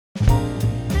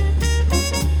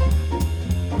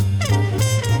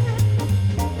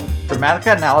dramatic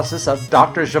analysis of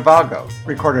Dr. Zhivago,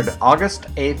 recorded August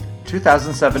 8,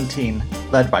 2017,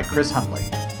 led by Chris Huntley.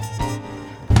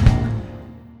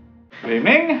 Good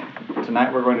evening.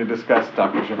 Tonight we're going to discuss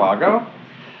Dr. Zhivago,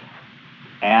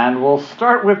 and we'll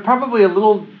start with probably a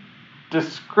little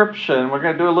description. We're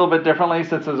going to do a little bit differently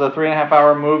since it's a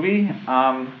 3.5-hour movie.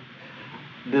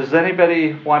 Does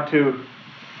anybody want to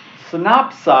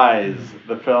synopsize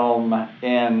the film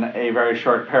in a very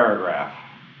short paragraph?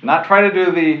 Not try to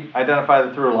do identify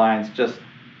the through lines, just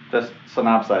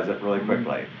synopsize it really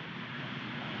quickly.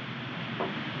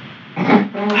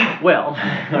 Well, all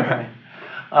right.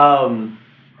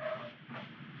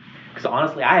 Because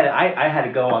honestly, I had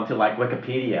to go onto like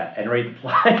Wikipedia and read the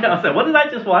plot. I was like, what did I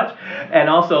just watch? And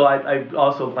also, I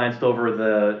also glanced over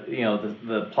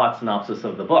the plot synopsis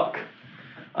of the book.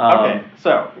 Okay.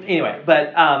 So anyway,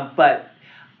 but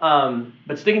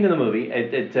sticking to the movie,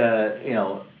 it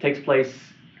takes place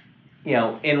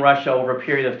in Russia over a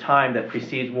period of time that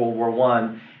precedes World War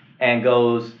I and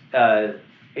goes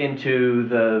into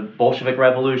the Bolshevik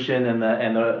Revolution and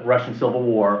the Russian Civil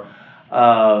War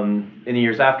in the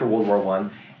years after World War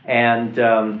I. And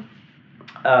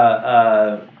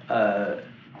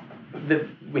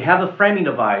we have a framing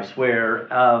device where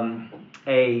some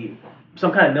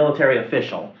kind of military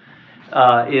official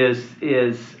is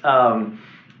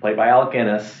played by Alec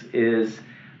Guinness,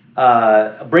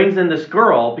 brings in this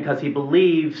girl because he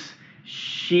believes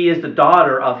she is the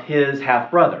daughter of his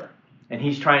half-brother, and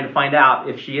he's trying to find out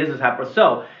if she is his half-brother.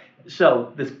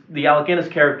 So the Alec Guinness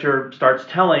character starts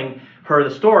telling her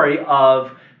the story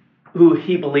of who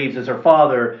he believes is her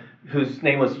father, whose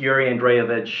name was Yuri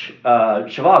Andreevich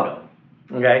Zhivago.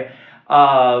 Okay,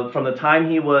 from the time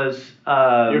he was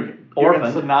orphaned. You can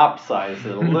synopsize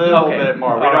it a little bit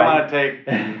more. We don't want to take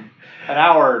an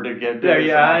hour to get there.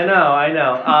 Yeah, I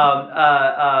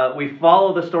know. We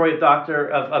follow the story of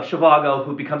Zhivago,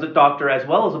 who becomes a doctor as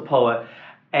well as a poet,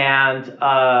 and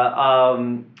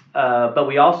but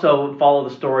we also follow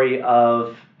the story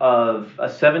of a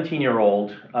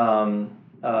 17-year-old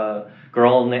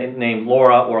girl named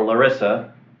Laura or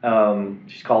Larissa.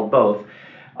 She's called both.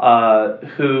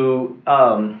 Who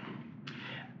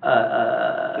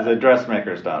is a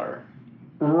dressmaker's daughter,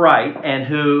 right? And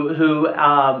who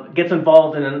gets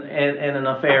involved in an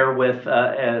affair with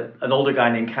an older guy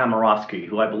named Kamarowski,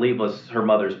 who I believe was her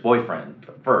mother's boyfriend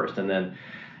first, and then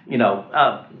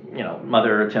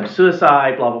mother attempts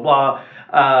suicide, blah blah blah.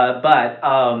 But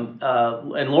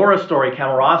in Laura's story,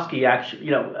 Kamarowski actually,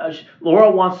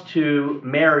 Laura wants to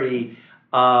marry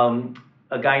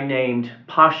a guy named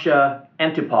Pasha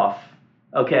Antipov,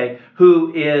 okay,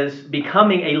 who is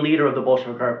becoming a leader of the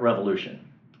Bolshevik Revolution,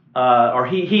 or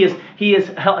he is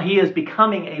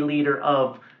becoming a leader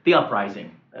of the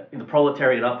uprising, the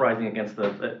proletariat uprising against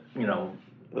the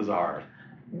Tsar.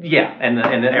 Yeah, and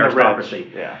the aristocracy.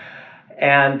 Rich. Yeah.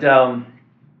 And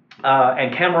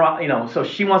so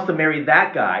she wants to marry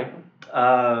that guy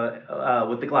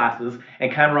with the glasses,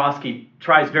 and Kamarowski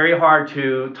tries very hard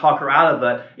to talk her out of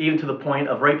it, even to the point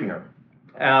of raping her.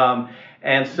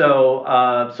 And so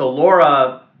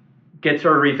Laura gets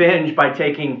her revenge by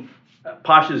taking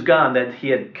Pasha's gun that he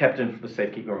had kept in for the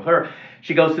safekeeping of her.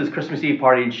 She goes to this Christmas Eve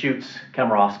party and shoots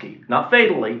Kamarowski. Not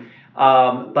fatally,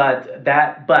 but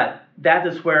that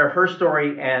is where her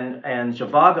story and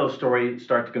Zhivago's story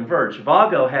start to converge.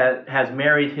 Zhivago has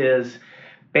married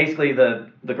basically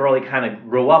the girl he kind of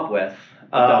grew up with.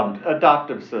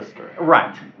 Adoptive sister.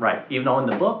 Right. Even though in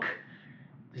the book,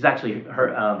 it's actually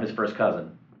his first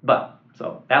cousin.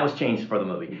 So that was changed for the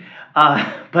movie.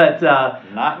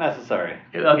 Not necessary.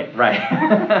 Okay,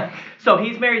 right. So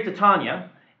he's married to Tanya,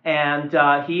 and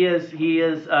he is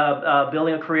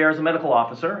building a career as a medical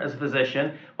officer, as a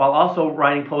physician, while also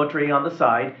writing poetry on the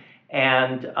side,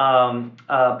 and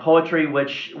poetry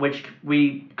which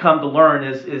we come to learn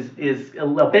is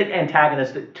a bit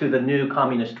antagonistic to the new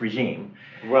communist regime.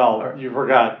 Well, you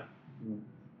forgot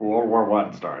World War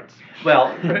I starts.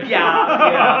 Well,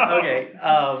 yeah, okay.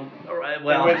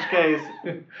 In which case,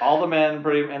 all the men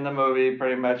in the movie,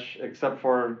 pretty much, except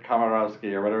for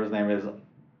Kamarowski or whatever his name is,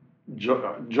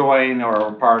 join or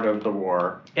are part of the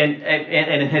war. And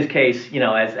in his case,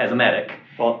 as a medic.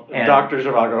 Well, Dr.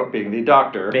 Zhivago being the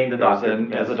doctor. Being the doctor.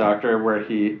 Yes. As a doctor, where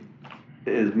he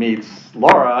meets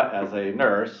Laura as a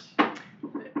nurse.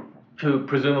 Who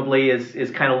presumably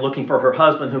is kind of looking for her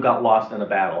husband who got lost in a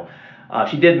battle.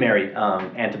 She did marry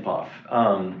Antipov.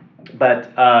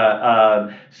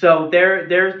 So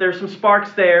there's some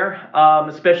sparks there,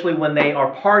 especially when they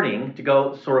are parting to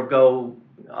go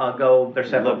their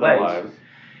separate ways. Lives.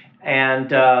 And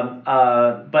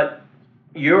but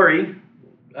Yuri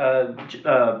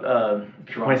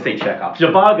when I say Chekhov,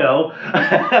 Zhivago,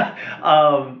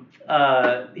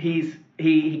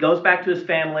 he goes back to his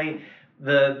family.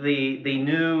 The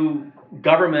new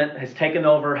government has taken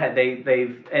over.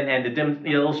 The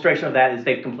illustration of that is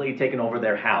they've completely taken over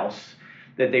their house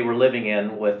that they were living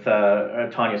in with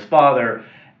Tanya's father,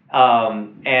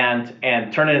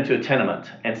 and turn it into a tenement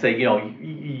and say,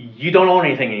 you don't own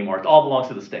anything anymore. It all belongs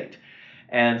to the state.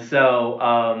 And so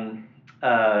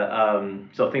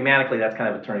so thematically that's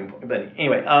kind of a turning point. But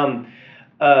anyway,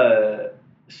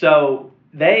 so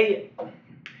they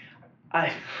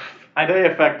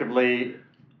effectively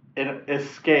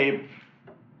escape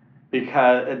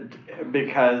because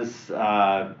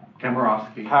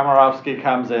Komarovsky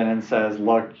comes in and says,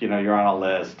 look, you're on a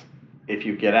list. If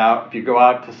you go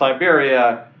out to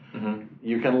Siberia, mm-hmm.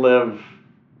 you can live,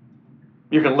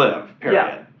 period.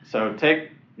 Yeah. So take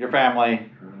your family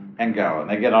and go. And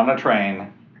they get on a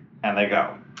train and they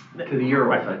go. To the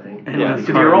Urals, I think. Yeah, to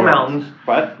the Ural Mountains.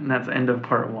 What? And that's the end of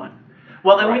part 1.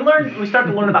 Well, and we start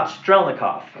to learn about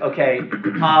Strelnikov, okay?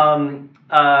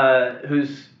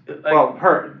 Who's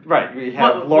we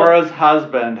have Laura's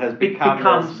husband has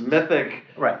become this mythic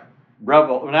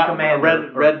rebel,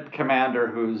 red commander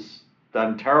who's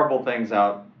done terrible things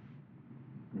out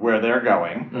where they're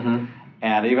going, mm-hmm.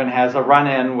 and even has a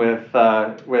run-in with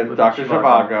Dr.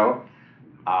 Zhivago.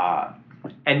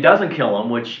 And doesn't kill him,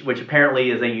 which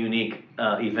apparently is a unique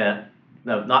event.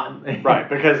 No, not right,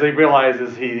 because he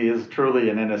realizes he is truly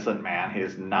an innocent man. He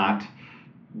is not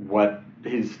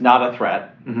he's not a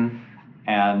threat. Mm-hmm.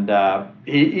 And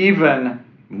he even,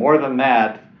 more than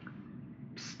that,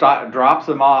 drops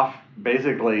them off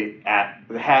basically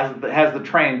has the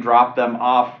train drop them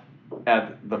off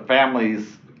at the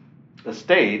family's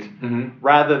estate, mm-hmm.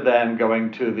 rather than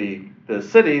going to the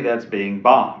city that's being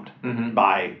bombed mm-hmm.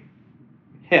 by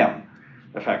him,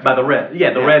 effectively. By the Reds.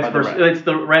 Yeah, the Reds versus Reds. It's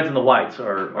the Reds and the Whites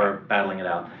are battling it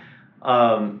out.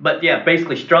 But yeah,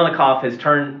 basically Strelnikov has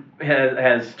turned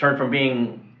from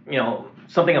being,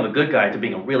 something of a good guy to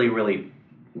being a really, really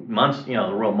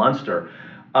a real monster.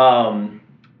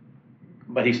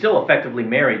 But he's still effectively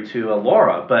married to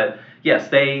Laura. But yes,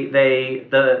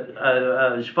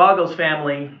 Zhivago's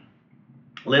family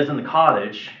lives in the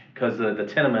cottage because the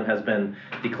tenement has been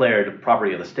declared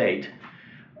property of the state.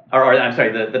 Or I'm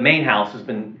sorry, the main house has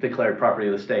been declared property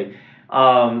of the state.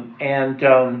 Laura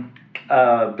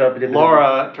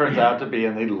turns out to be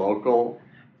in the local,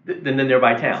 the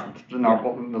nearby town. The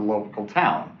local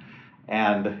town,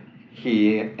 and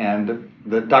he and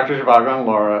the Dr. Zhivago and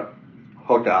Laura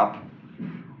hook up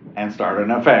and start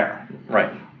an affair.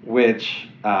 Right. Which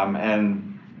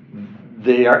and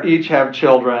they each have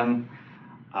children,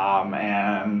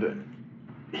 and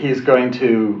he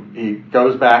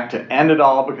goes back to end it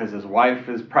all because his wife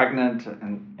is pregnant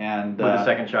and with a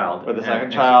second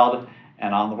child.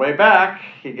 And on the way back,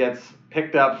 he gets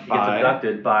picked up he gets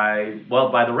abducted by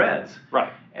the Reds.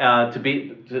 Right.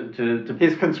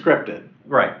 He's conscripted.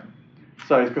 Right.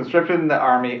 So he's conscripted in the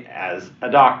army as a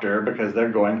doctor because they're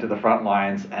going to the front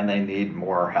lines and they need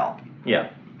more help. Yeah.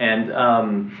 And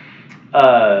and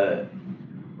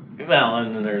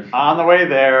then there's on the way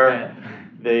there.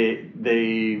 They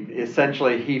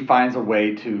essentially he finds a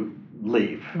way to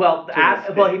leave.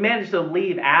 He managed to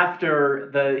leave after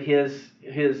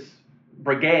his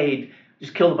brigade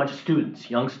just killed a bunch of students,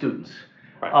 young students.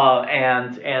 Right.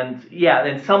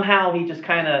 And somehow he just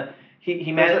kind of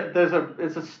he managed.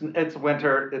 It's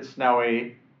winter, it's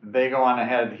snowy. They go on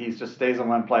ahead. He just stays in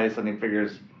one place and he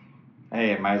figures,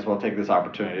 hey, I might as well take this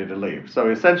opportunity to leave. So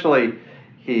essentially,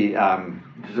 he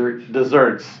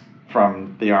deserts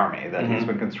from the army that mm-hmm. he's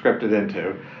been conscripted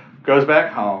into, goes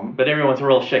back home. But everyone's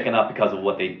real shaken up because of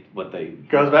what they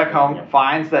goes back home,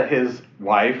 finds that his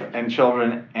wife and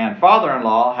children and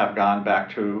father-in-law have gone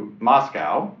back to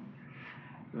Moscow,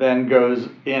 then goes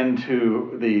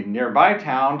into the nearby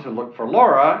town to look for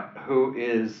Laura, who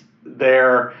is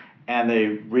there, and they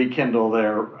rekindle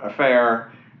their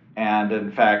affair, and in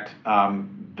fact,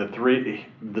 the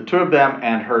two of them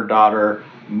and her daughter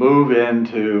move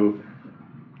into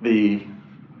the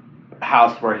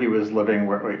house where he was living,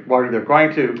 where they're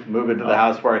going to move into the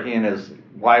house where he and his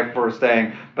wife were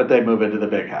staying, but they move into the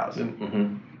big house.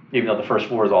 Mm-hmm. Even though the first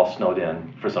floor is all snowed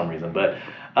in for some reason, but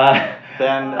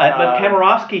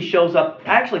Komarovsky shows up.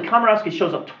 Actually, Komarovsky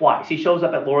shows up twice. He shows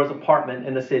up at Laura's apartment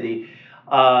in the city,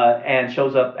 and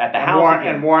shows up at the house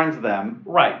and warns them.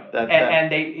 Right. That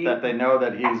they know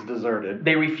that he's deserted.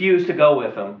 They refuse to go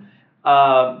with him,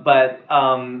 but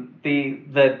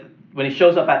when he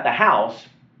shows up at the house,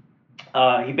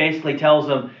 he basically tells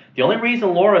them the only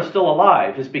reason Laura is still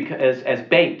alive is because as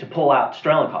bait to pull out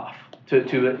Strelnikov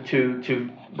to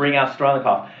bring out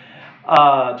Strelnikov,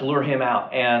 to lure him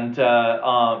out,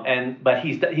 but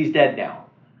he's dead now.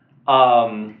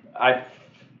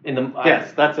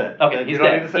 Yes, that's it. Okay, You he's don't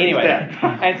dead. need to say Anyway, he's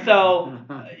dead. and so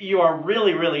you are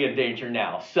really, really in danger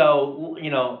now. So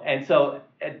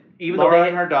even though Laura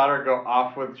and her daughter go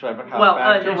off with Shevakov Well,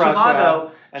 back to and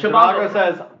Russia, and Zhivago Zhivago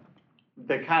says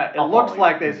it I'll looks follow you.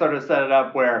 like they sort of set it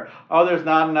up where, oh, there's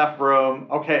not enough room.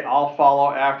 Okay, I'll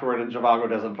follow afterward, and Zhivago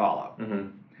doesn't follow. Mm-hmm.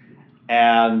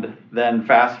 And then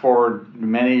fast forward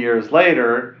many years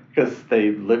later, because they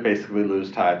basically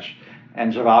lose touch,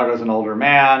 and Zhivago's an older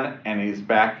man, and he's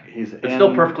back. He's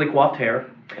still perfectly coiffed hair.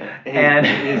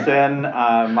 He's in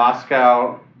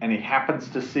Moscow, and he happens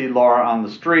to see Laura on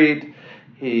the street.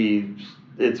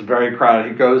 It's very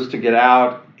crowded. He goes to get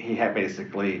out. He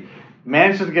basically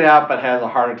manages to get out, but has a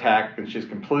heart attack, and she's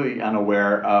completely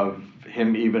unaware of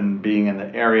him even being in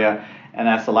the area. And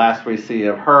that's the last we see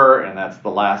of her, and that's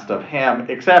the last of him,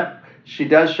 except she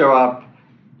does show up,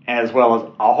 as well as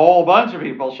a whole bunch of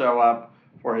people show up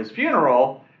for his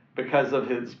funeral because of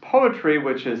his poetry,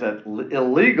 which is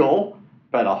illegal,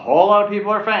 but a whole lot of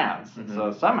people are fans. Mm-hmm.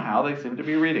 So somehow they seem to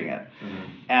be reading it. Mm-hmm.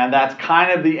 And that's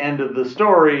kind of the end of the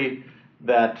story,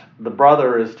 that the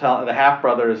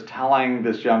half-brother is telling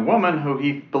this young woman, who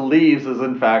he believes is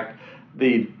in fact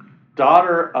the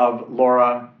daughter of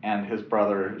Laura and his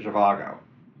brother Zhivago.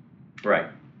 Right.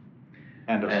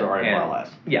 End of story, more or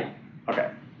less. Yeah. Okay.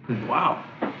 Wow.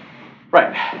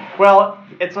 Right. Well,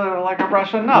 it's like a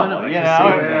Russian novel, you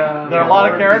know. There are a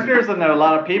lot of characters, and there are a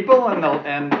lot of people,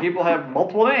 and people have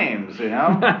multiple names, you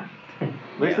know.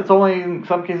 At least it's only, in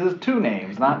some cases, 2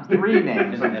 names, not 3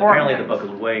 names. And apparently the book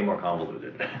is way more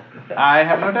convoluted. I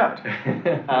have no doubt.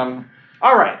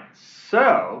 All right.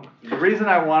 So the reason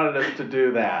I wanted us to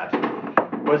do that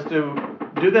was to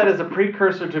do that as a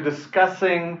precursor to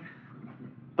discussing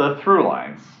the through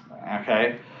lines.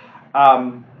 Okay.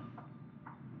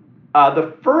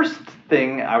 The first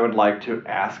thing I would like to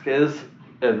ask is,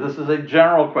 this is a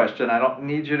general question. I don't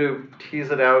need you to tease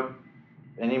it out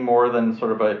any more than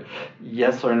sort of a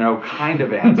yes or no kind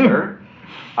of answer.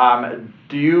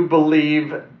 Do you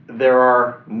believe there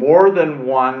are more than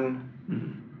one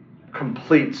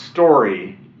complete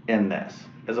story in this,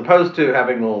 as opposed to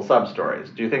having little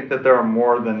sub-stories? Do you think that there are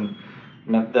more than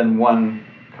one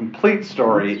complete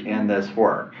story in this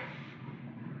work?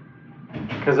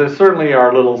 Because there certainly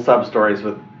are little sub-stories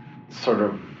with sort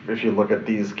of, if you look at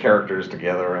these characters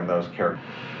together and those characters,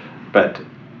 but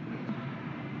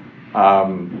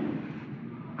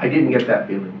I didn't get that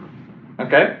feeling.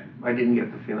 Okay. I didn't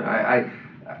get the feeling.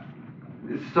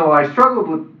 So I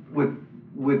struggled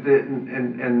with it,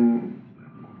 and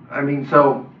I mean,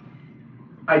 so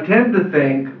I tend to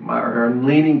think, or I'm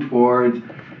leaning towards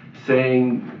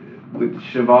saying, with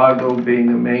Zhivago being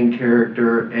the main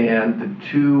character and the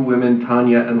 2 women,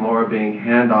 Tanya and Laura, being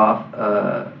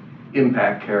handoff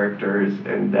impact characters,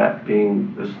 and that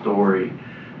being the story.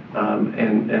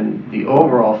 And the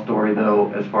overall story,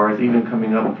 though, as far as even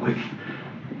coming up with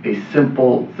a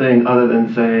simple thing other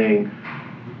than saying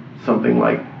something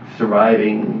like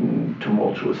surviving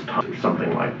tumultuous times or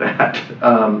something like that.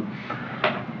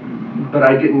 But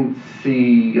I didn't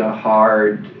see a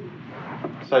hard.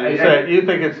 So you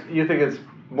think it's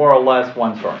more or less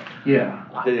one story? Yeah.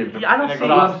 I don't see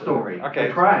one story. Okay.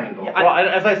 A triangle. Well,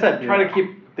 as I said, try to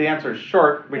keep the answers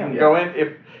short. We can go in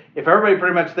if everybody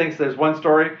pretty much thinks there's one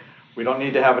story. We don't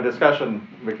need to have a discussion.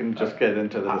 We can just get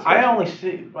into the discussion. I only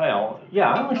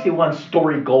see one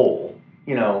story goal.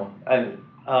 You know, and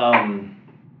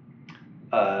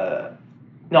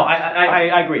no,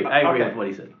 I agree. I agree with what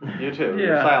he said. You too. Yeah.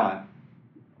 You're silent.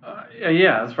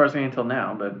 Yeah, as far as I can tell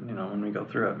now, but when we go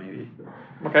through it, maybe.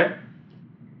 Okay.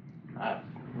 I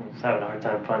was having a hard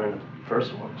time finding the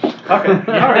first one. Okay.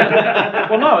 All right.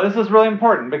 Well, no, this is really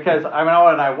important because when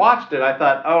I watched it, I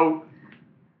thought, oh,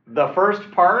 the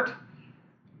first part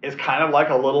is kind of like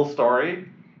a little story,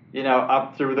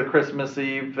 up through the Christmas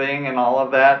Eve thing and all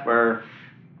of that, where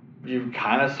you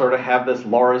kind of sort of have this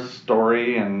Laura's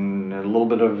story and a little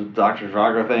bit of Dr.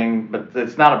 Zhivago thing, but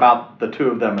it's not about the 2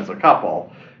 of them as a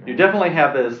couple. You definitely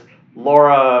have this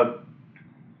Laura,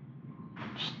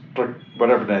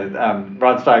 whatever it is,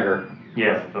 Rod Steiger.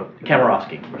 Yeah.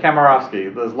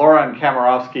 Kamerovsky. There's Laura and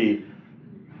Kamerovsky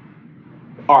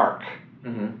arc.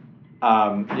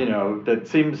 Mm-hmm. That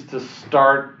seems to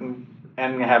start and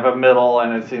have a middle,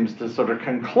 and it seems to sort of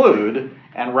conclude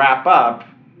and wrap up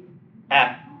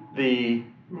at the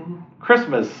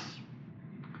Christmas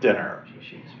dinner.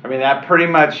 I mean, that pretty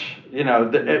much,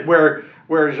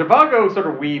 where Zhivago sort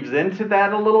of weaves into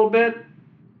that a little bit,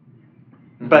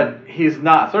 but he's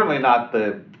not, certainly not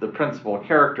the principal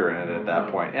character in it at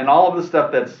that point. And all of the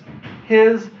stuff that's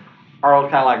his are all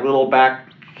kind of like little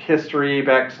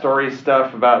backstory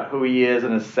stuff about who he is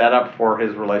and his setup for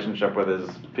his relationship with his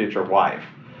future wife.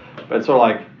 But it's sort of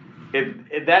like,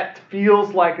 that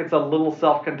feels like it's a little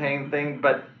self-contained thing,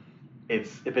 but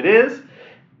if it is,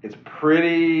 it's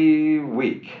pretty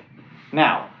weak.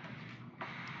 Now,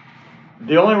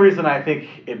 the only reason I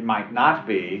think it might not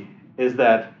be is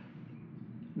that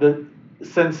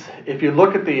since if you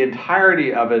look at the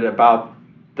entirety of it about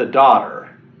the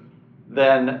daughter,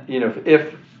 then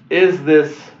if is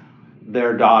this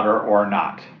their daughter or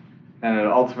not, and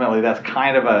ultimately that's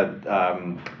kind of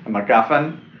a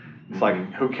MacGuffin. It's like,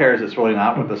 who cares? It's really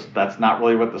not what this. That's not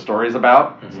really what the story's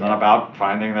about. It's not about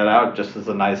finding that out. Just as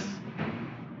a nice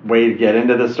way to get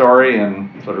into the story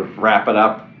and sort of wrap it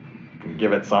up and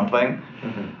give it something.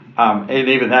 And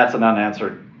even that's an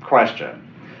unanswered question.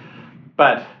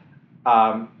 But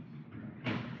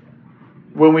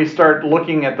when we start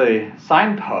looking at the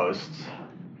signposts,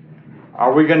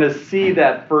 are we going to see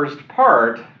that first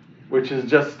part, which is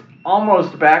just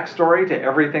almost backstory to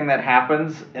everything that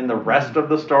happens in the rest of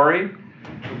the story?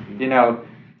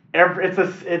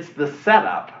 It's the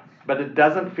setup, but it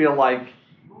doesn't feel like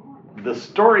the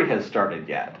story has started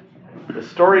yet. The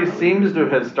story seems to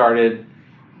have started,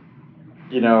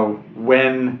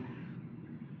 when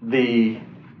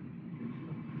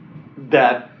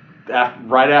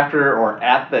right after or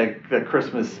at the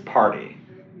Christmas party,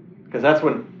 because that's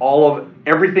when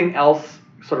everything else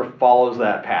sort of follows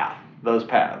those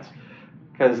paths.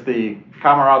 Because the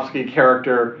Komarovsky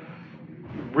character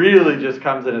really just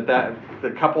comes in at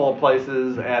the couple of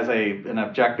places as an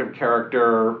objective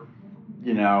character,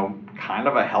 kind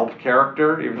of a help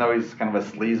character, even though he's kind of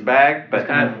a sleazebag. But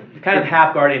kind of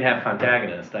half guardian, half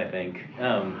antagonist, I think.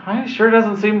 He sure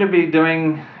doesn't seem to be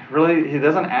doing really. He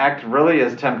doesn't act really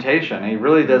as temptation. He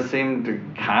really does seem to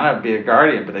kind of be a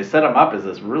guardian. But they set him up as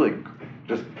this really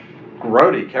just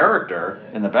grody character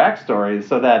in the backstory,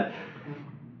 so that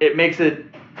it makes it,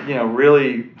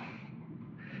 really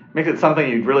makes it something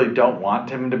you really don't want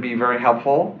him to be very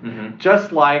helpful.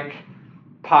 Just like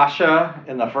Pasha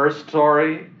in the first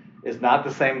story is not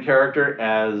the same character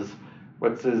as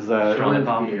what's his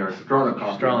Strelnikov,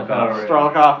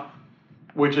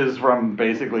 which is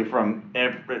basically from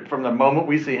the moment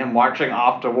we see him marching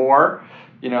off to war.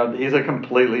 He's a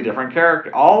completely different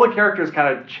character. All the characters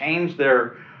kind of change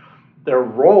their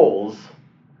roles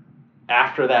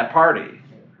after that party.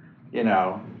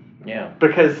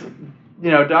 Because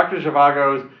Dr.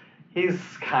 Zhivago's, he's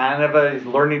he's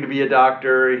learning to be a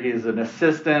doctor. He's an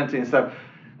assistant and stuff.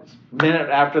 Minute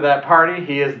after that party,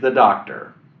 he is the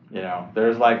doctor.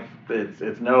 There's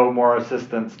it's no more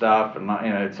assistant stuff,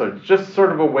 and so it's just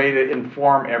sort of a way to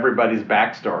inform everybody's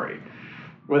backstory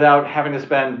without having to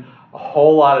spend a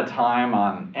whole lot of time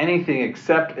on anything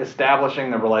except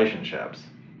establishing the relationships,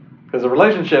 because the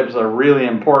relationships are really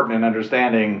important in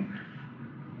understanding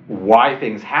why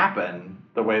things happen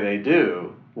the way they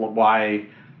do, why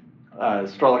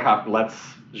Strelnikov lets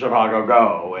Zhivago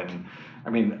go, and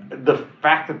the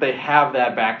fact that they have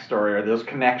that backstory or those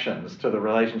connections to the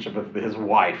relationship with his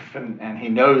wife, and he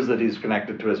knows that he's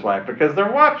connected to his wife because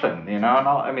they're watching, and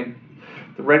all.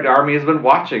 The Red Army has been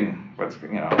watching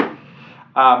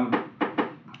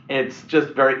it's just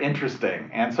very interesting,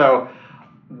 and so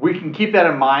we can keep that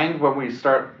in mind when we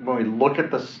look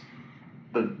at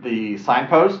the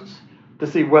signposts to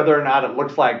see whether or not it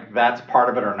looks like that's part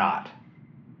of it or not,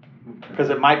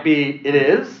 because it might be, it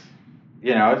is.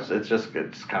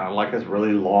 It's kind of like this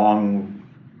really long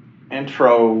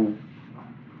intro,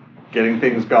 getting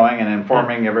things going and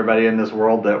informing everybody in this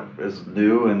world that is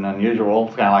new and unusual.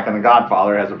 It's kind of like in The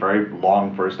Godfather, it has a very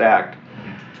long first act,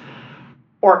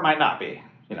 or it might not be.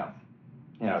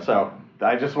 So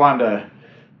I just wanted to.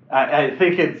 I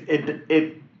think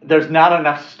there's not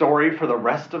enough story for the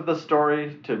rest of the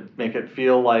story to make it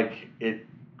feel like it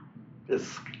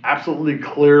is absolutely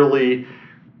clearly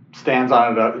stands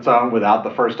on its own without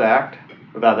the first act,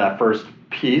 without that first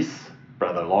piece,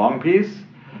 rather long piece.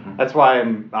 That's why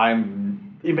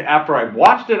I'm even after I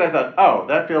watched it, I thought, oh,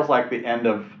 that feels like the end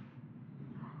of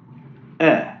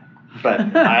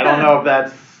but I don't know if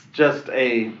that's just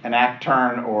an act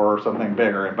turn or something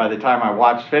bigger. And by the time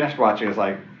I finished watching, it's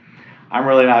like, I'm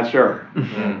really not sure,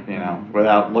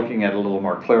 without looking at it a little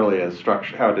more clearly as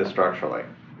how it is structurally.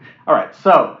 All right,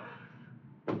 so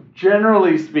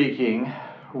generally speaking,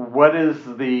 what is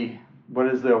the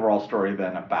overall story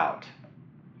then about?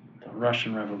 The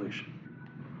Russian Revolution.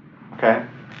 Okay.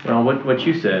 Well, what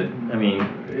you said,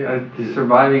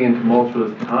 surviving in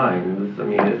tumultuous times.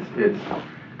 It's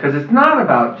because it's not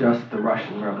about just the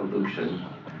Russian Revolution.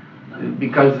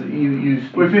 Because If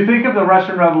you think of the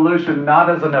Russian Revolution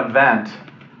not as an event,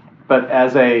 but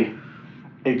as a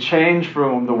change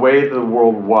from the way the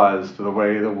world was to the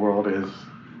way the world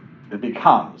it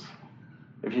becomes.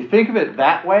 If you think of it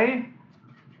that way,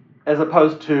 as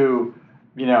opposed to,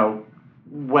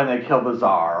 when they kill the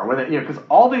Tsar, or when because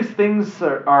all these things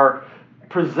are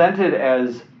presented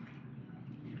as,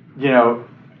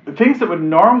 things that would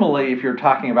normally, if you're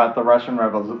talking about the Russian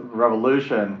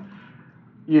Revolution,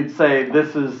 you'd say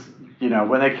this is,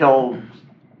 when they kill,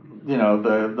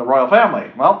 the royal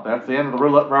family. Well, that's the end of the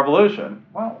revolution.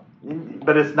 Well,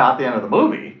 but it's not the end of the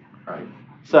movie. Right.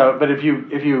 So, but if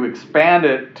you expand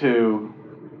it to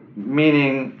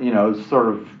meaning, sort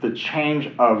of the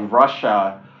change of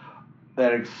Russia,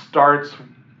 that it starts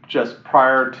just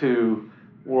prior to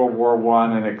World War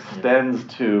I and extends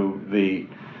to the,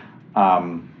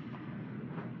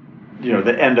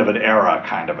 the end of an era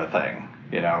kind of a thing,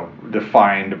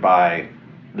 defined by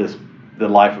the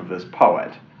life of this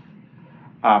poet.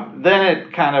 Then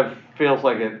it kind of feels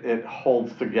like it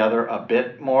holds together a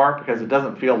bit more, because it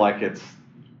doesn't feel like it's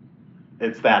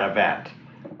that event,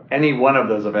 any one of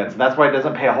those events, and that's why it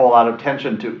doesn't pay a whole lot of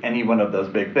attention to any one of those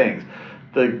big things.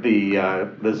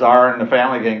 The Tsar and the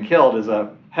family getting killed is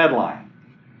a headline,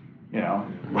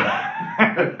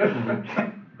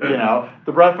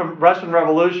 the Russian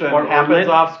Revolution happens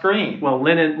off screen. Well,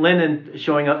 Lenin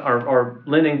showing up, or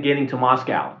Lenin getting to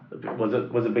Moscow was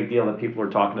a big deal that people were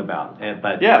talking about.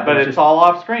 But it's all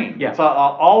off screen. Yeah. It's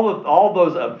all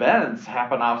those events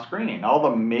happen off screen. All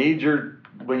the major,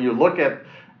 when you look at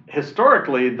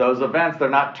historically those events, they're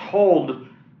not told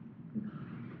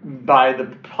by the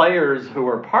players who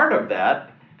are part of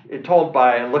that. It's told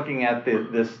by looking at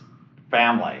this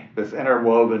family, this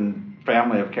interwoven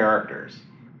family of characters.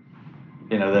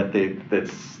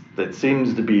 That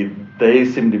seems to be, they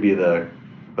seem to be the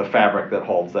fabric that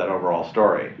holds that overall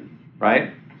story,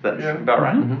 right? That's about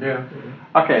right. Mm-hmm. Yeah.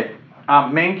 Okay,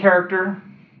 main character.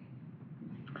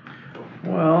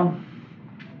 Well,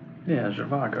 yeah,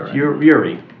 Zhivago, right?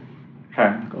 Yuri.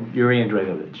 Okay. Yuri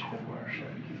Andreevich.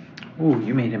 Ooh,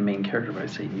 you made him main character by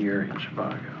saying Yuri and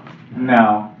Zhivago.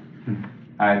 No,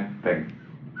 I think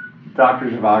Dr.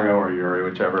 Zhivago or Yuri,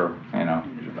 whichever,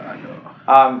 Zhivago.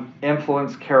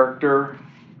 Influence character.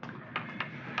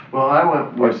 Well, I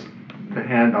went with the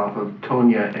handoff of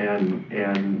Tonya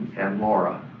and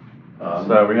Laura.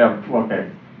 So we have,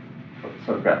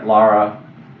 so we've got Laura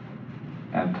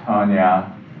and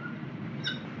Tonya.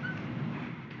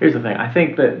 Here's the thing. I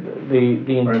think that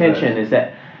the intention is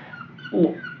that,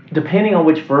 depending on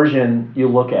which version you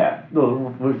look at,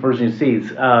 which version you see,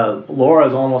 Laura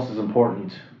is almost as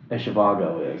important as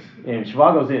Zhivago is. And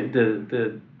Zhivago's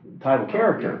the title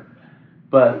character,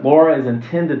 but Laura is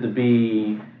intended to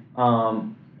be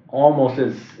almost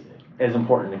as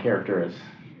important a character as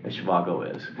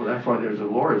Zhivago is. Well, that's why there's a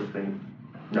Laura's thing.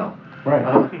 No.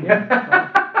 Right.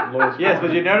 Yes,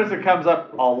 but you notice it comes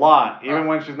up a lot, even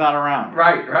when she's not around.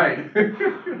 Right.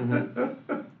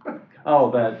 Mm-hmm.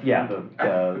 Oh, the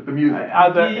music.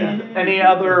 Any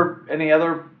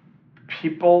other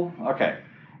people? Okay.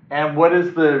 And what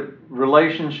is the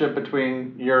relationship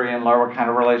between Yuri and Laura? What kind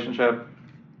of relationship?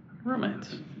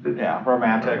 Romance. Yeah,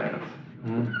 romantic.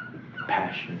 Mm-hmm.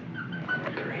 Passion.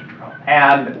 Great romance.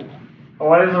 And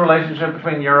what is the relationship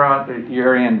between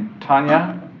Yuri and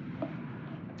Tonya?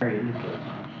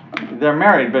 They're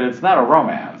married, but it's not a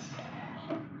romance.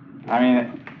 I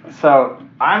mean, so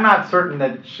I'm not certain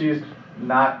that she's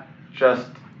not just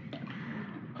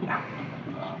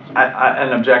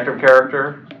an objective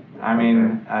character. I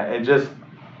mean,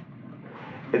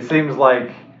 it seems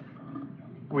like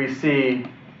we see,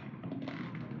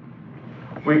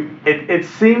 it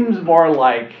seems more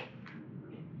like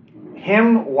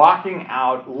him walking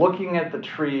out, looking at the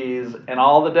trees and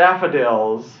all the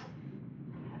daffodils,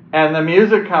 and the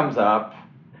music comes up,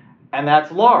 and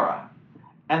that's Laura.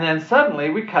 And then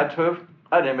suddenly we cut to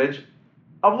an image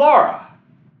of Laura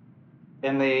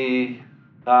in the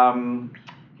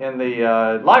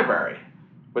library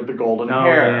with the golden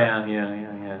hair.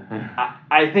 Yeah.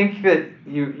 I think that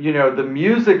the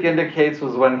music indicates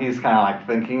was when he's kind of like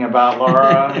thinking about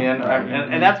Laura,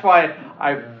 and that's why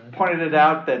I pointed it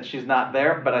out that she's not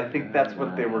there. But I think that's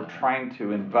what they were trying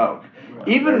to invoke,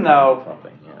 even though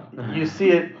you see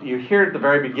it, you hear it at the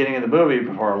very beginning of the movie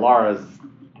before Laura's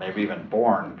maybe even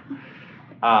born,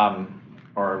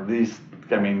 or at least,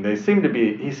 I mean, he seems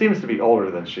to be older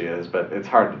than she is, but it's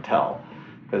hard to tell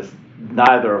because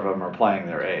neither of them are playing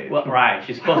their age. Well, right.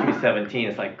 She's supposed to be 17.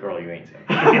 It's like, girl, you ain't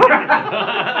 17.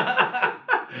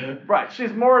 Right.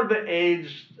 She's more the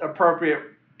age appropriate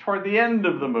toward the end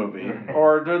of the movie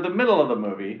or toward the middle of the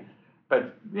movie,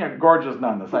 but gorgeous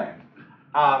none the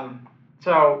same.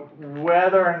 So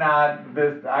whether or not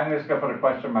this, I'm just gonna put a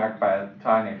question mark by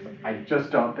Tanya. I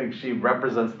just don't think she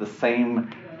represents the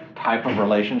same type of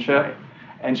relationship,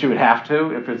 and she would have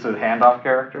to if it's a handoff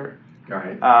character.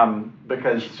 Right.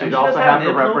 Because And she'd also have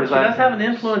to represent. She does have an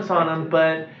influence on him,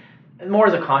 but more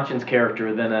as a conscience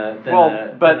character than a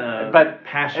but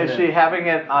passionate. is she having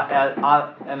it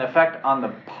an effect on the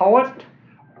poet,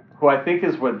 who I think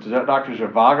is what Dr.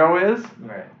 Zhivago is,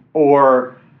 Right.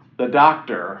 or the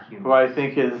doctor, who I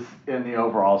think is in the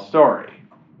overall story?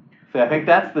 See, I think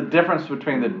that's the difference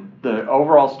between the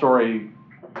overall story,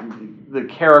 the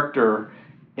character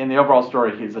in the overall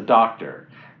story. He's a doctor.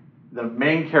 The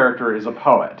main character is a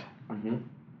poet. Mm-hmm.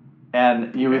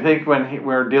 And you would think when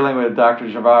we're dealing with Dr.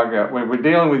 Zhivago, when we're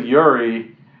dealing with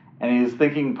Yuri, and he's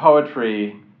thinking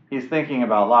poetry, he's thinking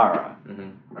about Lara.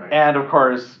 Mm-hmm. Right. And of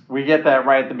course, we get that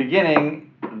right at the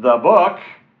beginning. The book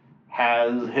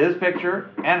has his picture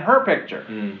and her picture.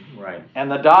 Right. And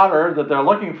the daughter that they're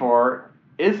looking for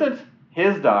isn't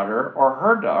his daughter or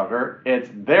her daughter, it's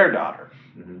their daughter.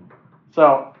 Mm-hmm.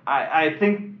 So I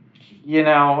think,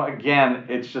 again,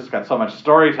 it's just got so much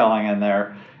storytelling in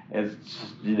there. It's,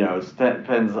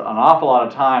 spends an awful lot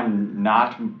of time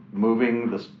not moving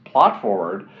this plot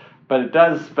forward, but it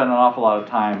does spend an awful lot of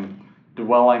time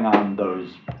dwelling on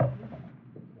those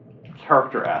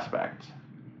character aspects,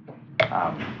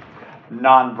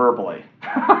 non-verbally.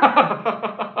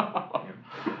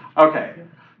 Okay,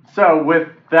 so with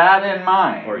that in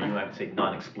mind. Or you might say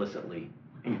non-explicitly,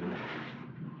 even.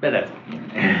 But that's.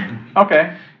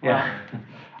 Okay. Yeah.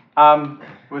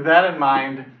 With that in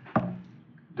mind,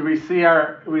 do we see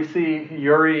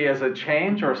Yuri as a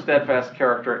change or a steadfast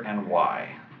character, and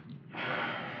why?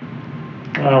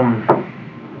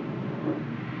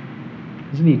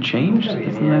 Isn't he changed? I mean,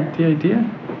 Isn't that the idea?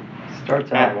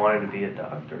 Starts out wanting to be a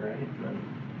doctor, right? And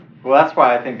then, Well, that's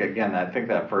why I think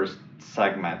that first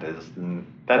segment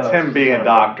that's Oh, him it's being a not-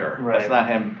 doctor. right. That's not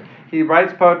him. He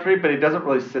writes poetry, but he doesn't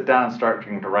really sit down and start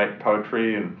to write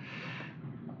poetry, and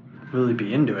Really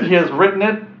be into it. he has written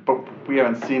it, but we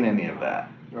haven't seen any of that.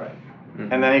 right.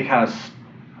 And then he kind of,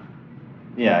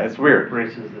 it's weird.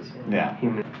 Races this Yeah.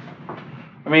 human.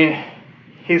 I mean,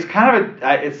 he's kind of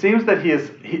it seems that he's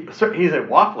a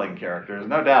waffling character. There's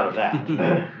no doubt of that.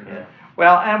 Yeah.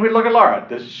 Well, and we look at Laura.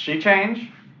 Does she change?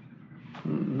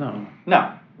 No.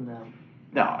 No, No.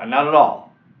 not at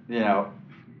all.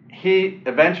 He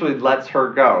eventually lets her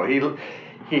go.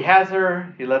 He has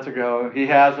her, he lets her go. He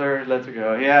has her, lets her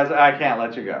go. I can't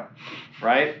let you go,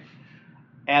 right?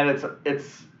 And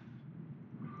it's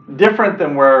different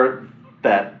than where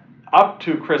that up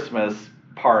to Christmas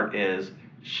part is.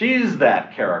 She's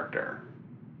that character.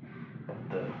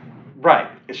 Right.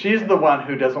 She's the one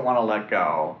who doesn't want to let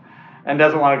go and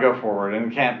doesn't want to go forward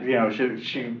and can't,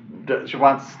 she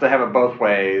wants to have it both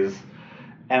ways.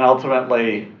 And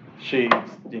ultimately she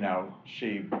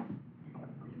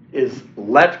is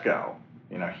let go.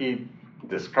 He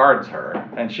discards her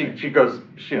and she goes,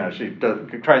 she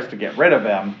tries to get rid of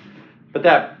him, but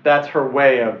that's her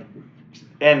way of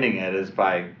ending it, is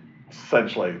by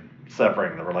essentially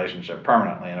severing the relationship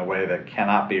permanently in a way that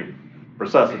cannot be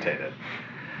resuscitated.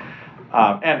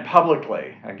 And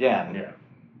publicly, again.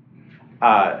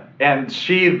 Yeah. And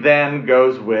she then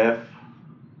goes with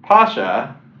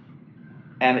Pasha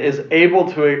and is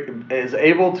able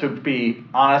to be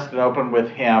honest and open with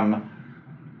him,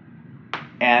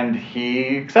 and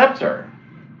he accepts her.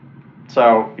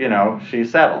 So, she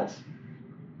settles.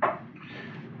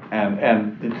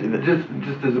 And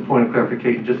Just as a point of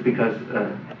clarification, just because,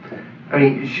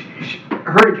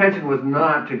 her intention was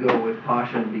not to go with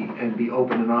Pasha and be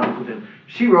open and honest with him.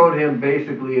 She wrote him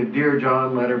basically a Dear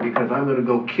John letter because I'm going to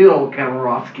go kill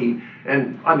Kamarowski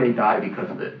and I may die because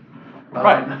of it.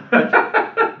 Right.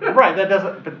 Right. That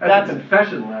doesn't. But That's a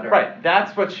confession letter. right.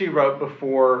 That's what she wrote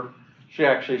before she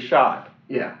actually shot.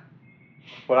 Yeah.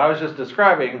 What I was just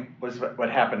describing was what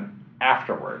happened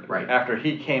afterward. Right. After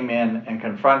he came in and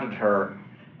confronted her,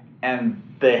 and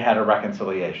they had a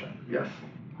reconciliation. Yes.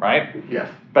 Right. Yes.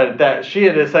 But that she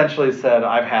had essentially said,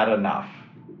 "I've had enough,"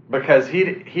 because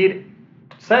he'd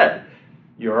said,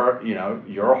 "You're a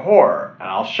whore, and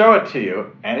I'll show it to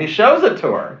you," and he shows it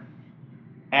to her,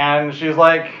 and she's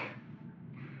like,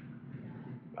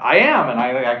 "I am, and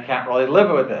I can't really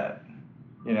live with it,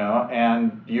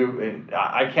 and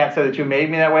I can't say that you made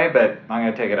me that way, but I'm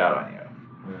going to take it out on you,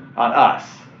 on us,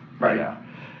 Right.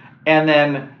 And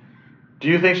then, do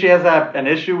you think she has an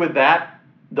issue with that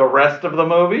the rest of the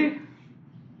movie?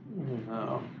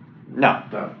 No. No.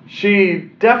 No. She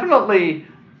definitely,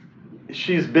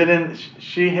 she has been in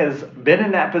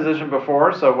that position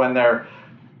before. So when they're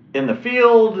in the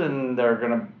field and they're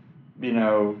gonna,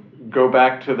 go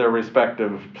back to their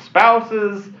respective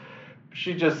spouses,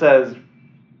 she just says,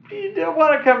 "You don't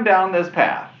want to come down this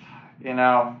path,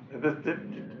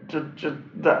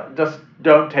 just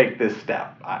don't take this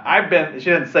step." She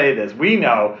didn't say this. We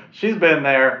know she's been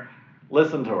there.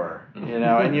 Listen to her, and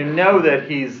that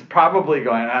he's probably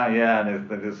going, "Oh yeah," and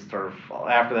it's sort of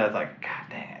after that, it's like, "God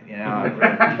dang it,"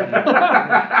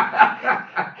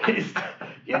 he's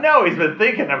been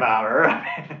thinking about her.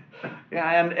 Yeah,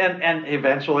 and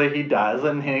eventually he does,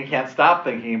 and he can't stop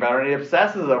thinking about her, and he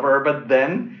obsesses over her. But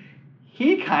then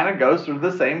he kind of goes through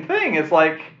the same thing. It's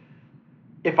like,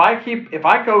 if I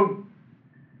go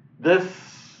this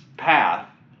path,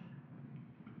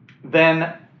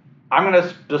 then I'm going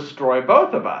to destroy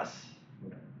both of us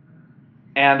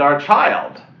and our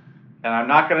child, and I'm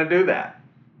not going to do that.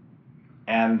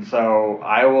 And so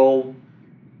I will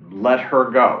let her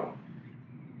go.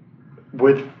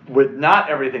 With not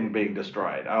everything being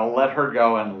destroyed, I'll let her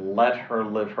go and let her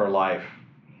live her life,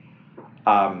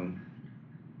 and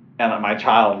let my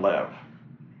child live,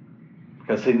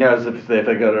 because he knows if they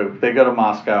go to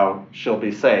Moscow, she'll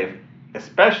be safe,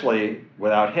 especially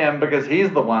without him, because he's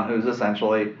the one who's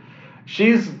essentially,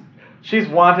 she's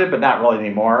wanted, but not really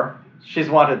anymore. She's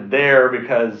wanted there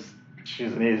because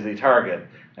she's an easy target.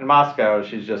 In Moscow,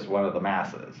 she's just one of the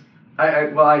masses.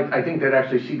 I think that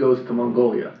actually she goes to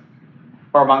Mongolia.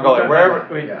 Or Mongolia, wherever.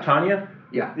 Wait, Yeah. Tanya?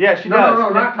 Yeah. Yeah, she does.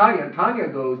 No, not Tanya. Tanya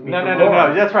goes.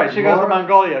 No. That's right. She goes to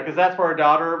Mongolia because that's where her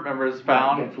daughter, remember, is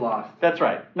found. Gets lost. That's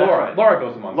right. Laura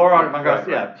goes to Mongolia. Mongolia.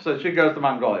 Yeah. So she goes to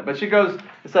Mongolia, but she goes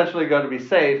essentially to be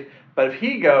safe. But if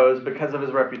he goes, because of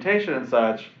his reputation and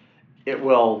such, it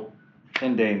will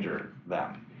endanger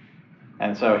them.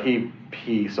 And so he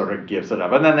sort of gives it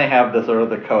up. And then they have the sort of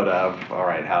the coda of, all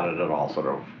right, how did it all sort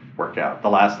of work out the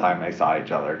last time they saw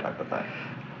each other, type of thing.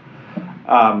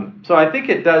 So I think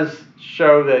it does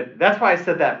show that. That's why I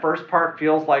said that first part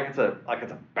feels like it's a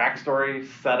backstory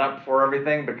setup for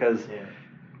everything, because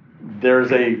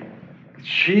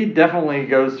she definitely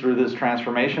goes through this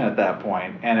transformation at that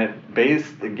point, and it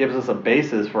gives us a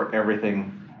basis for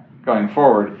everything going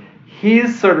forward.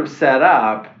 He's sort of set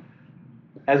up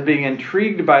as being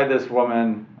intrigued by this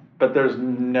woman, but there's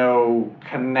no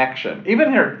connection. Even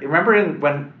here,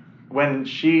 remember when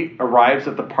she arrives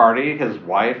at the party, his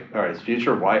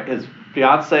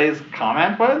fiance's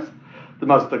comment was, "The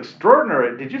most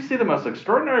extraordinary, did you see the most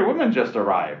extraordinary woman just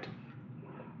arrived?"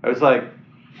 I was like,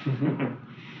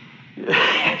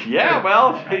 yeah,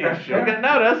 well, she'll get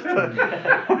noticed.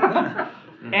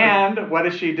 And what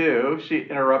does she do? She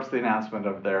interrupts the announcement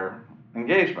of their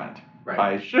engagement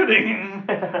by shooting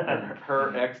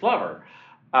her ex-lover.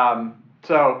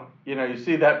 So, you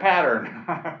see that pattern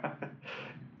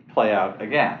play out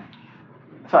again.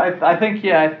 So I think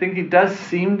he does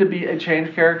seem to be a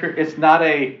changed character. It's not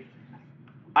I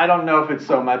don't know if it's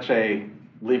so much a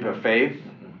leap of faith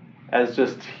as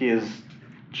just he is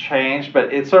changed,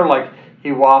 but it's sort of like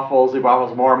he waffles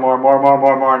more,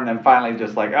 and then finally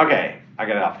just like, okay, I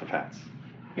get it off the fence.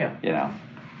 Yeah.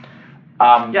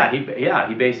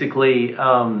 He basically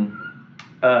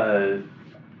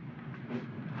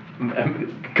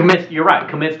commits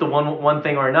to one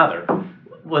thing or another,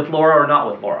 with Laura or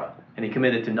not with Laura, and he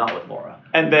committed to not with Laura.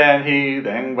 And then he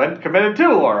committed to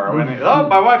Laura. When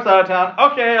my wife's out of town,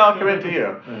 okay, I'll commit to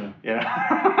you.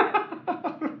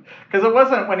 Because it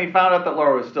wasn't when he found out that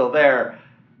Laura was still there,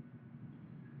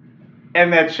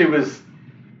 and that she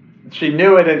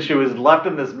knew it, and she was left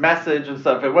him this message and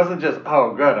stuff. It wasn't just,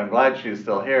 oh, good, I'm glad she's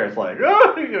still here. It's like,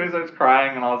 oh, he starts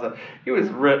crying and all that stuff. It was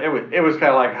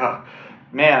kind of like, oh,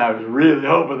 man, I was really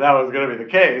hoping that was going to be the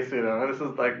case. This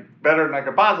is like better than I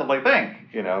could possibly think.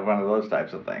 One of those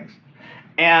types of things.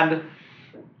 And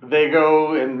they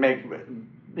go and make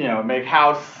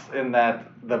house in the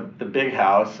big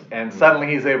house, and suddenly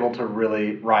he's able to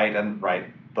really write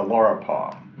the Laura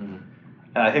poem. Mm-hmm.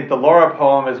 And I think the Laura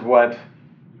poem is what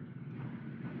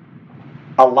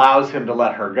allows him to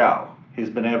let her go. He's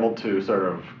been able to sort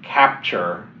of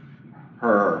capture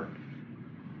her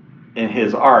in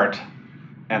his art,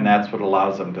 and that's what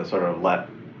allows him to sort of let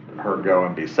her go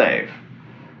and be safe.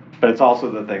 But it's also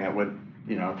the thing that would,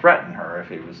 threaten her if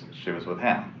she was with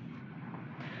him.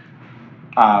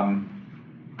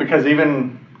 Because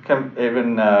even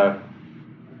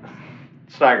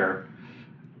Steiger,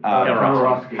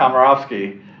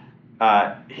 Komarovsky,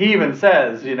 he even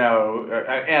says,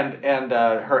 and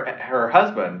her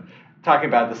husband, talking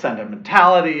about the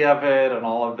sentimentality of it and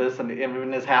all of this, and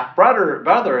even his half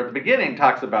brother at the beginning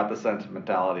talks about the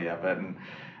sentimentality of it and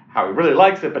how he really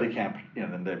likes it, but he can't,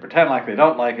 then they pretend like they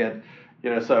don't like it,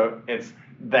 so it's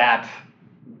that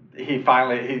he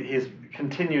finally, he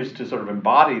continues to sort of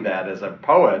embody that as a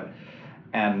poet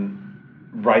and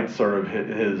writes sort of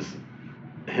his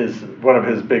one of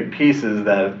his big pieces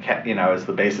that, is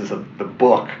the basis of the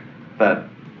book that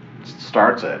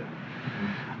starts it.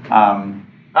 All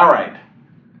right.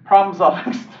 Problem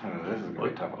solving. This is going to be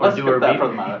tough. Let's skip that for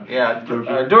the moment. Yeah, do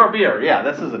or beer. Yeah,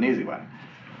 this is an easy one.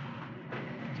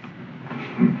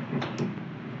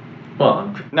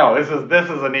 Well, no, this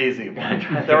is an easy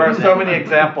one. There are so many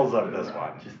examples of this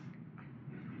one.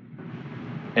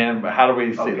 And how do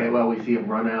we see that? Okay, well, we see him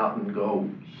run out and go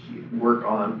work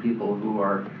on people who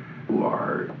are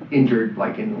injured,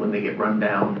 like when they get run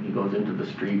down. He goes into the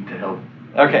street to help.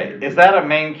 Okay, is that a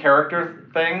main character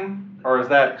thing? Or is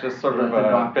that just sort of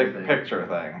a big thing. Picture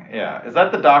thing? Yeah. Is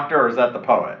that the doctor or is that the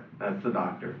poet? That's the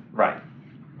doctor. Right.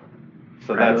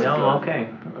 So that's... No, okay.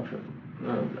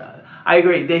 I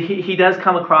agree. He does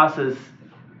come across as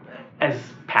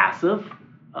passive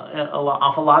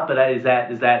awful lot, but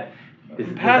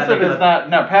passive is not...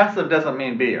 No, passive doesn't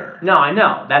mean beer. No, I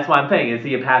know. That's what I'm saying. Is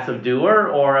he a passive doer,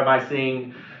 or am I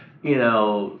seeing,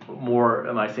 more...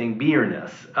 Am I seeing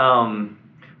beerness?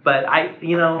 But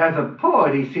as a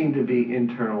poet, he seemed to be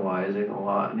internalizing a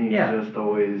lot, and he's just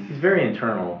always... He's very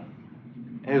internal.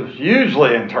 He's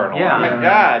hugely internal. Yeah. Oh my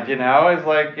God, it's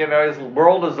like, his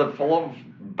world is full of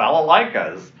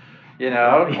balalaikas,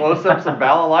 close-ups of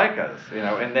balalaikas,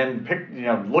 and then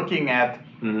looking at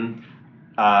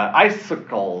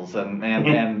icicles and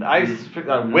ice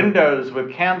windows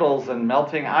with candles and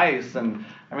melting ice, and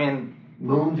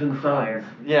moons and suns.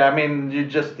 Yeah,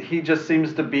 he just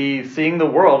seems to be seeing the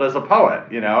world as a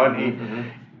poet,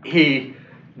 and he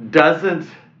doesn't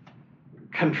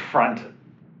confront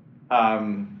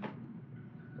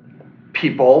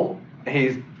people.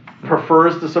 He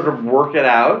prefers to sort of work it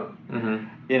out.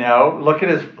 Look at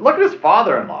his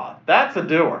father-in-law. That's a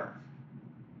doer.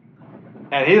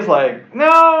 And he's like,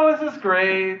 no, this is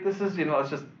great. This is, let's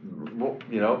just,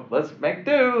 let's make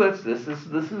do. This is,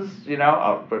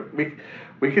 but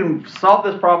we can solve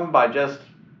this problem by just.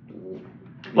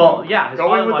 His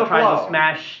father-in-law tries to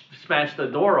smash the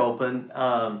door open,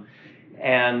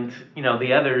 and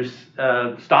the others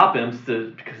stop him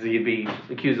because he'd be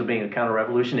accused of being a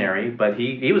counter-revolutionary. But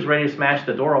he was ready to smash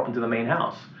the door open to the main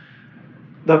house.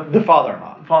 The father-in-law.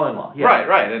 Father-in-law, yeah.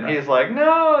 Right, and he's like,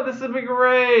 no, this would be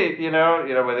great,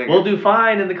 we'll do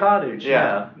fine in the cottage.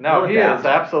 Yeah. No, he is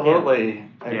absolutely.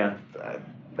 Yeah.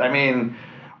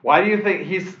 Why do you think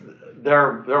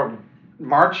they're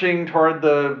marching toward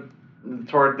the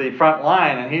front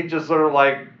line, and he just sort of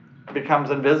like becomes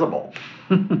invisible,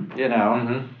 and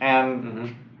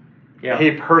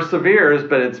he perseveres,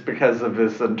 but it's because of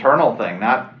this internal thing,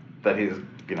 not that he's,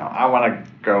 I want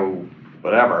to go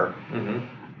whatever.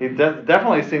 He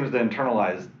definitely seems to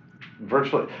internalize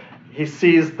virtually.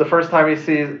 The first time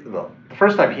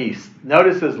he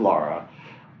notices Laura,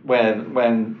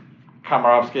 when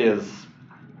Komarovsky is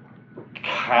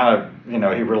kind of,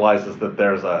 he realizes that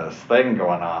there's a thing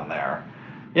going on there.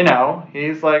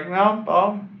 He's like,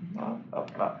 no,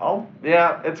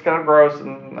 it's kind of gross,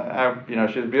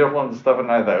 and she's beautiful and stuff,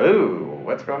 and I thought, ooh,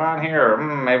 what's going on here?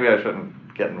 Maybe I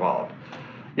shouldn't get involved.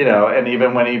 And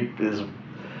even when he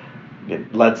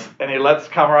lets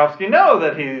Komarovsky know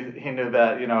that he knew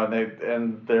that,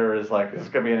 and there is like, this is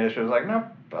gonna be an issue. It's like, no,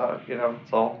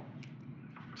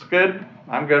 it's good.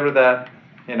 I'm good with that.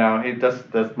 He does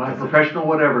my professional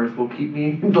whatevers will keep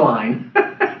me in line.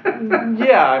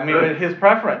 Yeah, his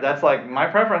preference. That's like, my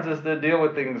preference is to deal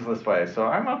with things this way, so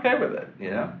I'm okay with it.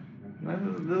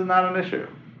 This is not an issue.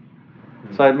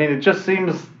 So it just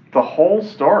seems the whole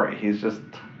story. He's just,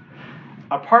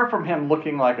 apart from him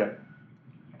looking like a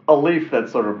leaf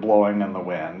that's sort of blowing in the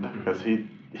wind, because a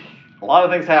lot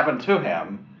of things happen to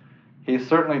him. He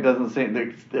certainly doesn't seem,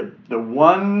 the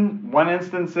one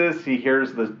instance is he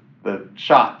hears the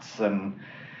shots and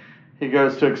he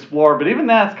goes to explore, but even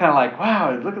that's kind of like,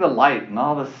 wow, look at the light and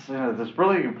all this, this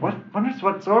really,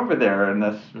 what's over there, and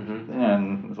this,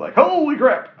 and it's like, holy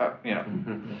crap,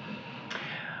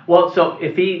 Well, so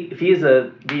if he is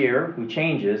a deer who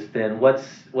changes, then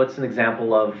what's an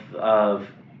example of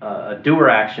a doer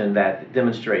action that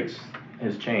demonstrates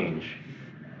his change?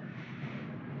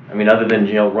 Other than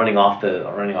running off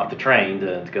the train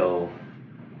to go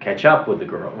catch up with the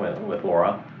girl with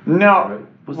Laura. No.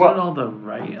 Was that all the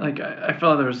right? Like I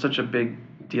felt like there was such a big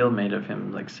deal made of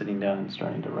him like sitting down and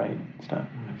starting to write stuff.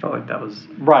 I felt like that was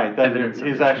right. That evidence of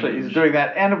he's the actually change. he's doing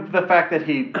that, and the fact that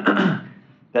he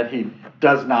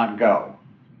does not go.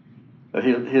 That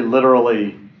he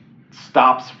literally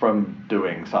stops from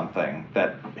doing something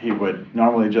that he would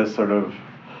normally just sort of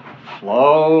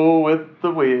flow with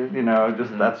the wind,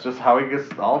 just that's just how he gets.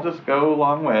 I'll just go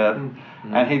along with,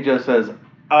 and he just says,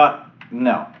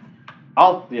 no,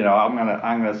 I'm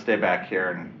gonna stay back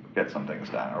here and get some things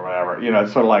done or whatever.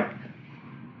 It's sort of like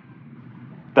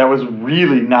that was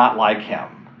really not like him.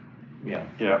 Yeah.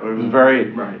 It was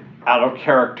very Right. out of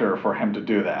character for him to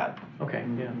do that. Okay.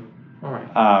 Yeah. All right.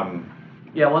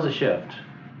 Yeah, it was a shift.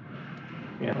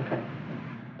 Yeah. Okay.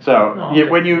 So Oh, okay.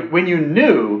 when you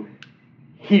knew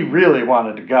he really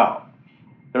wanted to go,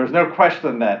 there was no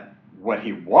question that what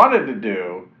he wanted to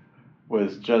do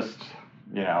was just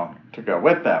to go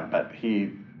with them, but he's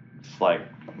like,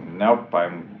 nope,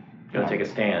 I'm Gonna take a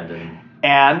stand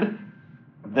And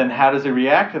then how does he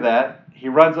react to that? He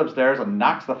runs upstairs and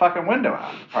knocks the fucking window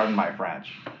out. Pardon my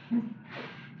French.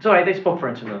 So they spoke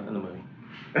French in the movie.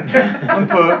 Un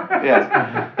peu, yes.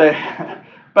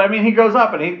 But I mean, he goes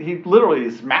up and he literally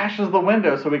smashes the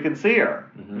window so we can see her.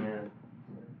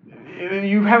 Yeah.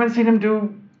 You haven't seen him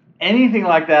do anything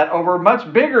like that over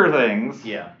much bigger things.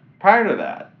 Yeah. Prior to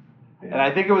that, Yeah. and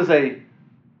I think it was an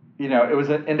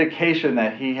indication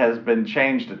that he has been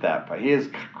changed at that point. He has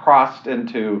crossed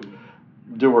into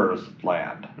doer's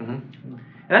land. Mm-hmm. And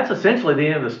that's essentially the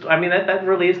end of the story. I mean, that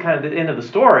really is kind of the end of the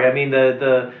story. I mean,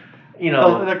 the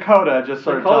coda just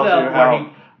sort of tells coda you how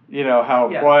where how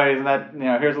Yeah. boy, isn't that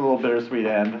here's a little bittersweet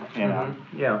end.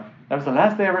 Yeah. That was the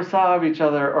last they ever saw of each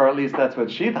other, or at least that's what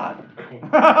she thought.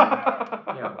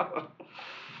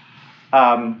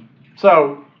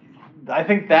 So I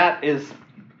think that is,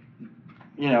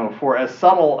 for as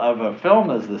subtle of a film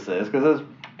as this is, because it's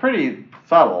pretty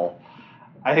subtle,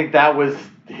 I think that was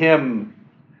him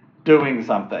doing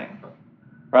something,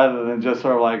 rather than just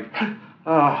sort of like,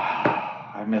 oh,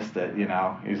 I missed it,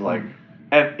 He's like,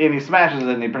 and he smashes it,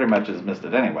 and he pretty much has missed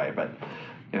it anyway, but,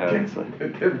 it's like,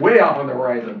 It's way off on the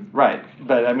horizon. right,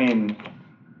 but I mean,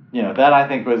 that I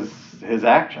think was his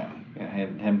action,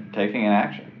 him taking an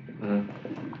action.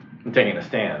 I'm taking a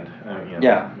stand.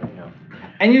 Yeah.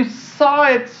 And you saw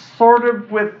it sort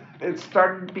of it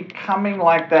started becoming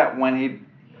like that when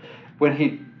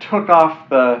he took off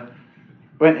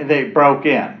when they broke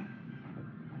in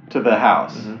to the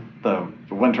house, the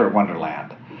Winter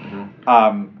Wonderland.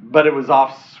 But it was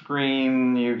off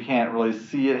screen, you can't really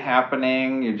see it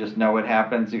happening, you just know it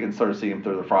happens, you can sort of see him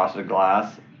through the frosted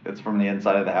glass, it's from the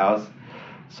inside of the house.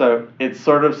 So it's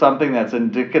sort of something that's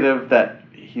indicative that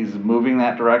he's moving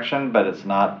that direction, but it's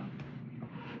not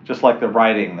just like the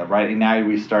writing. Now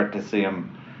we start to see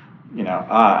him,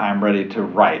 I'm ready to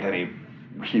write,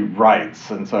 and he writes,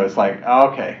 and so it's like,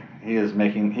 okay, he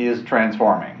is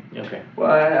transforming. Okay.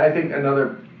 Well, I think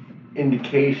another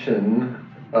indication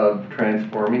of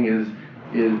transforming is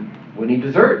when he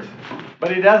deserts.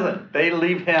 But he doesn't. They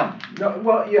leave him. No,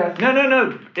 well, yes.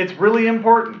 No. It's really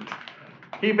important.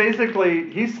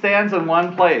 He stands in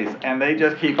one place, and they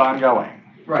just keep on going.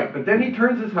 Right, but then he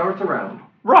turns his house around.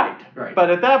 Right. Right. But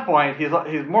at that point, he's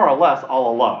more or less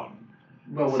all alone.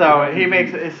 Well, So he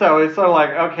makes it. So it's sort of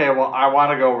like, okay, well, I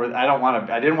want to go over. I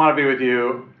didn't want to be with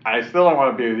you. I still don't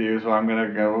want to be with you. So I'm gonna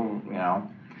go.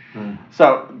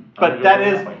 So, but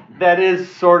that is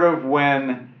sort of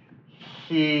when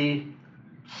it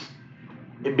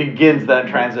begins that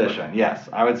transition. Yes,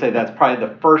 I would say that's probably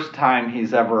the first time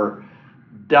he's ever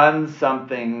done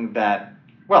something that.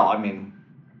 Well, I mean,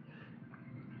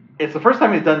 it's the first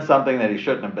time he's done something that he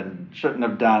shouldn't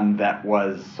have done that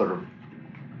was sort of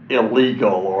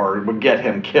illegal or would get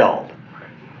him killed.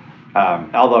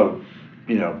 Although,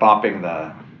 bopping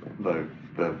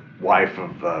the wife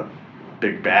of the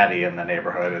big baddie in the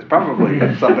neighborhood is probably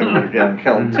something that would get him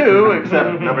killed too,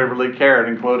 except nobody really cared,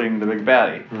 including the big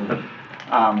baddie.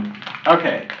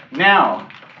 Okay, now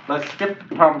let's skip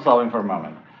problem solving for a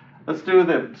moment. Let's do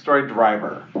the story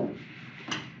driver.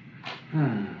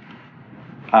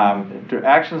 Do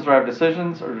actions drive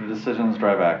decisions, or do decisions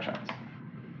drive actions?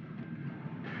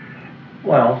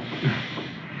 Well,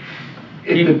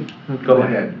 Go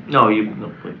ahead. No,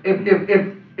 please.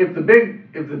 If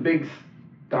the big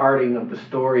starting of the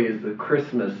story is the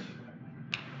Christmas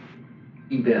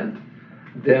event,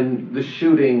 then the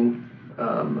shooting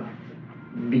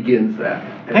begins that.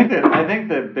 I think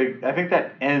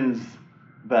that ends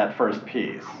that first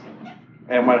piece,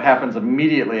 and what happens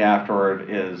immediately afterward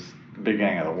is the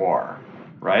beginning of the war,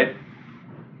 right?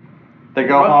 They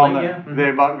go home. Roughly, yeah.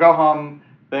 They go home.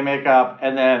 They make up,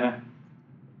 and then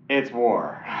it's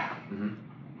war.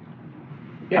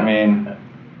 Yeah. I mean,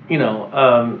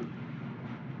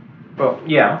 well,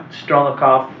 yeah,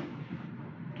 Strelnikov,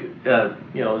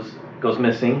 goes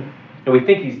missing, and we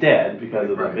think he's dead because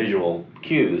of the Right. visual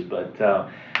cues. But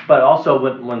but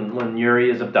also when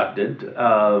Yuri is abducted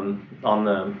on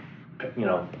the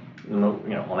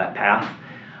on that path.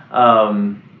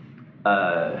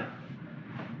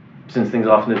 Since things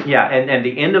often and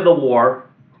the end of the war.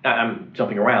 I'm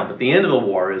jumping around, but the end of the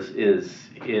war is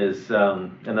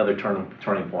another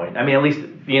turning point. I mean, at least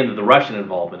the end of the Russian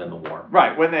involvement in the war.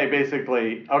 Right, when they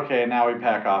basically, okay, now we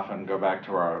pack off and go back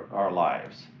to our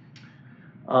lives.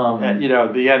 And,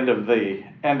 the end of the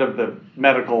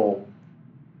medical,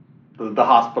 the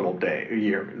hospital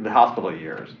the hospital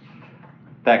years.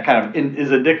 That kind of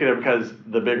is indicative because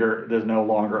there's no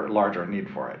larger need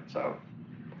for it. So.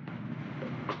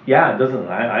 Yeah, it doesn't.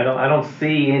 I don't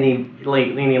see any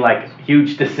like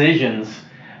huge decisions,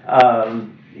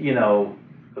 turning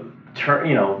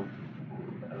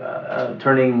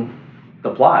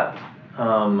the plot.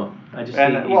 I just see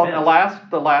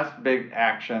the last big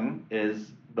action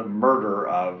is the murder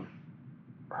of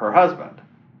her husband.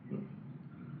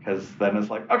 Because then it's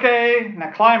like, okay,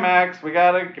 now climax. If we're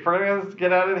gonna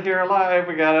get out of here alive,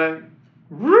 we gotta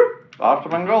off to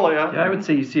Mongolia. Yeah, I would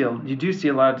say you do see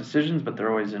a lot of decisions, but they're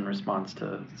always in response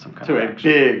to some kind of action. To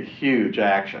a big, huge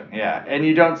action, yeah. And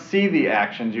you don't see the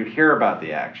actions, you hear about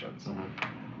the actions.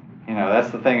 Mm-hmm. That's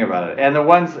the thing about it. And the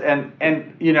ones, and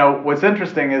what's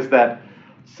interesting is that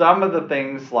some of the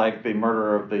things like the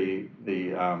murder of the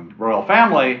royal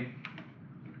family,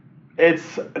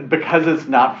 it's because it's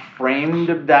not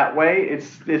framed that way.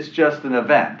 It's just an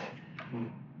event.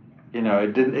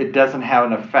 It doesn't have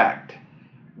an effect.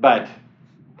 But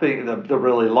the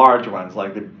really large ones,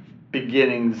 like the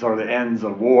beginnings or the ends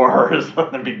of wars,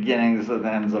 the beginnings and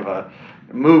ends of a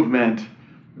movement,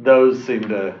 those seem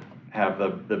to have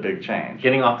the big change.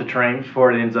 Getting off the train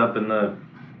before it ends up in the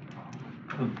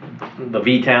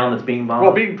V town that's being bombed.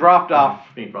 Well, being dropped off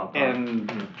in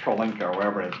Trolinka or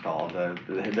whatever it's called.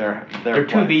 There are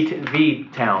two V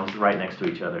towns right next to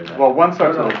each other. Well, one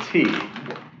starts with a T.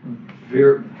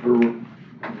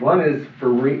 One is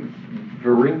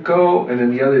Varinko, and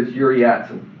then the other is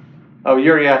Yuryatsin. Oh,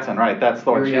 Yuryatsin, right? That's the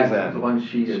one she's in. The one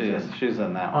she is in. She's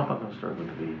in that one. I thought that started with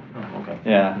a V. Oh, okay.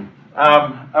 Yeah.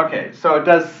 Okay, so it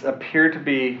does appear to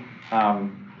be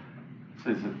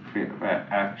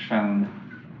action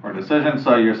or decision.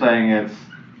 So you're saying it's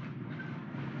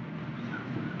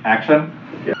action?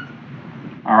 Yeah.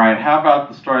 All right. How about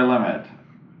the story limit?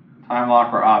 Time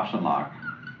lock or option lock?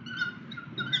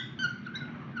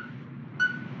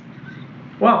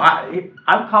 Well,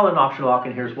 I'm calling option lock,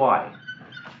 and here's why.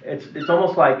 It's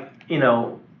almost like,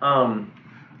 and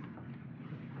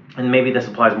maybe this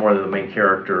applies more to the main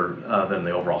character than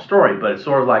the overall story, but it's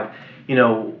sort of like,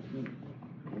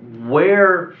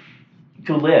 where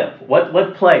to live,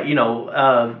 what place,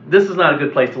 this is not a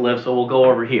good place to live, so we'll go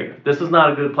over here. This is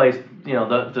not a good place,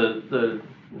 to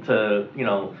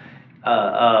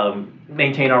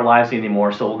maintain our lives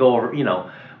anymore, so we'll go over,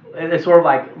 it's sort of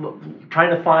like trying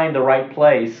to find the right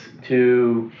place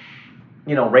to,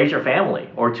 raise your family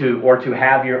or to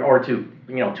have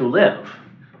to live.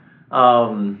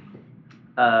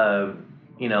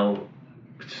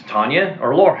 Tanya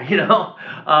or Laura, They're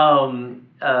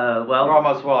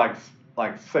almost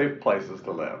like safe places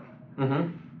to live. Mm-hmm.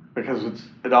 Because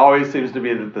it always seems to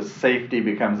be that the safety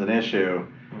becomes an issue,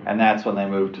 and that's when they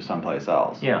move to someplace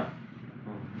else. Yeah.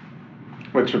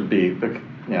 Which would be the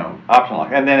optional.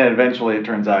 And then eventually it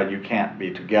turns out you can't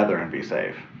be together and be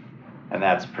safe. And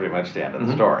that's pretty much the end of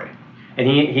the story. And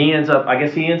he ends up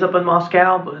in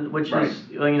Moscow, which right. is,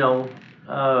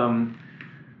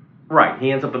 right.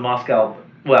 He ends up in Moscow.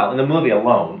 Well, in the movie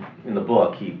alone, in the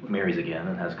book, he marries again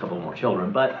and has a couple more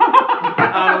children. But why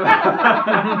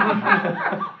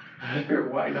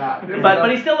not?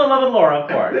 But he's still in love with Laura, of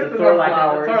course. It's sort of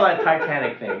like a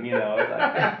Titanic thing, It's like,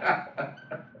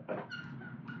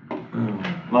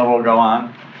 Love will go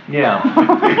on. yeah.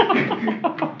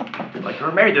 Like,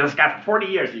 you're married to this guy for 40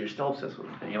 years and you're still obsessed with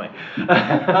him. Anyway.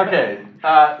 Okay.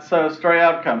 So story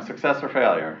outcome, success or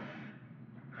failure?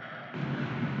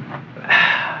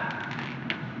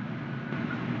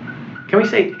 Can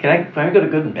I go to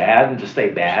good and bad and just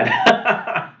say bad?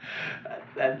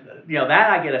 That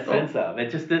I get a sense of.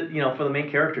 It's just that, for the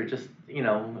main character, just, he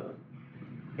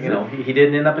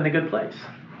didn't end up in a good place.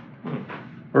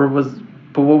 But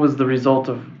what was the result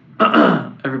of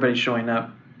everybody showing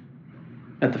up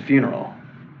at the funeral?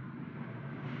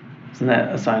 Isn't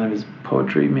that a sign of his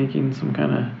poetry making some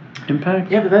kind of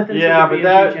impact? Yeah, but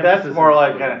that's more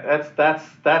like that's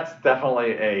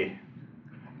definitely a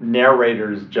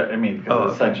narrator's.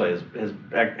 Because essentially his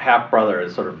half brother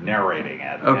is sort of narrating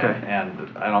it. Okay.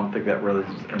 And I don't think that really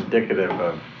is indicative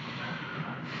of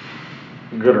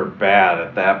good or bad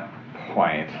at that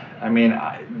point.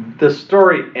 The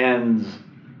story ends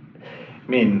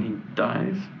mean, He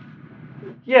dies.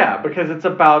 yeah, because it's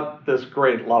about this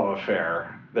great love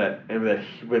affair that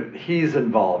he's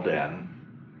involved in.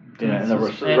 You know, and the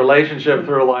relationship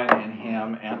through line in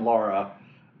him and Laura.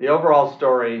 The overall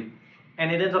story.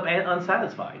 And it ends up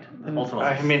unsatisfied. Ultimately.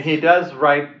 I mean, he does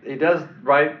write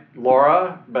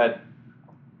Laura, but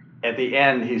at the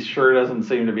end, he sure doesn't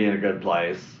seem to be in a good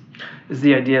place. Is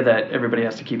the idea that everybody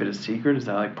has to keep it a secret? Is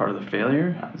that like part of the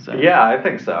failure? Yeah, I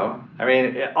think so. I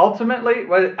mean, ultimately,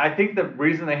 I think the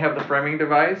reason they have the framing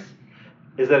device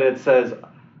is that it says,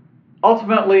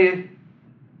 ultimately,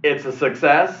 it's a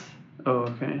success. Oh,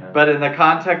 okay. But in the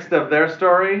context of their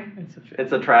story,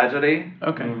 it's a tragedy.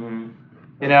 Okay. Mm-hmm.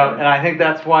 You know, and I think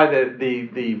that's why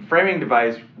the framing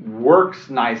device works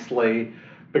nicely,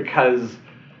 because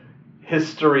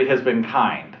history has been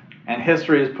kind, and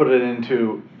history has put it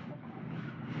into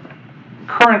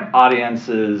current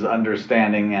audiences'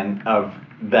 understanding and of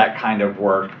that kind of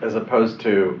work, as opposed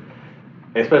to,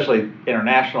 especially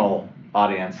international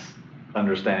audience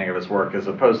understanding of his work, as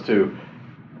opposed to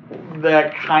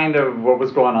that kind of what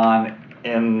was going on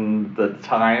in the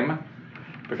time.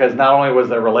 Because not only was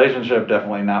their relationship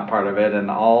definitely not part of it,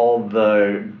 and all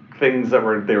the things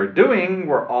that they were doing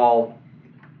were all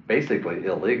basically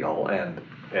illegal and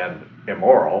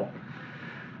immoral.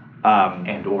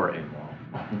 And or immoral.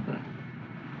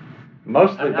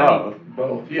 Mostly both.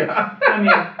 Both, yeah. I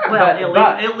mean,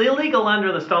 well, illegal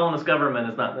under the Stalinist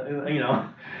government is not, you know.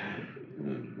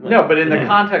 No, but in the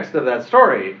context of that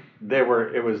story,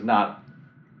 it was not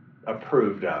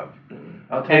approved of.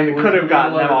 And it could have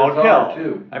gotten them all killed.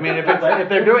 Too. I mean, if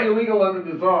they're doing illegal under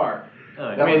the Czar.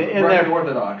 I That mean, was in Russian their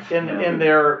Orthodox. in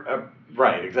their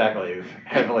right, exactly,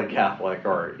 heavily Catholic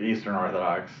or Eastern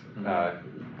Orthodox,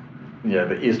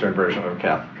 the Eastern version of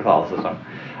Catholicism.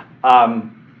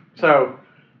 So,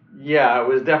 yeah, it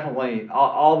was definitely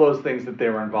all those things that they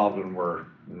were involved in were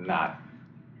not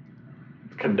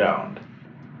condoned.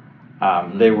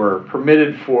 They were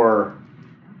permitted for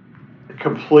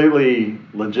completely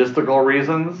logistical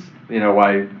reasons. You know,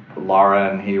 why Laura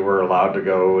and he were allowed to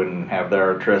go and have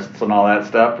their trysts and all that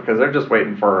stuff, because they're just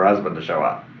waiting for her husband to show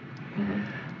up. Mm-hmm.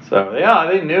 So yeah,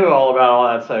 they knew all about all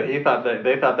that stuff. They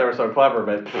thought they were so clever,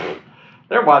 but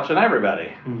they're watching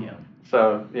everybody. Yeah.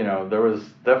 So you know, there was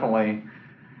definitely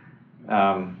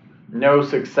no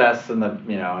success in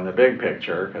the big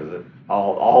picture, because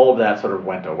all of that sort of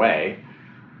went away.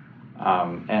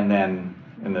 And then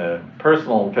in the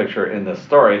personal picture in the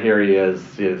story, here he is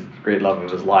great love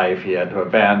of his life. He had to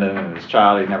abandon his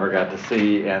child he never got to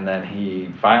see, and then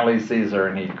he finally sees her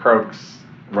and he croaks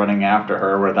running after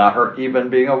her without her even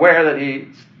being aware that he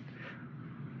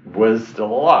was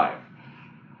still alive.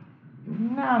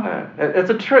 It's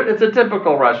a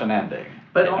typical Russian ending.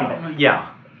 But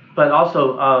yeah, but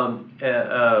also,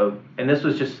 and this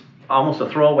was just almost a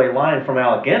throwaway line from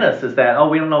Alec Guinness, is that,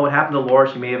 we don't know what happened to Laura.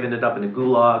 She may have ended up in a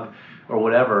gulag or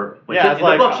whatever. Which in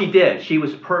the book she did. She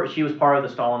was part of the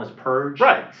Stalinist purge.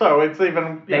 Right. So it's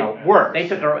even worse. They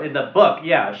took her in the book.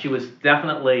 Yeah, she was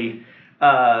definitely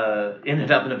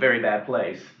ended up in a very bad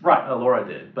place. Right. Laura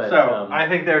did. But so I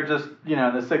think they're just in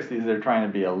the 60s they're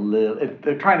trying to be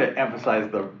they're trying to emphasize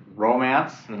the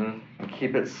romance and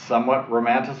keep it somewhat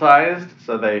romanticized.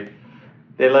 So they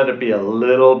let it be a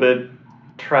little bit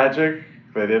tragic.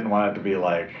 They didn't want it to be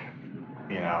like,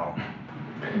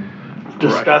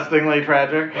 disgustingly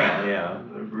tragic. Well, yeah.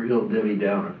 A real Debbie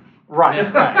Downer.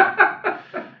 Right.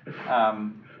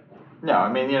 No,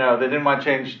 I mean, they didn't want to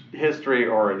change history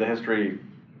or the history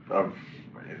of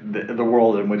the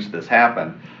world in which this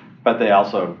happened, but they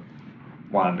also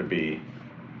wanted to be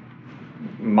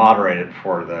moderated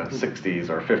for the 60s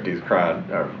or 50s crowd,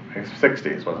 or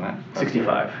 60s, wasn't it?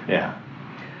 65. Yeah.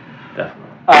 Definitely.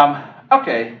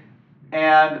 Okay,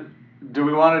 and do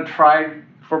we want to try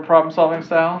for problem-solving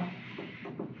style?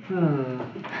 I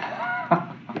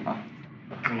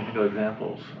need to go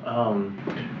examples.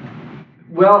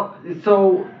 Well,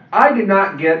 so I did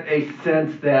not get a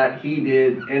sense that he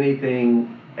did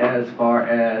anything as far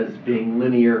as being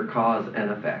linear cause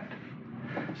and effect.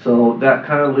 So that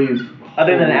kind of leaves.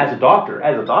 Other than as a doctor,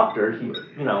 he,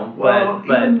 Well,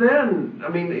 but even then, I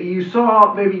mean, you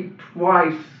saw maybe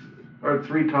twice or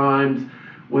three times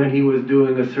when he was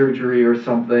doing a surgery or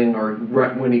something, or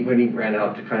when he ran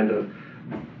out to kind of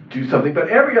do something. But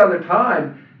every other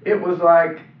time, it was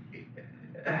like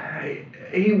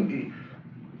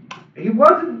he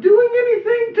wasn't doing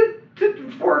anything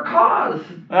for a cause.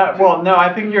 Well, no,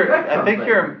 I think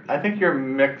you're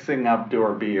mixing up Do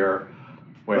or Beer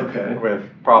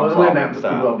with problem solving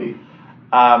style.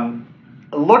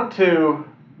 Look to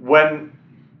when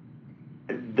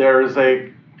there's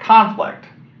a conflict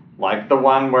like the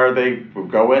one where they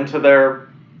go into their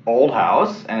old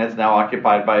house and it's now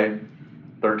occupied by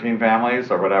 13 families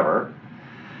or whatever.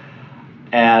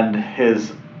 And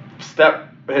his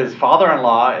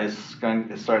father-in-law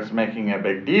starts making a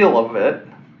big deal of it.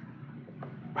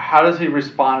 How does he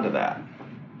respond to that?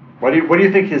 What do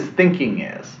you think his thinking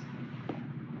is?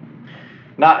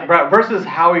 Not versus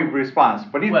how he responds.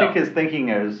 What do you think his thinking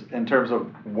is in terms of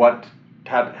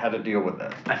how to deal with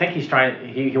this? I think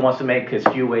he wants to make as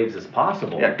few waves as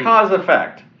possible. Yeah, cause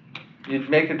effect. You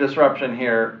make a disruption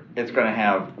here, it's going to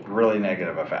have really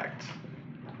negative effects.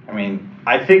 I mean,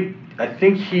 I think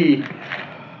he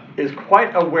is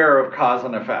quite aware of cause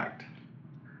and effect.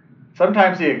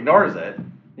 Sometimes he ignores it,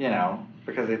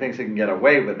 because he thinks he can get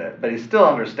away with it, but he still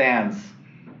understands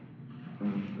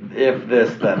if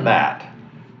this, then that.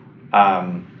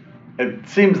 It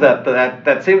seems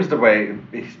that seems the way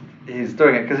he's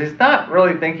doing it, because he's not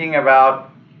really thinking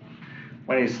about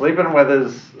when he's sleeping with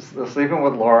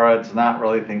Laura. It's not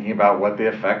really thinking about what the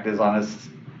effect is on his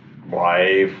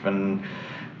wife and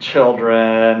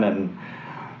children and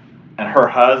her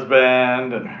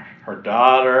husband and her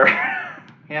daughter.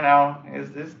 It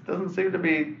doesn't seem to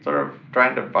be sort of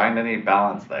trying to find any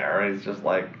balance there. He's just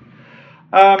like,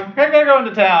 I'm gonna go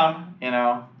into town.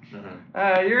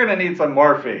 You're gonna need some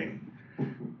morphine.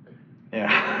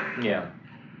 Yeah.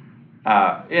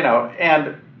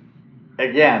 And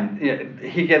again,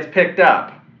 he gets picked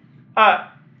up.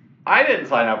 I didn't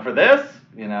sign up for this.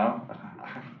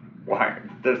 Why?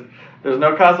 There's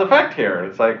no cause effect here.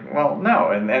 It's like, well,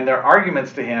 no. And their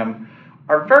arguments to him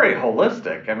are very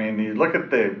holistic. I mean, you look at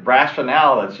the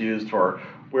rationale that's used for,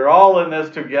 we're all in this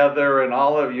together and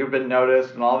all of you've been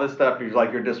noticed and all this stuff. He's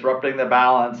like, you're disrupting the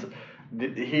balance.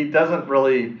 He doesn't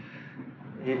really,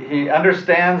 he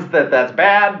understands that that's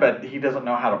bad, but he doesn't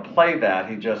know how to play that.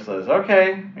 He just says,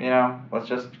 okay, let's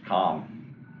just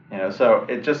calm. So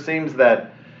it just seems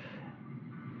that,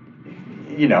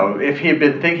 if he had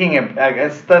been thinking, I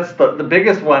guess that's the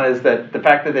biggest one is that the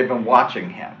fact that they've been watching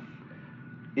him.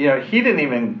 He didn't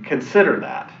even consider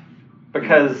that,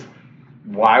 because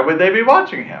why would they be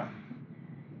watching him?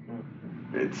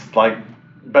 It's like,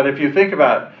 but if you think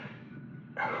about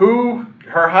who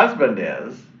her husband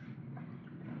is,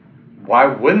 why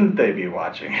wouldn't they be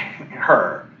watching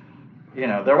her?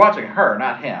 They're watching her,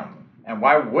 not him. And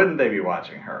why wouldn't they be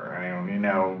watching her? I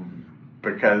mean,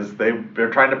 because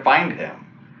they're trying to find him.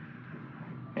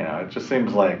 It just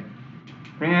seems like,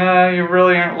 you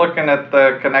really aren't looking at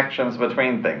the connections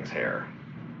between things here.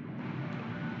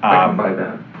 I can buy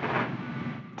that.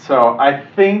 So I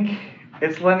think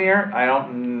it's linear. I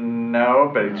don't know,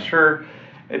 but it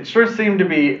sure seemed to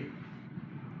be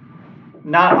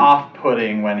not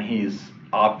off-putting when he's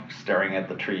off staring at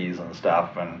the trees and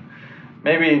stuff, and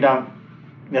maybe you don't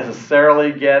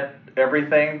necessarily get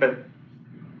everything, but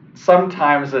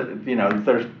sometimes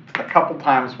there's a couple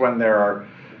times when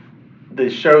they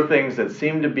show things that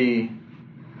seem to be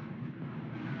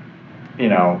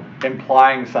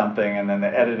implying something, and then the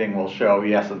editing will show,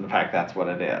 yes, in fact that's what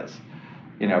it is.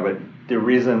 But the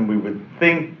reason we would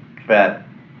think that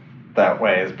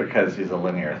way is because he's a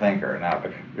linear thinker, not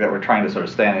that we're trying to sort of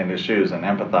stand in his shoes and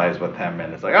empathize with him,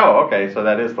 and it's like, oh, okay, so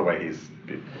that is the way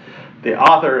the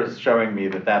author is showing me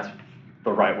that that's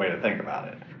the right way to think about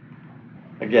it.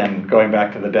 Again, going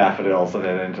back to the daffodils and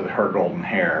then into her golden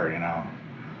hair,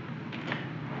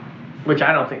 Which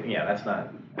I don't think, that's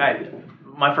not,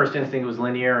 my first instinct was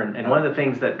linear, and one of the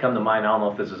things that come to mind, I don't know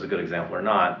if this is a good example or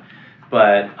not,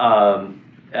 but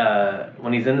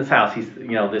when he's in this house, he's,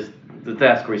 the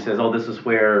desk where he says, oh, this is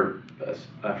where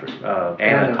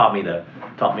Anna taught me to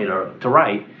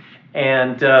write.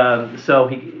 And so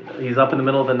he's up in the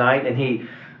middle of the night, and he,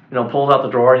 pulls out the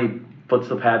drawer, and he puts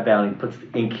the pad down, and he puts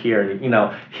the ink here, and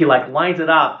he like lines it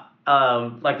up.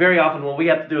 Like very often what we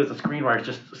have to do as a screenwriter is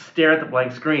just stare at the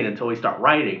blank screen until we start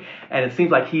writing, and it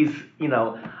seems like he's if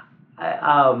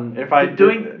I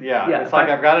doing it's like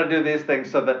I've got to do these things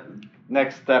so that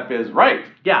next step is right.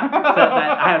 So that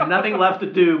I have nothing left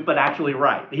to do but actually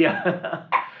write.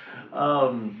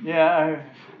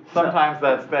 Sometimes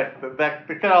that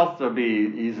can also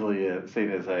be easily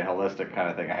seen as a holistic kind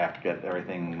of thing. I have to get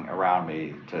everything around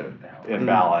me in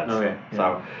balance. Okay.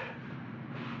 So.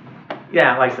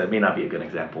 Yeah, like I said, it may not be a good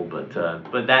example, but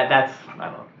that's,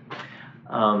 I don't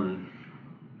know.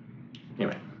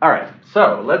 Anyway. All right,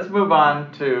 so let's move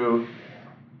on to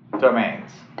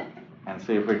domains and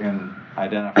see if we can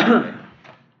identify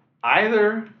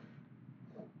either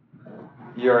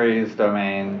Yuri's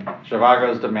domain,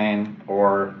 Zhivago's domain,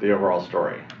 or the overall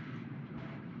story.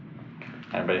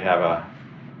 Anybody have a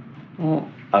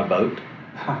vote?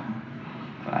 An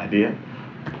idea?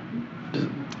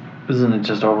 Isn't it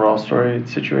just overall story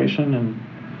situation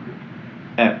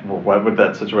And well, what would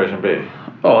that situation be?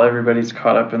 everybody's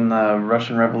caught up in the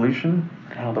Russian Revolution,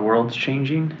 how the world's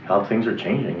changing, How things are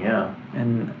changing, yeah.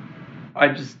 and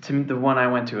to me the one I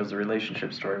went to was a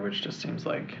relationship story, which just seems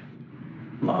like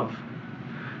love,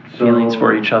 feelings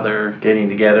for each other. Getting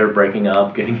together, breaking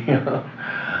up, getting.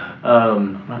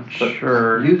 I'm not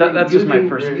sure. That's just my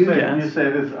first guess. You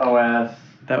say this OS.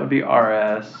 That would be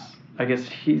RS. I guess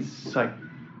he's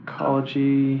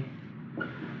psychology.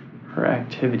 Her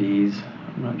activities.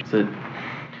 I'm not sure.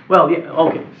 Well, yeah,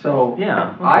 okay. So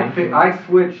Yeah, okay. I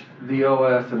switched the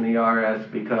OS and the RS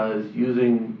because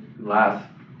using last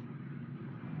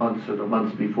months or the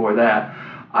months before that,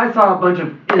 I saw a bunch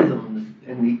of isms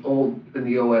in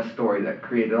the OS story that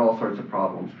created all sorts of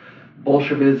problems.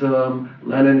 Bolshevism,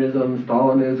 Leninism,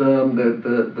 Stalinism,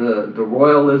 the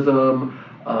royalism,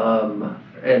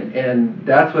 and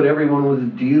that's what everyone was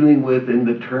dealing with in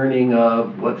the turning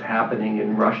of what's happening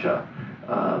in Russia,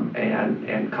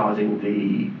 and causing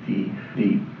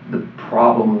the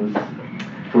problems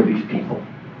for these people.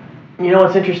 You know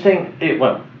what's interesting?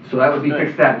 So that would be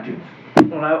fixed attitudes.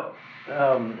 When I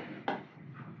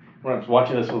was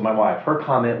watching this with my wife, her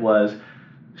comment was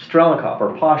Strelnikov,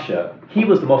 or Pasha, he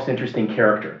was the most interesting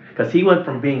character because he went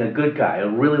from being a good guy, a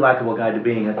really likable guy, to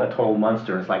being a total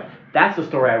monster. It's like that's the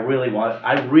story I really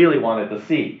wanted to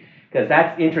see because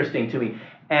that's interesting to me.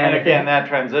 And again, that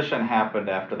transition happened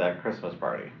after that Christmas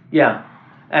party. Yeah,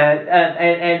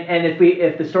 and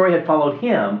if the story had followed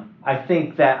him, I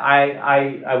think that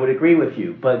I would agree with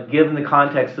you. But given the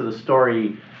context of the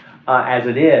story as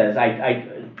it is,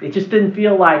 it just didn't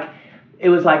feel like it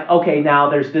was like, okay, now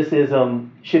there's this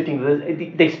ism shifting to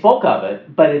this. They spoke of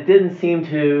it, but it didn't seem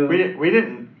to.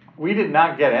 We did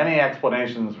not get any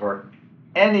explanations for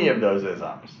any of those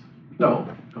isms. No,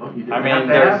 you didn't have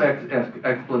to have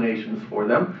explanations for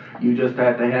them. You just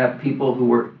had to have people who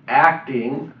were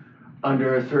acting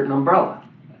under a certain umbrella.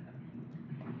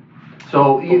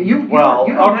 So you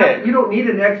don't need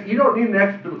an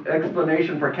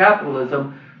explanation for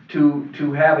capitalism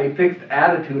to have a fixed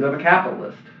attitude of a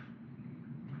capitalist.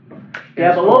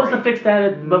 Yeah, but what was the fixed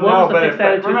attitude? But what was the fixed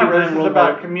attitude? Remember, this is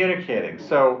about communicating.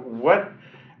 So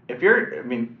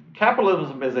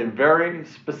capitalism is a very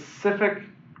specific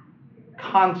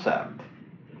concept,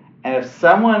 and if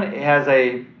someone has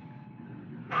a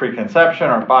preconception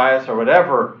or bias or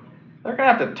whatever, they're going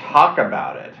to have to talk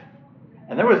about it.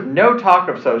 And there was no talk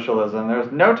of socialism. There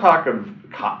was no talk of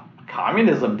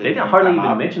communism. They didn't hardly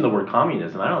even mention the word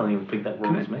communism. I don't even think that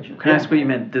word was mentioned. Can I ask what you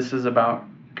meant? This is about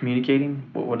communicating?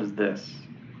 What is this?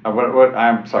 What?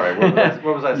 I'm sorry. What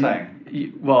was I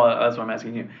saying? Well, that's what I'm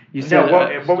asking you. You said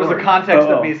what was the context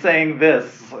of me saying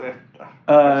this?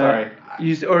 Sorry.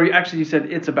 You said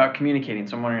it's about communicating.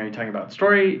 So I'm wondering, are you talking about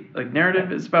story, like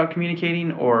narrative is about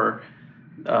communicating, or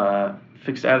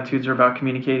fixed attitudes are about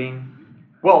communicating?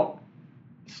 Well,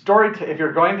 if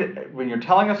you're going to, when you're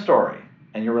telling a story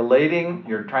and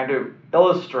you're trying to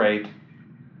illustrate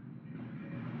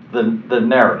the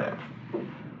narrative.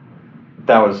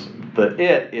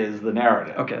 It is the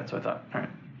narrative. Okay, that's what I thought. All right.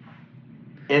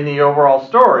 In the overall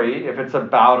story, if it's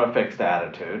about a fixed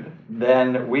attitude,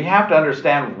 then we have to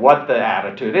understand what the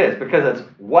attitude is, because it's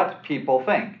what people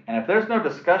think. And if there's no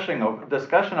discussion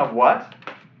of what,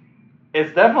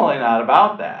 it's definitely not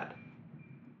about that.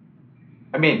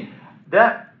 I mean,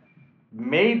 that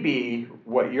may be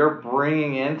what you're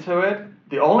bringing into it.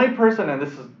 The only person, and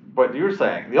this is what you were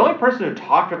saying, the only person who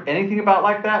talked of anything about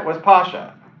like that was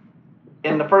Pasha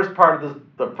in the first part of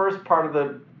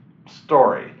the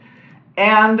story.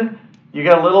 And you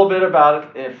get a little bit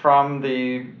about it from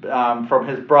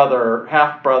his brother,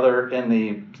 half brother, in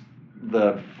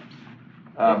the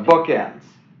bookends,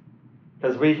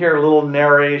 because we hear a little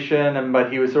narration,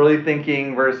 but he was really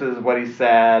thinking versus what he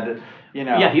said.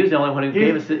 Yeah, he was the only one who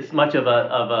gave us as much of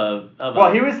a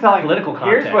well, he was telling political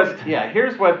context.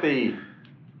 Here's what the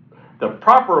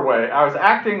proper way. I was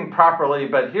acting properly,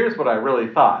 but here's what I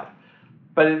really thought.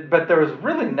 But there was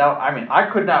really I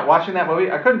could not, watching that movie,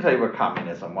 I couldn't tell you what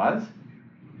communism was.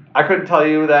 I couldn't tell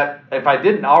you that if I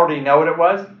didn't already know what it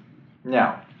was.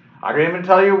 No. I couldn't even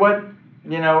tell you what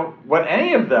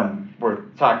any of them were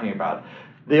talking about.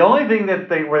 The only thing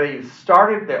where they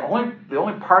started, the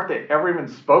only part they ever even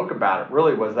spoke about it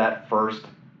really was that first,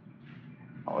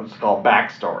 let's call it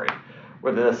backstory,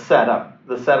 with the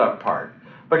setup part.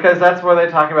 Because that's where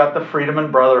they talk about the freedom and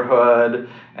brotherhood,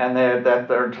 and that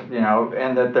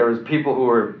there was people who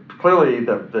were clearly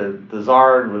the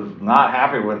Tsar was not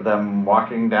happy with them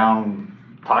walking down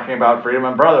talking about freedom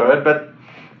and brotherhood, but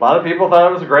a lot of people thought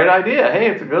it was a great idea.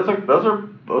 Hey, those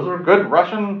are good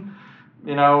Russian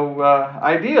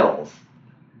ideals.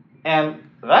 And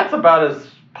that's about as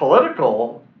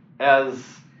political as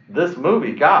this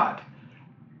movie got.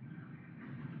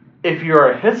 If you're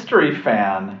a history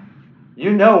fan,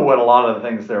 you know what a lot of the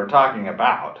things they were talking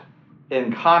about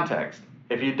in context.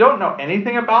 If you don't know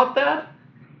anything about that,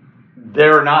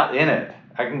 they're not in it.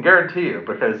 I can guarantee you,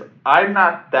 because I'm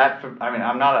not that.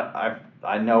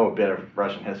 I know a bit of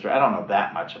Russian history. I don't know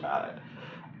that much about it,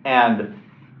 and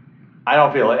I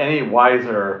don't feel any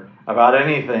wiser about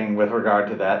anything with regard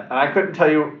to that. And I couldn't tell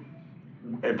you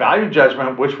a value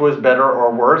judgment which was better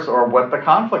or worse or what the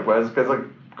conflict was, because a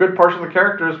good portion of the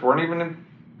characters weren't even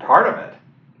part of it.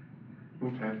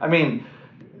 Okay. I mean,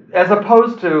 as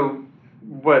opposed to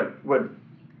what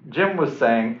Jim was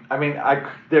saying,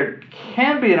 there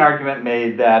can be an argument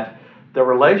made that the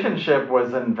relationship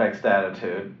was in vexed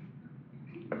attitude.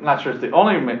 I'm not sure it's the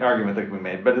only argument that can be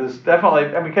made, but it's definitely,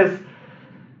 because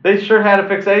they sure had a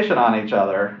fixation on each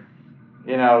other.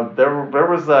 There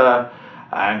was a,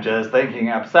 I'm just thinking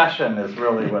obsession is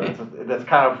really what it's,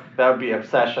 that would be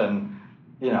obsession,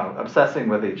 obsessing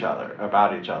with each other,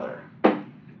 about each other.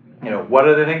 What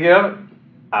are they thinking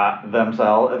of?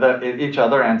 Themselves, each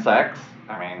other and sex.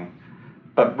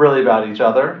 But really about each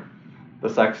other. The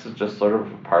sex is just sort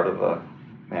of part of the,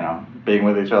 being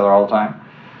with each other all the time.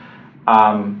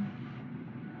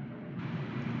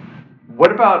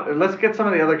 What about, let's get some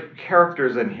of the other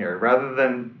characters in here, rather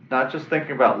than not just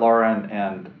thinking about Laura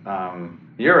and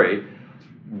Yuri.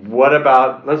 What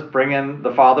about, let's bring in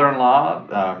the father-in-law,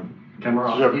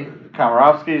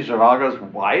 Komarovsky, Zhivago's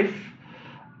wife.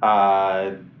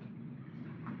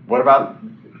 What about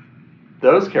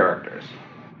those characters?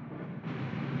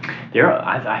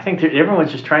 I think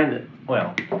everyone's just trying to,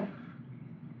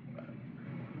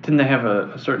 Didn't they have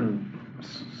a certain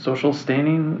social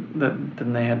standing that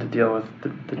then they had to deal with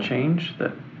the change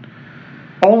that?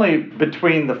 Only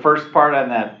between the first part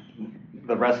and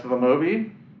the rest of the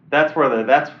movie. That's where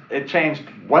it changed.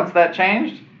 Once that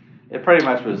changed, it pretty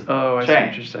much was I changed. see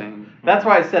what you're saying. That's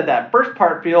why I said that first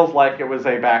part feels like it was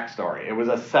a backstory. It was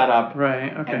a setup.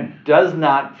 Right. Okay. And does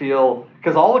not feel,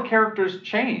 because all the characters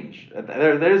change.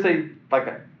 There's a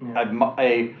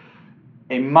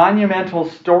monumental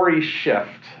story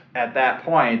shift at that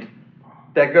point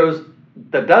that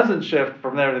doesn't shift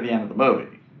from there to the end of the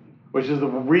movie, which is the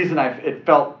reason it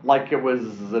felt like it was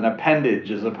an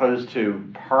appendage as opposed to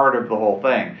part of the whole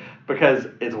thing, because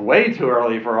it's way too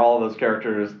early for all of those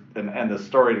characters and the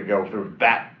story to go through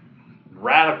that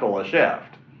radical a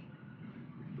shift,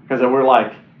 because they were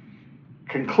like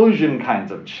conclusion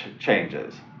kinds of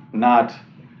changes, not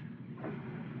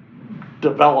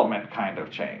development kind of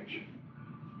change.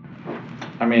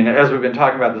 As we've been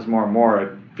talking about this more and more,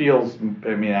 it feels, I'm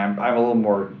a little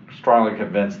more strongly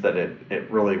convinced that it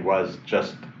really was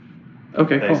just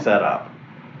a setup.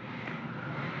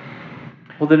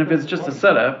 Well, then if it's just a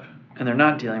setup and they're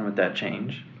not dealing with that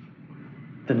change,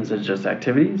 then is it just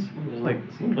activities? It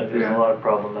seems like there's a lot of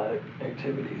problematic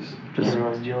activities Just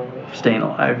everyone's dealing with. staying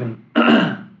alive and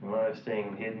A lot of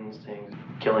staying hidden,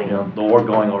 killing. The war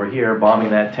going over here, bombing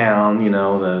that town.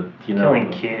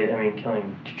 Killing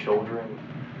killing children.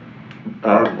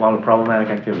 A lot of problematic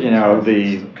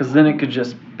activities. because then it could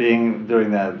just doing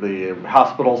the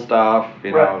hospital stuff,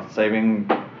 Right. saving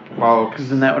folks. because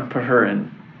then that would put her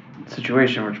in a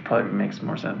situation which probably makes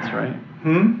more sense, right?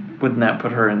 Wouldn't that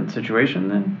put her in a situation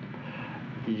then?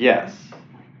 Yes,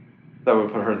 that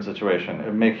would put her in a situation. It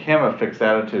would make him a fixed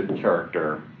attitude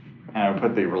character, and it would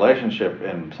put the relationship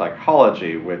in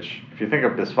psychology, which, if you think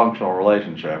of dysfunctional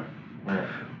relationship.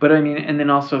 But and then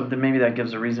also maybe that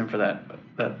gives a reason for that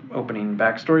opening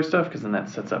backstory stuff, because then that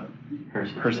sets up her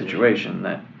situation.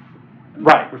 That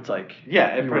Right. where it's like,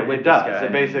 Yeah, you were it with this does. guy.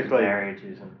 It basically. Married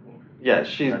to something. Yeah,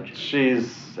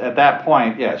 she's at that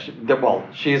point. Yeah,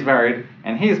 she's married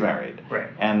and he's married. Right.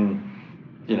 And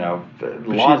But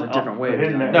she has a different way of his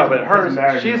doing marriage- it. No, but His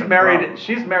marriage she's is a married. problem.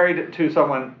 She's married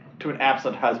to an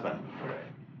absent husband. Right.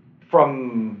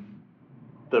 From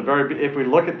the if we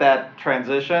look at that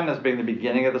transition as being the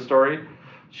beginning of the story,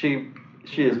 she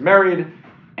is married,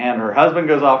 and her husband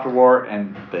goes off to war,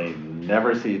 and they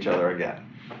never see each other again.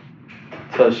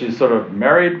 So she's sort of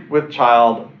married with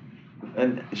child,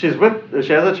 and she has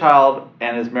a child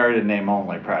and is married in name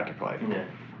only practically, Yeah.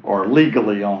 or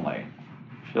legally only.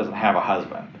 She doesn't have a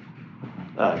husband.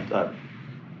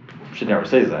 She never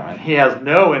sees him, and he has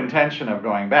no intention of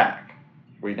going back.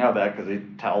 We know that because he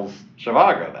tells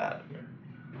Zhivago that.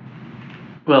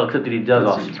 Well, except that he does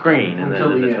off screen, and Until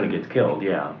then the that's when end. he gets killed.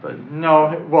 Yeah, but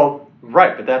No, well,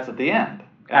 right, but that's at the end.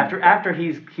 after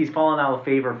he's fallen out of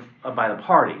favor by the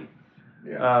party,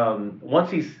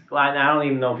 Once I don't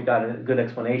even know if he got a good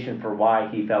explanation for why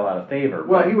he fell out of favor.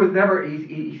 Well, he was never.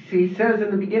 He says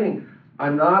in the beginning,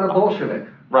 "I'm not a Bolshevik.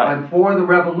 Right. I'm for the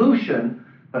revolution,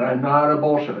 but I'm not a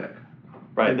Bolshevik."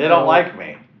 Right. They don't like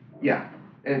me. Yeah.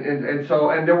 And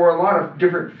there were a lot of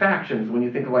different factions when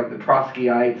you think of like the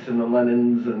Trotskyites and the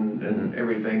Lenins and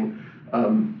everything,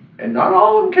 and not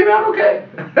all of them came out okay.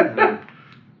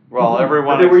 Well,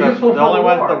 everyone But they were except useful the for only the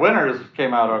ones, war. the winners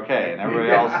came out okay, and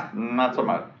everybody else not so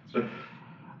much.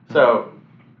 So,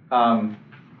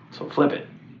 So flip it.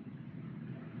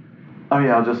 oh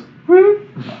yeah, I'll just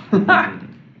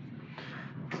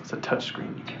It's a touch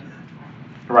screen.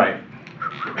 right.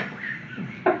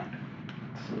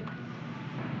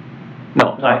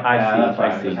 No, I That's see.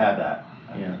 right, I see. just had that.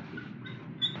 Yeah.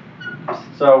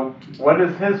 So, what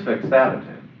is his fixed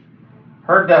attitude?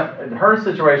 Her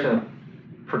situation is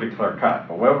pretty clear cut,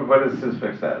 but what is his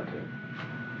fixed attitude?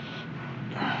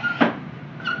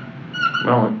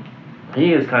 Well,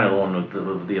 he is kind of the one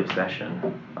with the obsession.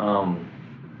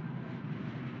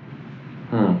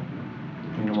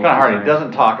 It's kind of hard. He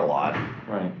doesn't talk a lot.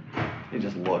 Right. He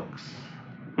just looks.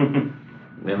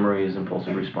 Memories,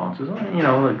 impulsive responses.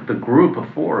 Like the group of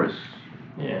four is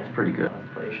pretty good.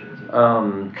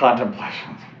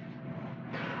 Contemplations.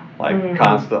 Like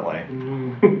constantly.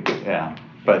 Yeah.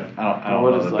 But I don't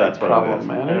What know is that like that's what it is.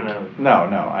 problematic? No,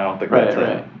 I don't think that's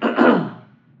it.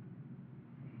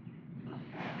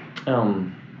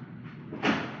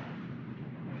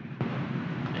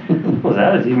 Well,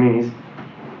 that is, he's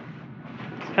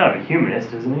kind of a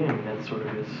humanist, isn't he? I mean, that's sort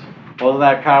of his. Wasn't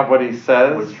that kind of what he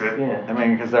says? What's true, yeah. I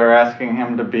mean, because they're asking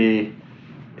him to be.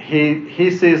 He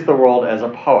sees the world as a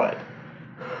poet.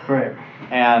 Right.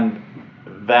 And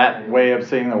that way of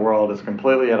seeing the world is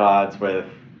completely at odds with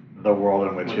the world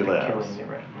in which he lives.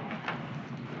 Right.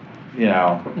 You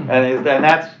know, and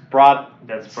that's brought.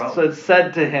 That's probably. So it's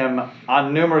said to him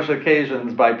on numerous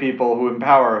occasions by people who in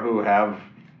power who have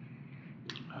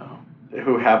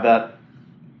that.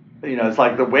 You know, it's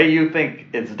like the way you think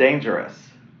it's dangerous.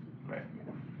 Right.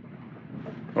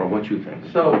 Or what you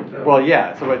think. So Well,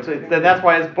 yeah. So that's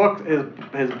why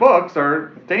his books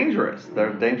are dangerous.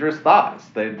 They're dangerous thoughts.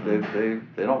 They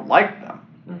don't like them.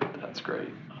 That's great.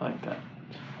 I like that.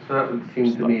 So that would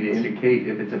seem to me to indicate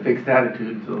if it's a fixed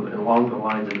attitude, so along the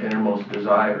lines of innermost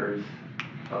desires.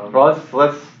 Well,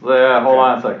 let's hold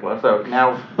on a second. So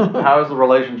now, how is the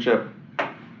relationship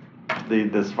the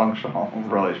dysfunctional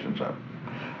relationship?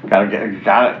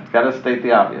 Gotta state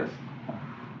the obvious.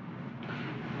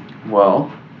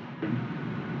 Well,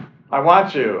 I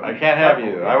want you. I can't have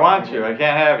you. I want you. I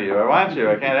can't have you. I want you.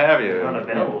 I can't have you. Not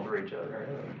available for each other.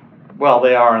 Well,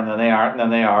 they are, and then they aren't, and then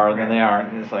they are, and then they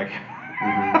aren't. And it's like,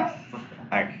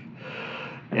 like,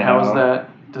 how is that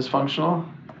dysfunctional?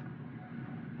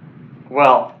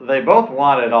 Well, they both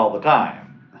want it all the time.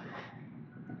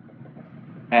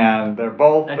 And they're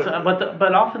both.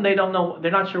 But often they don't know.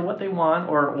 They're not sure what they want,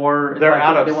 or they're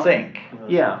out of sync.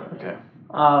 Yeah. Okay.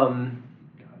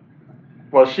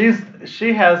 Well, she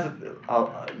has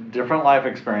a different life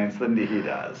experience than he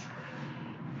does,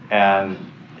 and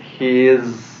he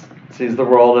sees the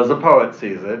world as a poet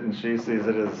sees it, and she sees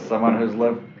it as someone who's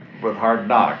lived with hard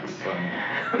knocks,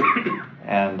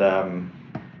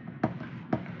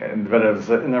 but as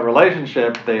in their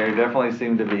relationship, they definitely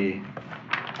seem to be.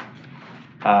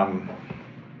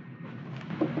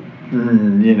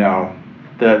 You know,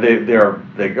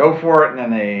 they go for it, and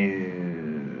then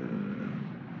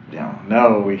they,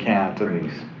 no, we can't.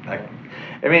 And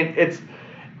I mean, it's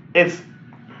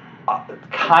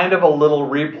kind of a little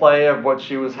replay of what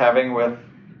she was having with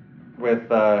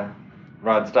Rod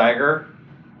Steiger,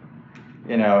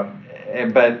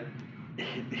 but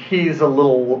he's a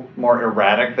little more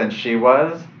erratic than she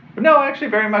was. No, actually,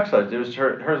 very much so.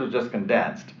 Hers was just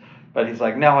condensed. But he's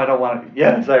like, no, I don't want to.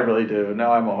 Yes, I really do.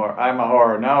 No, I'm a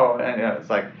whore. No, and it's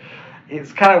like,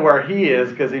 it's kind of where he is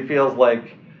because he feels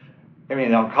like, I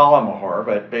mean, don't call him a whore,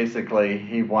 but basically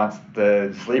he wants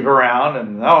to sleep around,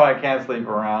 and no, I can't sleep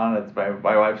around. It's my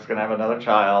wife's gonna have another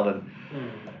child, and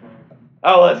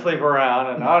let's sleep around,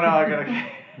 and oh no, I'm gonna,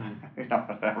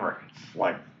 whatever. It's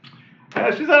like,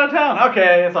 she's out of town.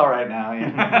 Okay, it's all right now.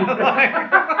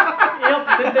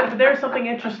 There's something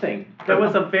interesting. There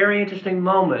was a very interesting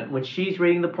moment when she's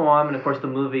reading the poem, and of course the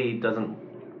movie doesn't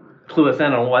clue us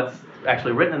in on what's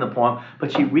actually written in the poem,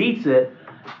 but she reads it,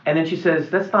 and then she says,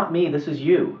 "That's not me. This is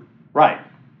you." Right.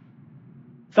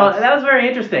 So that was very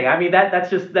interesting. I mean,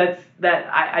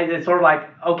 it's sort of like,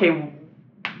 okay,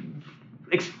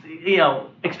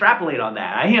 extrapolate on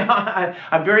that.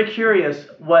 I'm very curious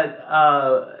what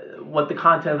the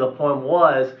content of the poem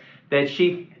was that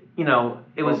she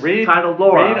it was read, titled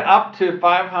Laura. Read up to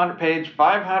page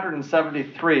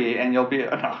 573, and you'll be.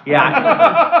 No.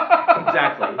 Yeah,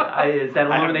 exactly. Is that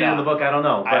eliminated in the book? I don't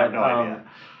know. I have no idea.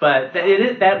 But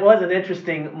that was an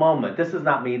interesting moment. This is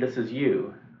not me. This is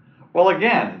you. Well,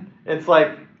 again, it's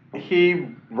like he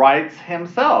writes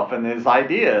himself and his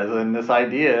ideas, and his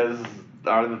ideas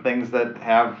are the things that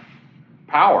have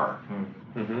power.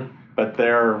 Mm-hmm. But they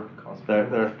are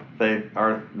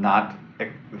not,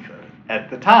 at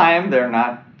the time, they're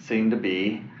not seen to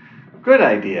be good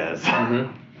ideas.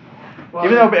 Mm-hmm. Well,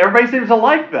 Even though everybody seems to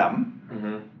like them,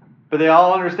 Mm-hmm. but they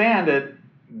all understand that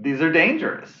these are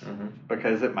dangerous Mm-hmm.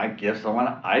 because it might give someone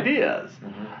ideas.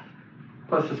 Mm-hmm.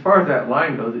 Plus, as far as that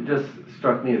line goes, it just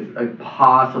struck me as a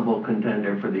possible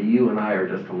contender for the "you and I are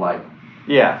just alike"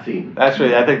 Yeah, scene.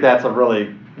 actually, I think that's a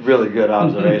really, really good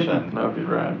observation. That would be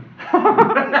right.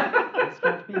 It's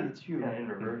not me, it's you. In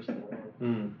reverse.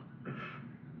 Mm.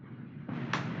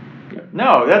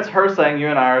 No, that's her saying you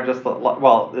and I are just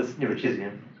well. It's Yeah, but she's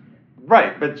him.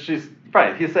 right, but she's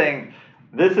right. He's saying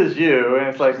this is you, and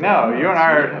it's like no, you and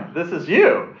I are. This is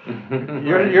you.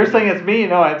 You're saying it's me.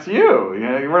 No, it's you.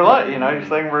 We're like you're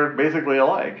saying we're basically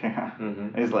alike.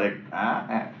 Mm-hmm. He's like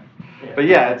Yeah. but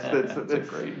yeah, it's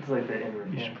great. It's like the inverse.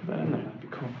 You should put that in there. That'd be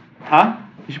cool. Huh?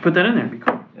 You should put that in there. It'd be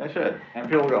cool. I should. And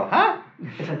people go, huh?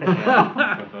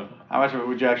 How much of it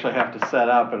would you actually have to set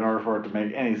up in order for it to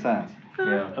make any sense?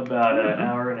 Yeah. About an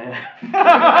hour and a half.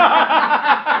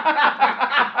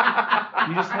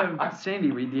 You just have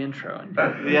Sandy read the intro. And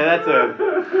Yeah, that's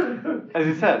as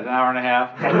you said, an hour and a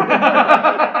half.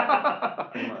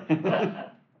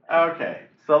 Okay,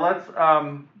 so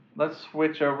let's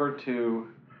switch over to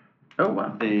oh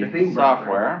wow. the theme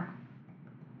software.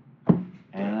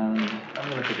 And I'm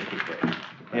gonna take a quick break.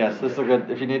 yes, this is a good.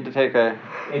 If you need to take a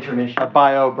Intermission.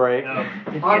 bio break,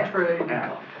 Entree.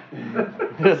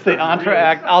 it's the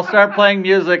entr'acte. I'll start playing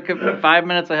music 5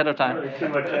 minutes ahead of time. Too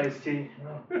much iced tea.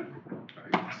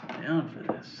 Down for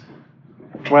this.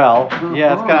 Well,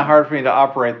 yeah, it's kind of hard for me to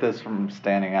operate this from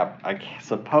standing up.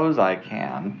 Suppose I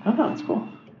can. Oh no, it's cool.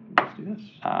 Let's do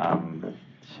this.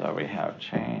 So we have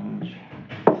change.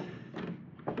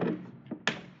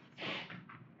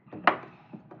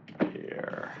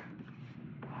 Here.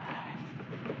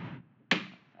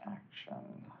 Action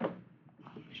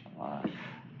left.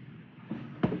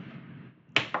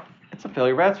 It's a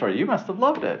Philly Rat story. You must have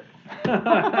loved it.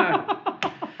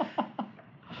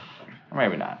 Or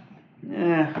maybe not.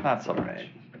 Yeah. Not so much.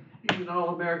 He's an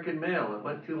all-American male. It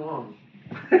went too long.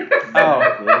 Oh,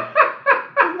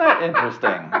 isn't that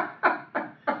interesting?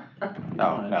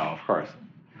 No, of course.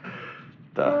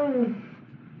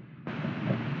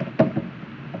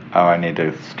 Oh, I need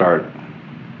to start.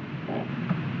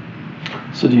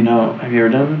 So do you know? Have you ever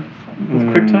done with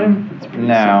QuickTime? It's pretty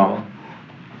No.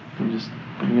 simple. You just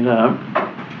bring it up.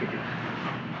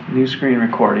 New screen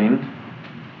recording.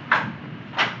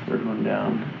 Third one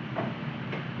down.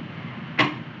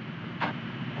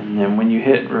 And then when you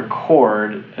hit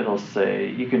record, it'll say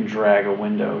you can drag a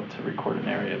window to record an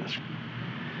area of the screen.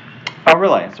 Oh,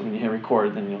 really? So when you hit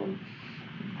record, then you'll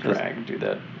drag, do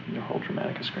that, your whole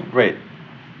Dramatica screen. Wait.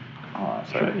 Oh,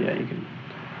 sorry. Yeah, you can.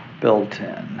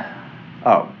 Built-in.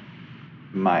 Oh,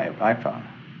 my iPhone.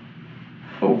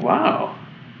 Oh, wow.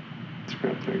 Let's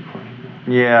grab the recording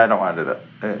now. Yeah, I don't want to do that.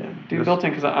 Yeah, do built-in,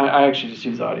 because I actually just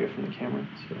use audio from the camera.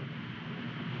 So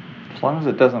As long as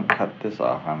it doesn't cut this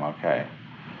off, I'm okay.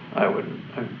 I wouldn't.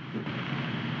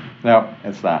 No,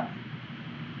 it's not.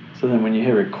 So then when you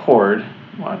hit record,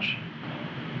 watch,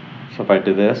 So if I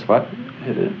do this, what?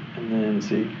 hit it, and then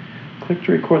see, click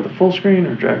to record the full screen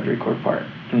or drag to record part.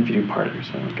 And if you do part, you're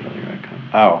going to get other icon.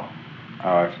 Oh,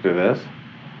 I have to do this?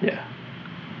 Yeah.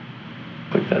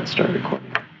 Click that start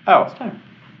recording. Oh, It's time.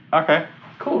 okay.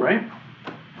 Cool, right?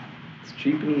 It's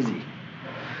cheap and easy.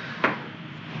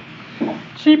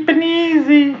 Cheap and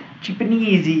easy. Cheap and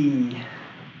easy.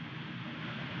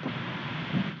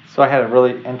 So I had a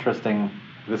really interesting.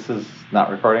 This is not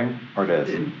recording, or it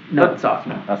is? No, it's off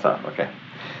now. That's off. Okay.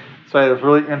 So I had this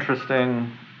really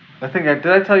interesting. Did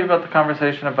I tell you about the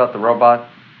conversation about the robot?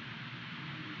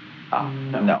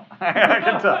 No. I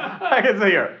can tell. I can see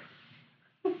here.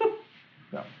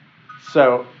 No.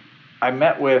 So I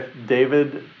met with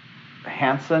David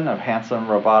Hansen of Hansen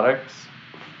Robotics,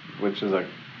 which is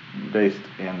based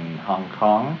in Hong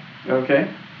Kong. Okay.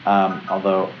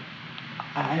 Although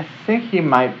I think he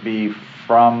might be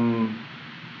from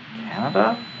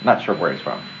Canada. Not sure where he's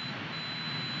from.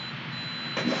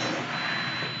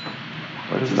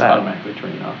 What is It's that? automatically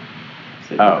turning off.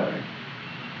 Save the Oh.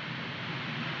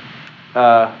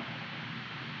 battery.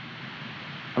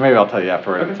 Maybe I'll tell you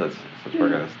afterwards Okay. since we're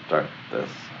going to start this.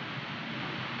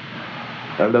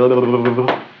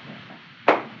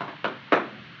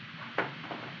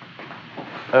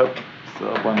 Oh,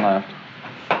 still one left.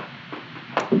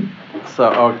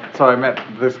 So I met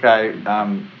this guy,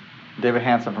 David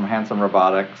Hansen from Hansen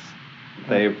Robotics.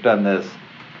 They've done this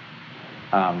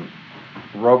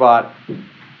robot.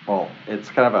 Well, it's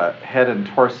kind of a head and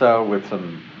torso with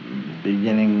some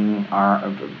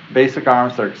basic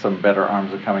arms. There's some better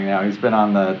arms are coming now. He's been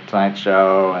on the Tonight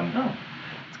Show, and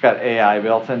it's got AI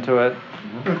built into it.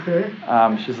 Okay.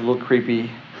 She's a little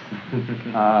creepy.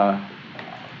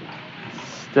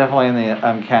 It's definitely in the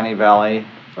uncanny valley.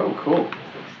 Oh, cool.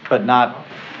 But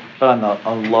on the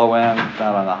low end,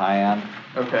 not on the high end.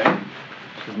 Okay.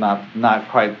 She's not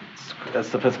quite as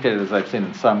sophisticated as I've seen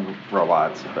in some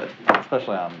robots, but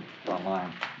especially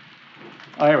online.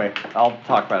 Oh, anyway, I'll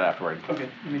talk about it afterward. Okay,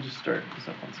 let me just start this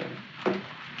up 1 second.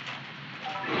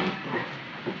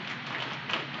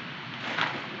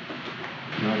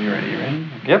 No, you're ready,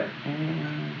 Yep.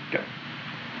 And go.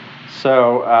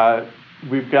 So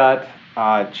we've got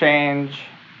change,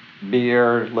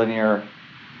 beer, linear,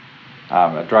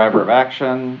 a driver of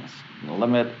action,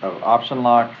 limit of option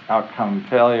lock, outcome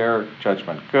failure,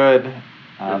 judgment good.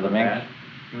 The main bad?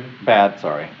 Bad,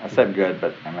 sorry. I said good,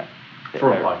 but I meant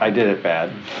I did it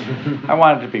bad. I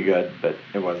wanted it to be good, but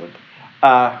it wasn't.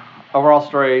 Overall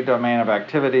story, domain of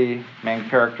activity, main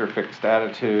character, fixed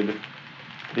attitude,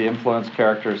 the influence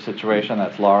character situation,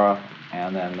 that's Laura,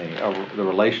 and then the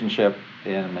relationship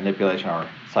in manipulation or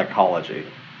psychology.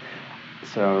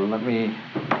 So let me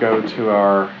go to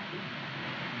our,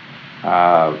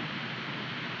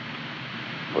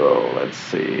 let's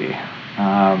see,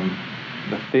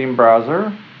 the theme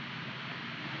browser.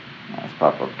 Let's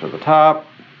pop up to the top.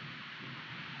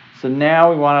 So now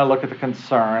we want to look at the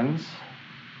concerns,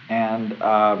 and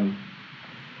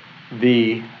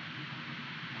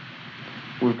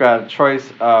we've got a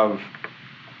choice of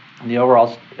the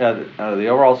overall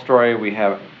story. We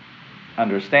have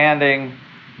understanding,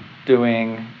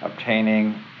 doing,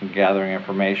 obtaining, and gathering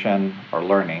information or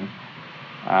learning.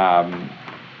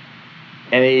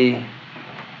 Any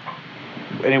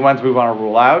ones we want to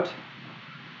rule out?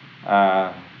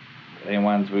 Any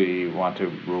ones we want to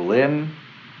rule in?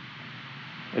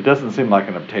 It doesn't seem like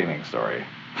an obtaining story.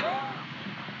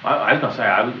 I was gonna say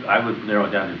I would narrow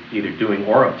it down to either doing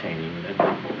or obtaining.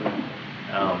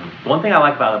 The one thing I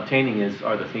like about obtaining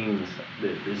are the themes.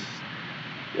 This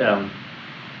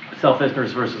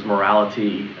self-interest versus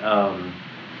morality. I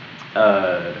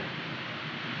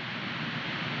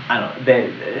don't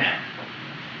know.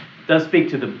 Does speak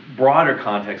to the broader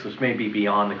context, which may be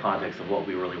beyond the context of what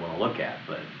we really want to look at.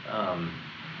 But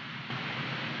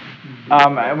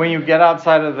and when you get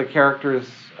outside of the characters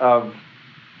of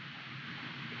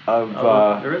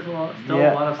there is a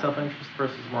lot of self-interest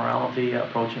versus morality,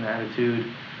 approach and attitude.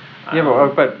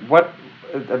 Yeah, but what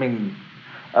I mean,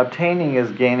 obtaining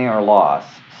is gaining or loss.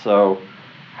 So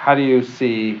how would you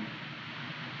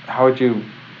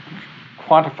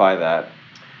quantify that?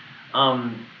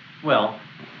 Well,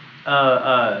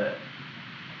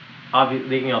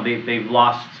 obviously, they've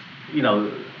lost,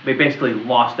 they basically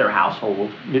lost their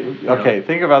household. Okay,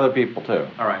 think of other people too.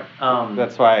 All right.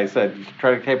 That's why I said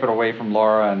try to keep it away from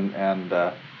Laura and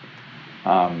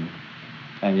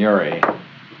Yuri.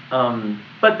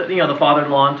 But the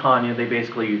father-in-law and Tanya, they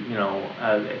basically,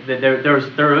 there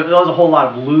was a whole lot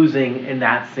of losing in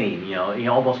that scene. He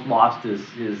almost lost his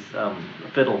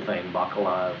fiddle thing,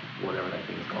 bacala, whatever that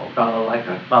thing is called.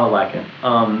 Balalaika.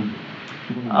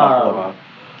 Baklava.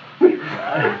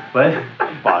 What?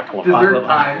 Baklava. Dessert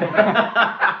time.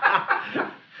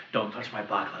 Don't touch my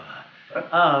baklava.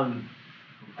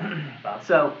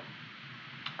 So,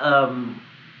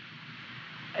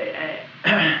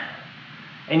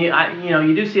 and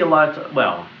you do see a lot of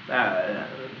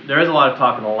there is a lot of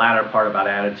talk in the latter part about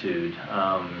attitude,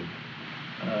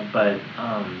 but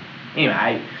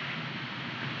anyway,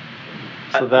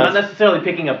 So I'm not necessarily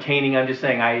picking obtaining. I'm just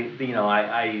saying I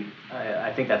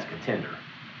think that's a contender.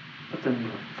 But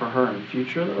then for her in the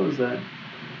future, though, is that?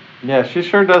 Yeah, she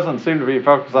sure doesn't seem to be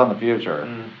focused on the future.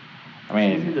 I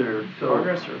mean, She's either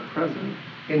progress or present.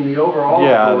 In the overall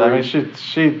yeah, story, I mean,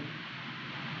 she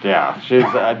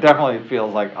definitely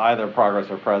feels like either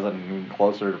progress or present, and even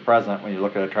closer to present when you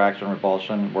look at attraction,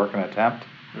 repulsion, work, and attempt.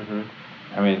 Mm-hmm.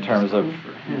 I mean, in terms of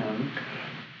For him.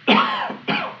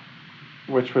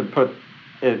 which would put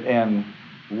it in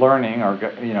learning or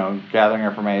gathering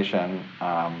information.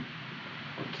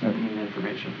 Keeping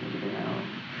information from getting out.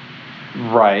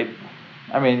 Right.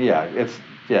 I mean, yeah, it's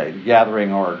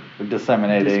gathering or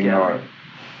disseminating or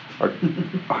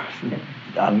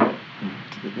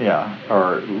Yeah,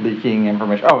 or leaking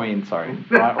information. Oh, I mean, sorry,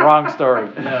 wrong story.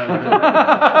 He's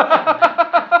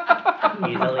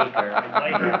a leaker.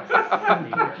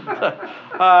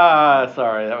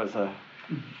 Sorry, that was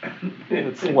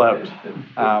it slipped.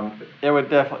 It would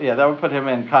definitely, that would put him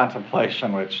in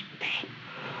contemplation, which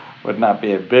would not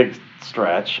be a big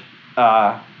stretch.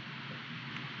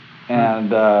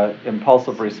 And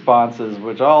impulsive responses,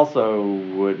 which also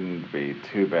wouldn't be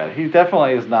too bad. He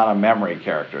definitely is not a memory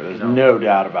character. There's no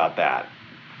doubt about that.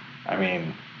 I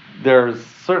mean, there's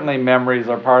certainly memories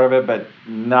are part of it, but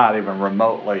not even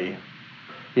remotely.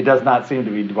 He does not seem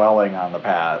to be dwelling on the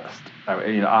past,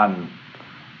 on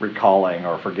recalling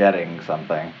or forgetting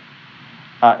something.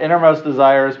 Innermost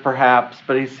desires, perhaps,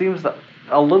 but he seems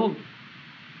a little,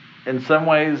 in some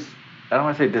ways, I don't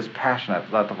want to say dispassionate,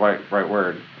 it's not the right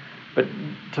word. But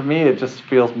to me, it just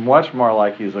feels much more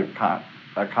like he's a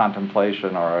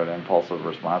contemplation or an impulsive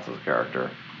responses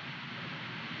character.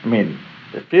 I mean,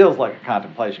 it feels like a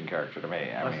contemplation character to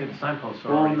me. I mean, the signposts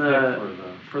are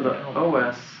for the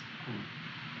OS,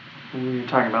 when you're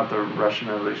talking about the Russian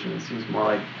Revolution, it seems more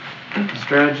like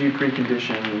strategy,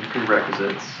 precondition,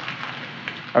 prerequisites.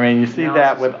 I mean, you see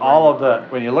that with all of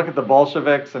when you look at the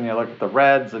Bolsheviks and you look at the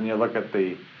Reds and you look at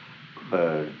the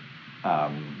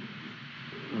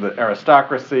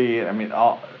aristocracy. I mean,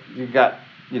 you got,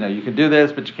 you can do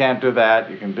this, but you can't do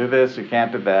that. You can do this, you can't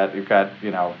do that. You've got,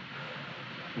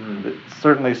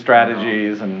 certainly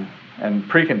strategies and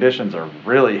preconditions are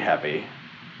really heavy.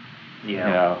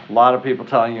 Yeah. A lot of people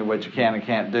telling you what you can and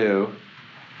can't do.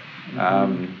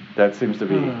 That seems to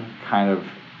be kind of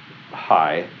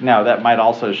high. Now, that might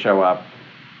also show up,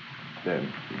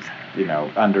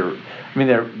 under. I mean,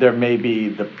 there may be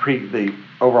the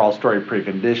overall story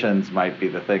preconditions might be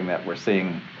the thing that we're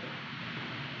seeing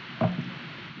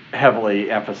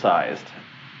heavily emphasized.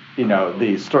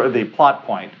 The plot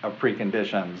point of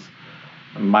preconditions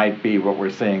might be what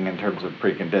we're seeing in terms of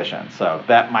preconditions. So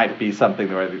that might be something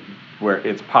where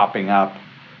it's popping up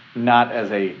not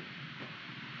as a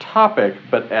topic,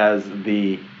 but as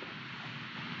the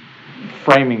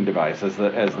framing device, as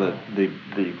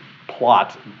the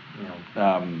plot,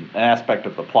 an aspect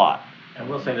of the plot. I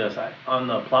will say this: on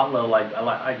the plot level,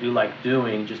 I do like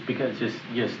doing just because just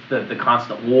the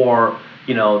constant war,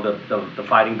 the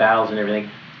fighting battles and everything.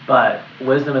 But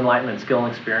wisdom, enlightenment, skill,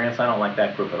 and experience, I don't like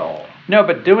that group at all. No,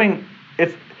 but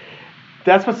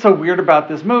that's what's so weird about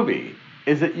this movie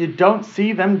is that you don't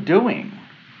see them doing.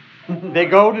 They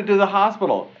go to do the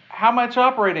hospital. How much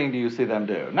operating do you see them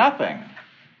do? Nothing.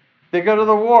 They go to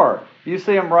the war. You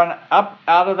see them run up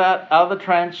out of the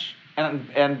trench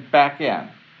and back in.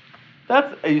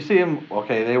 You see them.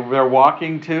 Okay, they're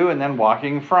walking to and then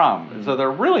walking from. Mm-hmm. So they're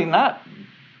really not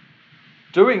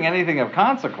doing anything of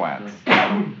consequence.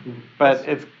 But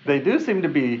they do seem to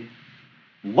be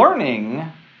learning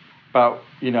about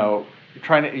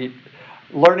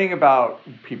learning about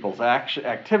people's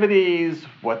activities,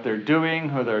 what they're doing,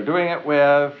 who they're doing it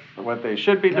with, what they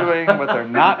should be doing, what they're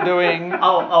not doing. The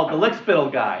lickspittle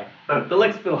guy. The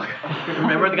lickspittle guy.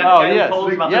 Remember the guy who told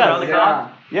us about the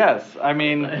cop? Yes, I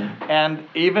mean, and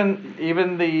even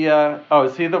the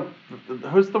is he the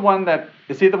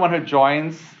one who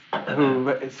joins,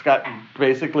 who's got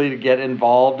basically to get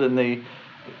involved in the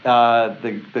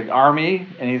army,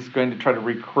 and he's going to try to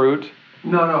recruit.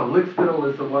 No, Lickspittle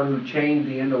is the one who chained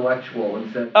the intellectual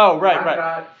and said, "Oh, right. I've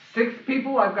got 6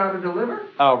 people I've got to deliver.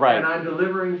 Oh, right. And I'm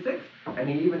delivering 6." And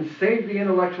he even saved the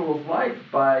intellectual's life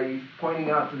by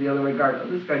pointing out to the other guard, "Oh,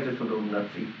 this guy's just a little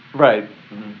nutsy." Right.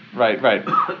 Mm-hmm. Right.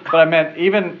 But I meant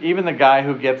even the guy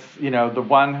who gets, the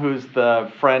one who's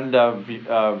the friend of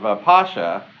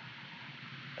Pasha,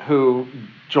 who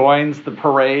joins the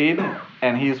parade,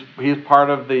 and he's part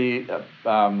of the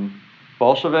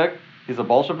Bolshevik. He's a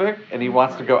Bolshevik, and he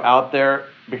wants to go out there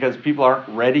because people aren't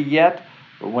ready yet.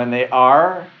 But when they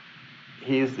are,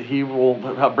 he will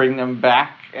help bring them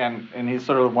back, and he's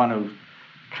sort of the one who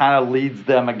kind of leads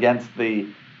them against the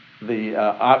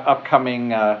upcoming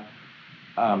the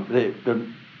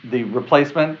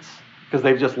replacements, because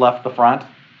they've just left the front.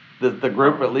 The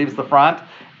group that leaves the front,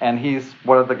 and he's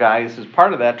one of the guys who's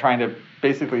part of that, trying to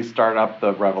basically start up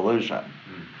the revolution.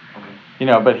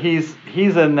 Okay. But he's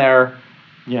in there,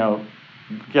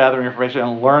 gathering information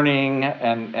and learning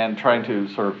and trying to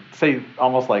sort of say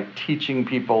almost like teaching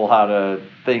people how to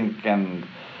think and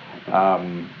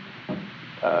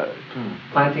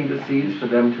planting the seeds for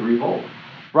them to revolt.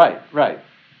 Right.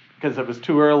 Because it was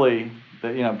too early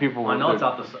that people. I know it's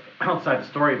outside the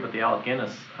story, but the Alec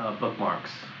Guinness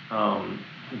bookmarks.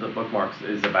 The bookmarks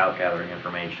is about gathering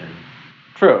information.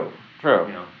 True.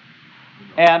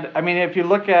 And I mean, if you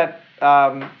look at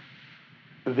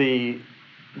the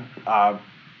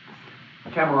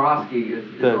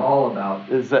Kamarowski is all about.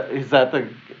 Is that the?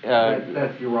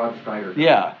 That's your Rod Steiger.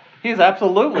 Yeah, he's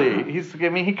absolutely. He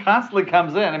constantly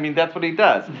comes in. I mean, that's what he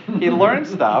does. He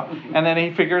learns stuff, and then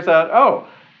he figures out, oh,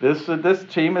 this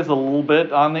team is a little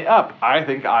bit on the up. I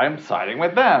think I'm siding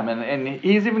with them, and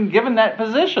he's even given that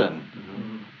position.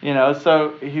 Mm-hmm.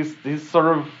 So he's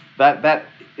sort of that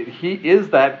he is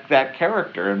that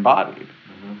character embodied.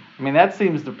 Mm-hmm. I mean, that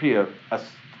seems to be a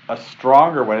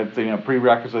stronger when it's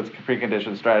prerequisites,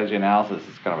 preconditions, strategy analysis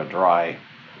is kind of a dry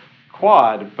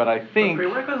quad, but I think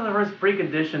prerequisites versus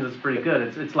preconditions is pretty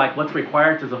good. It's like what's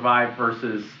required to survive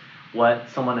versus what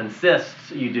someone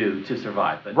insists you do to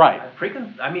survive. But right.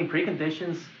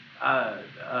 Preconditions.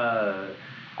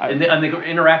 And the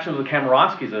interaction with the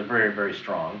Kamarowskis are very, very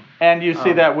strong. And you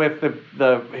see that with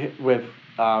with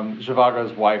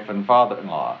Zhivago's wife and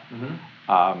father-in-law.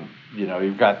 Mm-hmm.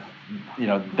 You've got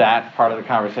that part of the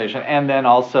conversation, and then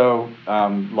also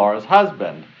Laura's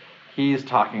husband. He's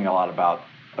talking a lot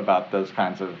about those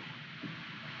kinds of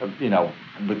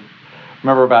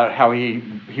remember about how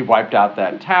he wiped out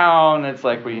that town. It's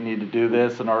like, well, you need to do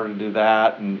this in order to do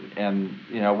that, and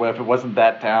well, if it wasn't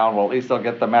that town, well, at least they'll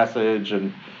get the message,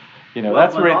 and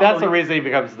that's the reason he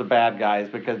becomes the bad guy, is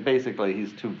because basically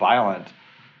he's too violent.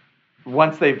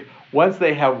 Once they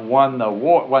have won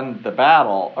the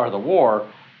battle or the war,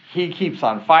 he keeps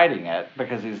on fighting it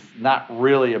because he's not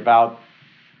really about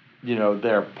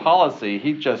their policy.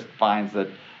 He just finds that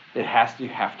you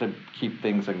have to keep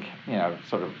things in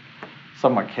sort of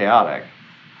somewhat chaotic.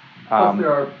 Plus,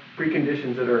 there are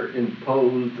preconditions that are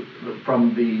imposed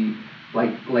from the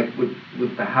like with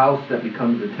the house that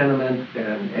becomes a tenement,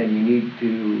 and you need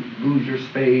to lose your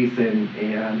space, and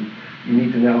you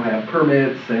need to now have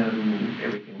permits and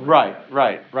everything. Right.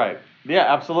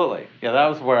 Yeah, absolutely. Yeah,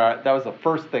 that was the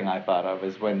first thing I thought of,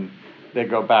 is when they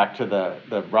go back to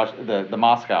the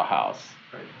Moscow house.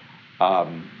 Right.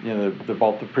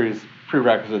 Both the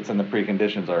prerequisites and the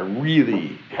preconditions are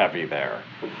really heavy there.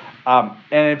 And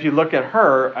if you look at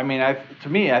her, I mean, to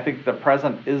me, I think the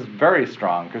present is very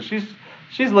strong, because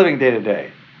she's living day to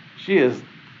day. She is,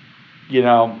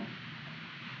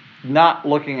 not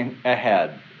looking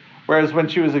ahead. Whereas when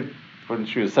she was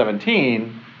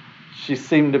 17, she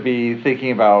seemed to be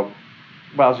thinking about,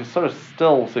 well, she sort of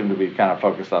still seemed to be kind of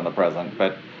focused on the present,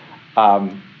 but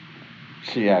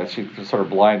she sort of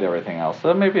blind to everything else.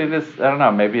 So maybe it is, I don't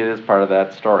know, maybe it is part of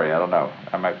that story. I don't know.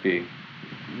 I might be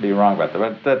wrong about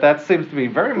that, but that seems to be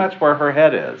very much where her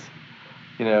head is.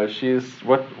 She's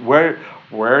where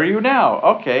are you now?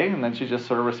 Okay, and then she just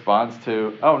sort of responds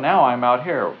to, oh, now I'm out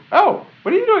here. Oh,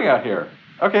 what are you doing out here?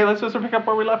 Okay, let's just pick up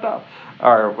where we left off,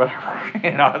 or whatever.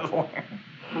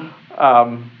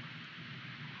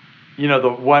 The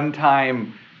one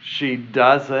time she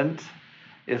doesn't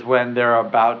is when they're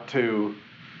about to.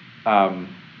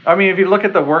 If you look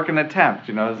at the work and attempt,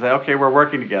 say, okay, we're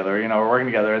working together,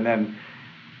 and then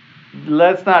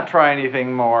let's not try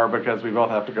anything more because we both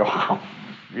have to go home.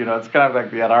 It's kind of like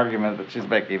that argument that she's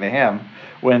making to him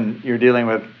when you're dealing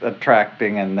with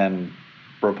attracting and then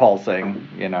repulsing,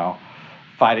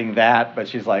 fighting that, but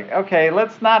she's like, okay,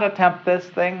 let's not attempt this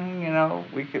thing,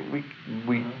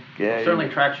 certainly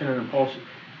attraction and impulsion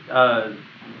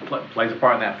plays a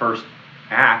part in that first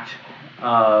act.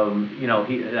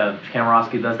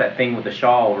 Kamarowski does that thing with the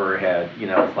shawl over her head,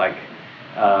 it's like,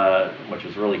 which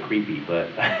was really creepy,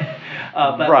 but right.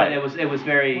 But it was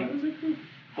very,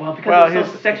 because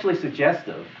it's so sexually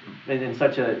suggestive in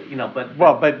such a,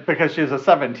 but because she's a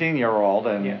 17-year-old,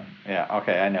 and yeah,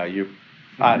 okay, I know you,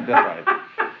 that's right.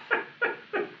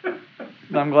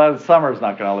 I'm glad Summer's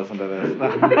not going to listen to this.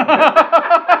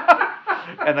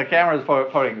 And the camera's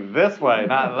pointing this way,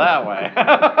 not that way.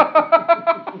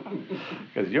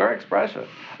 Because your expression.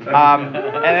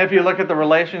 And if you look at the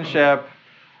relationship,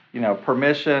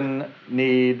 permission,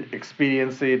 need,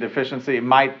 expediency, deficiency, it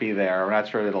might be there. We're not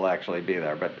sure it'll actually be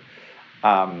there, but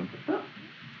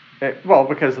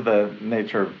because of the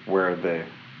nature of where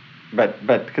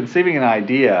but conceiving an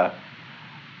idea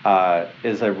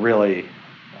is a really,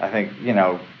 I think,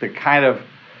 the kind of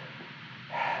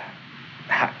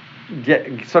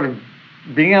sort of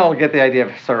being able to get the idea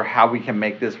of sort of how we can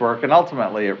make this work, and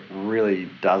ultimately it really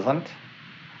doesn't.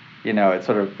 It's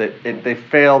sort of they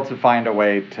fail to find a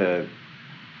way to.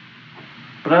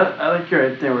 But I like your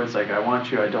idea where it's like, I want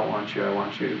you, I don't want you, I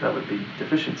want you. That would be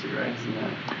deficiency, right? Isn't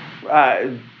that?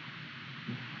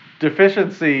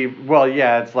 Deficiency. Well,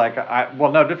 yeah, it's like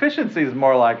no. Deficiency is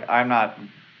more like I'm not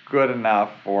good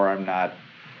enough, or I'm not.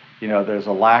 There's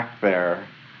a lack there.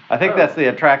 I think that's the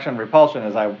attraction repulsion.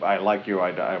 Is I like you,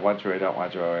 I want you, I don't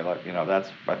want you, I like, that's,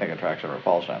 I think, attraction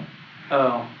repulsion.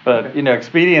 Oh. But okay.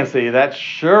 expediency, that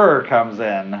sure comes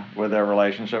in with their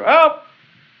relationship. Oh,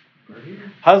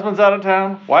 husband's out of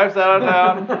town, wife's out of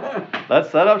town. Let's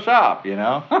set up shop. And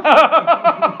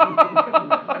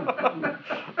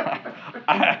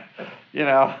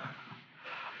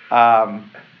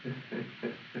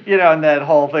that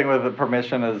whole thing with the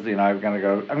permission is, I'm gonna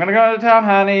go out of town,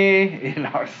 honey.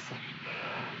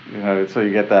 So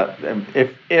you get that.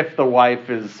 If the wife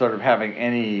is sort of having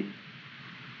any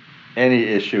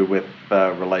issue with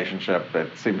the relationship,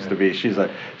 it seems to be she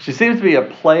seems to be a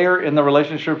player in the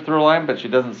relationship through line, but she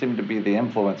doesn't seem to be the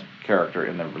influence character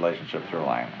in the relationship through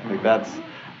line. I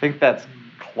think that's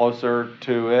closer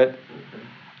to it.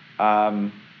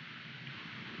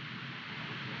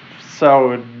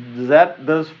 So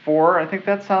those four? I think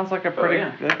that sounds like a pretty.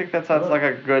 I think that sounds like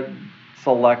a good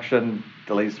selection,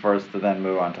 at least for us to then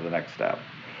move on to the next step.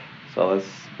 So let's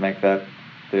make that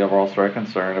the overall story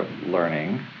concern of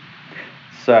learning.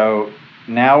 So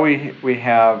now we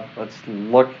have, let's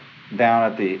look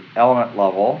down at the element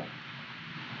level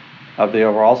of the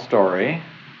overall story.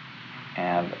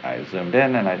 And I zoomed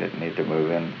in and I didn't need to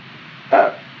move in.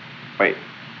 Wait,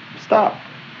 stop.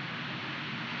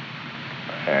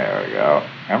 There we go.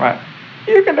 Come on.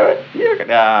 You can do it.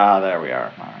 There we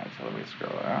are. All right, so let me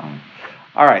scroll down.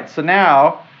 All right, so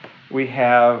now we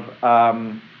have,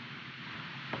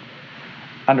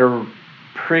 under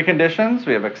preconditions,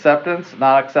 we have acceptance,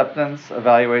 non-acceptance,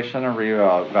 evaluation, and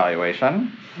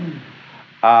re-evaluation.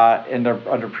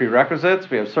 Under prerequisites,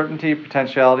 we have certainty,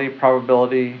 potentiality,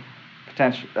 probability,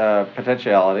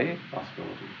 potentiality.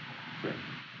 Possibility.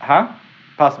 Huh?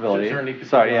 Possibility. Certainty,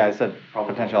 sorry, I said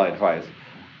potentiality twice.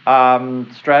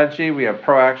 Strategy, we have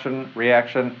proaction,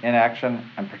 reaction, inaction,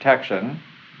 and protection.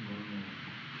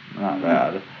 Not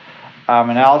bad.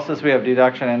 Analysis, we have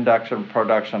deduction, induction,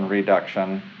 production,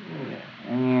 reduction.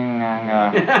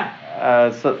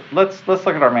 So let's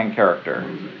look at our main character.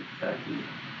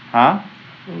 Huh?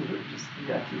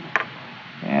 Yeah,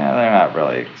 they're not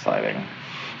really exciting.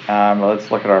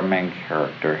 Let's look at our main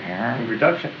character here.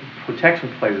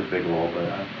 Protection plays a big role, but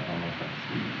I don't know if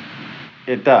that's...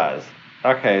 It does.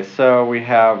 Okay, so we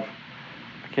have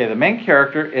the main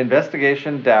character: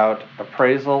 investigation, doubt,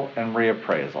 appraisal, and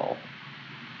reappraisal.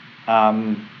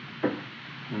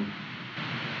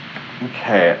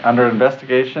 Okay, under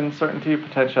investigation, certainty,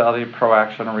 potentiality,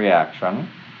 proaction, and reaction.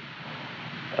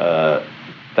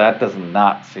 That does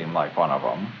not seem like one of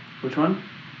them. Which one?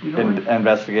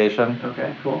 Investigation.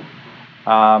 Okay, cool.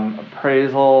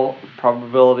 Appraisal,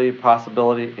 probability,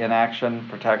 possibility, inaction,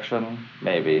 protection,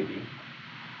 maybe.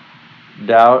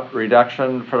 Doubt,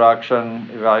 reduction, production,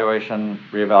 evaluation,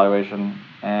 reevaluation,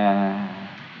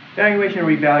 Evaluation,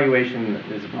 reevaluation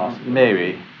is a possibility.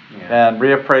 Maybe. Yeah. And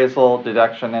reappraisal,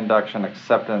 deduction, induction,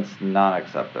 acceptance,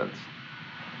 non-acceptance.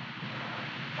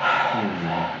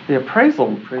 The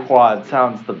appraisal quad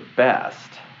sounds the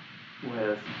best.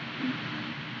 With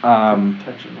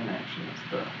protection and inaction is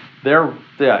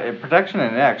protection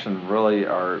and inaction really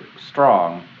are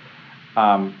strong.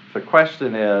 The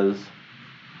question is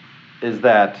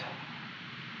that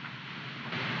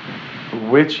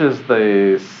which is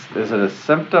it a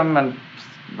symptom and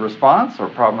response or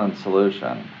problem and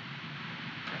solution?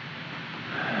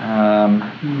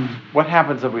 What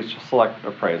happens if we select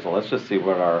appraisal? Let's just see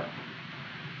what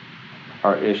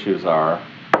our issues are.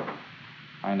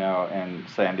 I know, and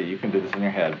Sandy, you can do this in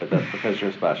your head, but that's because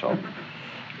you're special.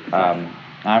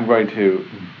 I'm going to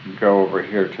go over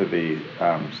here to the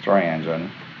story engine.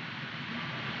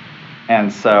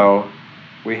 And so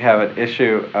we have an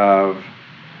issue of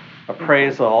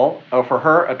appraisal. Oh, for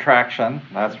her, attraction.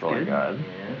 That's really good.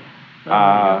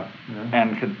 Yeah.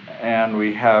 And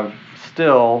we have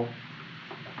still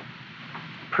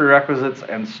prerequisites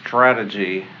and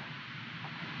strategy.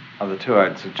 Of the two,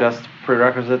 I'd suggest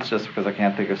prerequisites just because I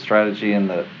can't think of strategy in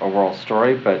the overall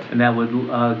story, but and that would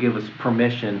give us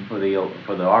permission for the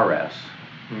RS.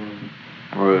 You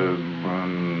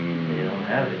don't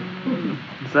have it.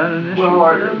 Is that an issue? Well,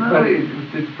 but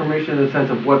it's permission in the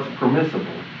sense of what's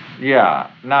permissible.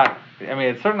 Yeah,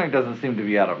 it certainly doesn't seem to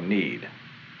be out of need.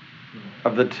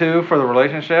 Of the two for the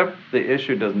relationship, the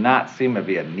issue does not seem to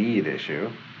be a need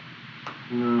issue.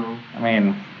 No.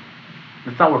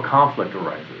 It's not where conflict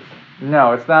arises.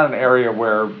 No, it's not an area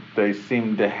where they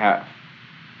seem to have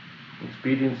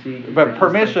expediency. But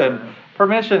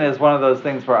permission is one of those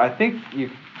things where I think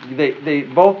they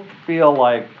both feel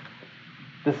like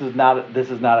this is not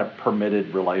a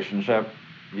permitted relationship.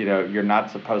 You're not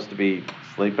supposed to be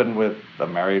sleeping with a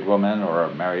married woman or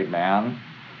a married man.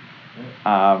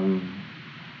 Am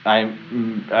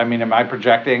I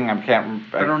projecting? I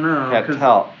don't know. Can't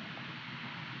tell.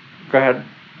 Go ahead.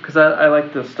 Because I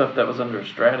like the stuff that was under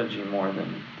strategy more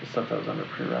than the stuff that was under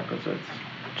prerequisites.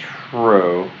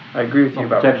 True. I agree with you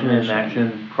about protection in remission.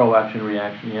 action, proaction,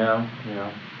 reaction.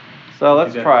 So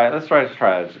let's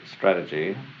try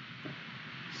strategy.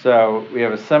 So we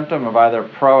have a symptom of either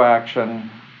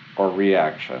proaction or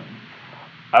reaction.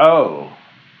 Oh,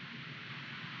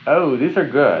 these are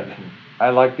good.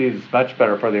 I like these much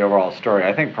better for the overall story.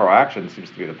 I think proaction seems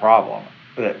to be the problem,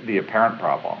 the apparent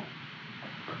problem.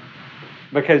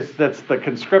 Because that's the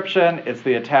conscription, it's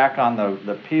the attack on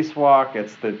the peace walk,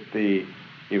 it's the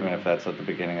even if that's at the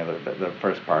beginning of the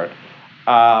first part.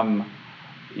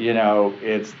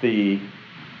 It's the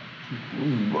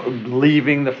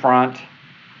leaving the front.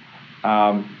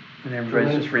 And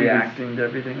everybody's just reacting to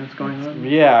everything that's going on?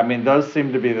 Yeah, I mean, those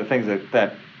seem to be the things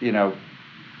that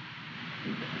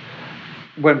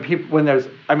when there's,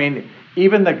 I mean,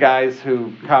 even the guys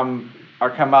who come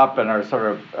up and are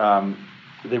sort of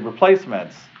the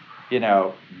replacements,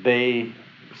 they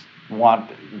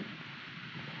want.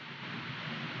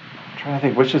 I'm trying to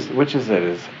think which is it?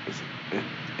 It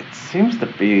seems to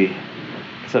be.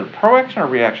 Is it a proaction or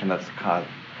reaction that's the cause?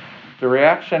 The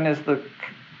reaction is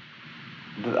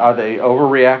are they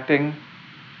overreacting?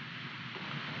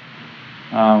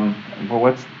 Well,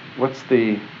 what's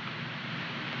the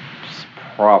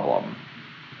problem?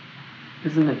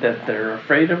 Isn't it that they're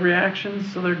afraid of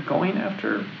reactions, so they're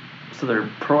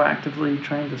proactively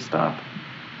trying to stop?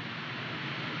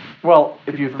 Well,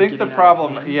 if you think the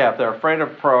problem, if they're afraid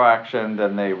of proaction,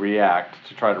 then they react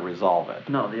to try to resolve it.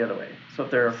 No, the other way. So if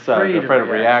they're afraid of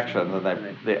reaction,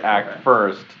 then they act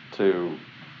first to.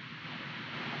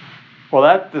 Well,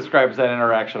 that describes that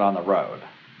interaction on the road.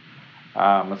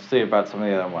 Let's see about some of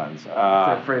the other ones.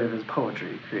 They're afraid of his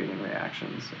poetry creating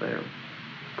reactions, so they're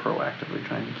proactively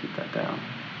trying to keep that down.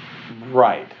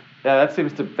 Right. Yeah,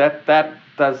 that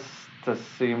does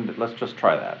seem. Let's just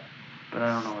try that. But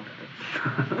I don't know what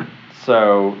that is.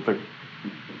 So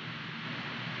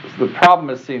the problem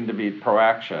is seen to be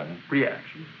proaction.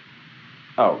 Reaction.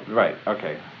 Oh, right.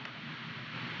 Okay.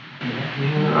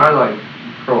 I like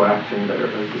proaction better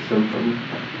as a symptom.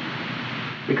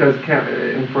 Because,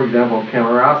 for example,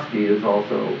 Kamarowski is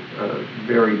also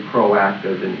very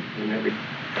proactive in everything.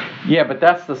 Yeah, but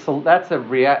that's a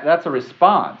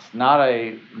response, not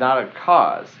a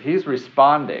cause. He's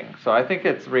responding. So I think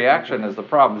it's reaction is the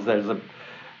problem.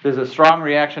 There's a strong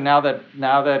reaction now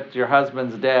that your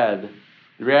husband's dead.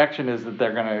 The reaction is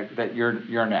that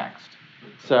you're next.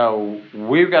 So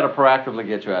we've got to proactively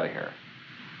get you out of here.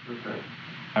 Okay.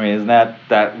 I mean, isn't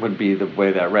that would be the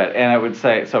way that read? And it would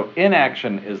say, so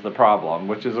inaction is the problem,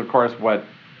 which is of course what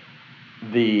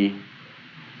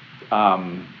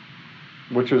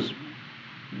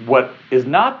what is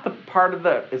not the part of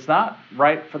it's not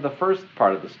right for the first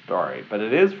part of the story, but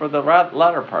it is for the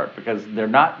latter part, because they're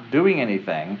not doing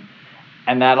anything,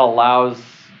 and that allows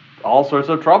all sorts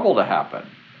of trouble to happen.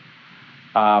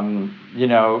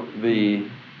 The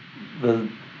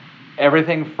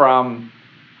everything from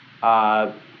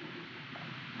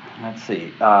let's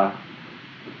see.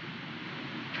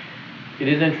 It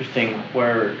is interesting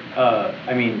where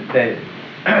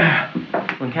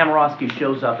when Kamarowski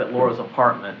shows up at Laura's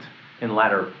apartment in the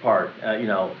latter part,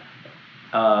 you've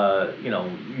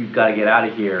got to get out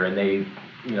of here, and they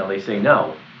say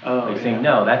no.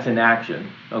 No. That's inaction.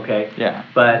 Okay. Yeah.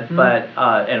 But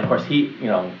and of course he,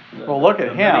 Well, look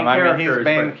at him. I mean, he's the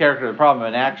main character of the problem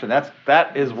in action.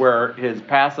 That is where his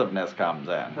passiveness comes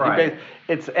in. Right.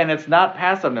 It's not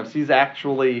passiveness. He's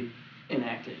actually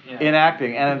Enacting. Yeah.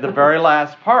 enacting. And at the very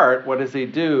last part, what does he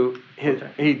do?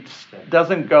 He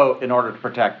doesn't go in order to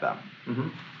protect them.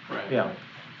 Mm-hmm. Right. Yeah.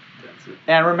 That's it.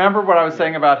 And remember what I was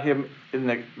saying about him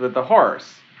with the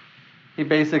horse. He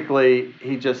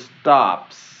just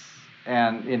stops,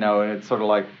 and it's sort of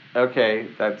like, okay,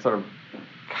 that sort of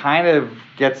kind of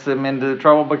gets him into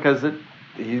trouble because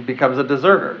he becomes a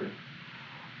deserter.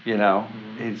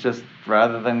 Mm-hmm. He's just,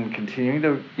 rather than continuing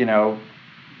to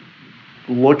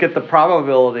look at the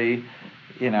probability,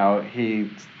 he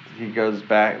goes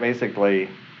back. Basically,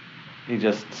 he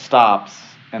just stops,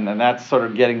 and then that's sort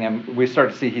of getting him. We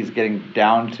start to see he's getting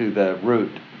down to the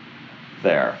root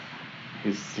there.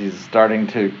 He's starting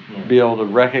to be able to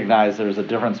recognize there's a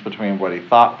difference between what he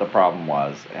thought the problem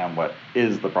was and what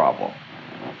is the problem.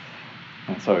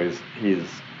 And so he's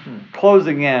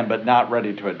closing in, but not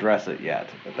ready to address it yet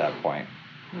at that point.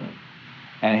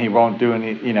 And he won't do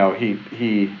any.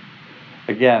 He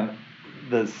again,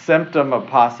 the symptom of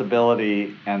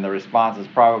possibility and the response is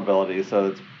probability. So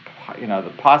it's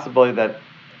the possibility that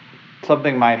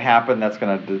something might happen that's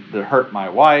going to hurt my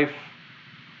wife.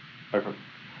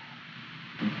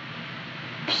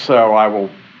 So I will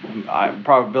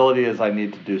probability is I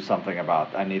need to do something about.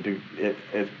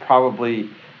 It's probably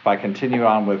if I continue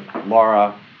on with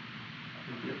Laura,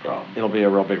 it'll be a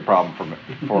real big problem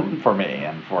for me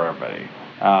and for everybody.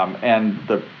 And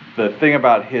the thing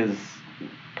about his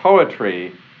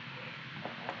poetry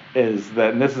is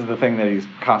that, and this is the thing that he's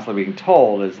constantly being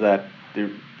told, is that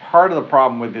part of the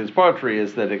problem with his poetry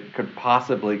is that it could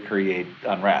possibly create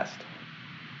unrest.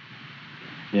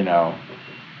 You know,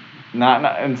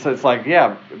 and so it's like,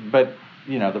 yeah, but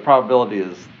you know, the probability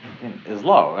is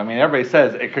low. I mean, everybody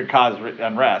says it could cause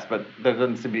unrest, but there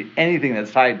doesn't seem to be anything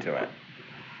that's tied to it.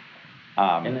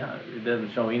 And it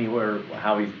doesn't show anywhere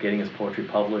how he's getting his poetry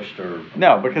published, or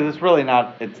no, because it's really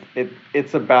not.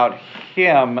 It's about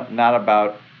him, not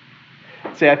about.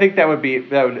 See, I think that would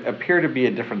appear to be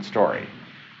a different story.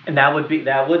 And that would be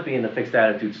in the Fixed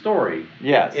Attitude story.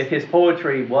 Yes. If his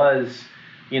poetry was,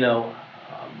 you know,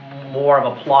 more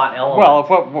of a plot element. Well,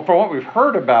 from what we've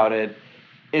heard about it,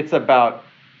 it's about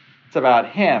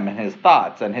him and his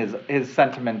thoughts and his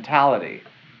sentimentality.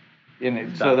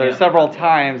 So there's several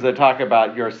times that talk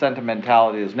about your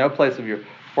sentimentality. There's no place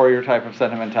for your type of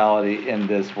sentimentality in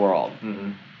this world.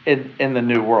 Mm-hmm. In the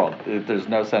new world, there's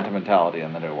no sentimentality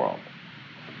in the new world.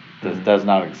 This does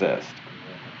not exist.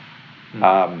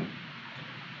 Mm-hmm.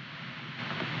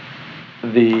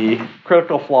 The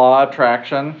critical flaw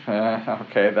attraction,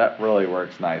 okay, that really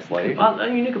works nicely. Well, a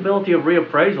unique ability of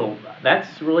reappraisal,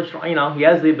 that's really strong. You know, he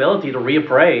has the ability to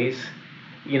reappraise,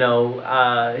 you know,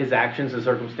 his actions and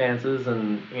circumstances,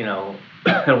 and you know,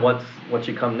 and what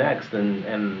should come next,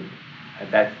 and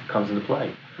that comes into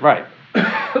play. Right.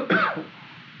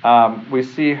 We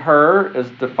see her as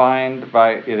defined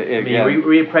by it again. I mean,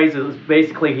 reappraises,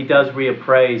 basically he does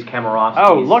reappraise Kamarowski.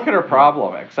 Oh, look at her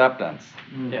problem, acceptance.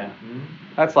 Yeah.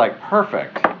 That's like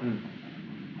perfect.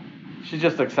 She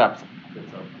just accepts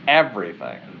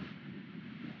everything.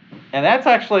 And that's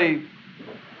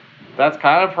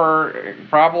kind of her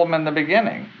problem in the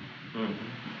beginning.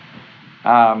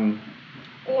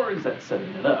 Or is that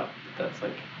setting it up? That's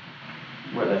like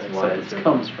where that acceptance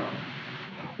comes from.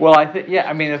 Well, I think, yeah,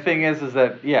 I mean, the thing is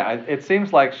that, yeah, it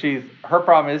seems like her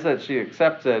problem is that she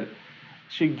accepts it.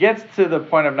 She gets to the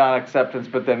point of non-acceptance,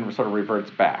 but then sort of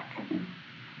reverts back.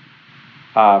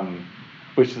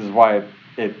 Which is why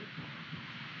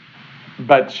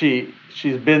but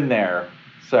she's been there,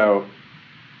 so,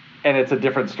 and it's a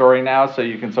different story now, so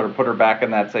you can sort of put her back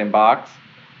in that same box,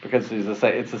 because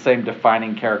it's the same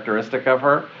defining characteristic of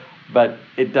her. But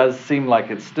it does seem like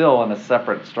it's still in a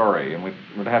separate story, and we'd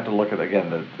have to look at, again,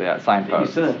 the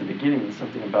signposts. You said at the beginning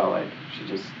something about, like, she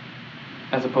just,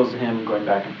 as opposed to him going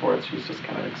back and forth, she's just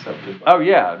kind of accepted. Oh,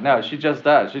 yeah, no, she just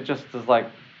does. She just is like,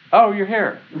 oh, you're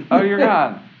here. Oh, you're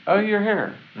gone. Oh, you're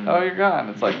here. Oh, you're gone.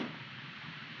 It's like,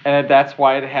 and that's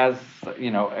why it has,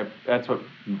 you know, that's what,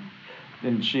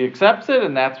 and she accepts it,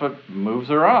 and that's what moves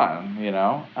her on, you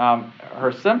know.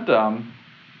 Her symptom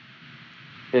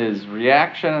is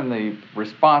reaction, and the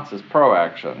response is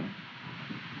proaction.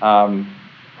 Not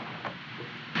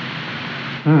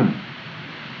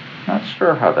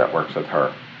sure how that works with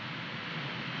her.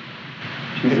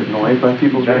 She's annoyed by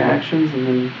people's reactions, and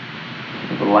then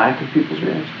the lack of people's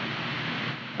reactions.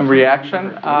 And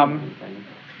reaction?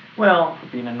 Well,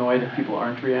 being annoyed if people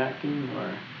aren't reacting,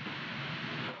 or.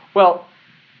 Well,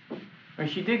 I mean,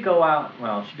 she did go out,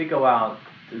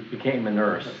 became a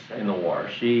nurse in the war.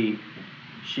 She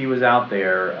was out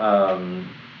there, and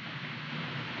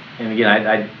again,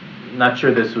 I'm not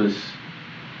sure this was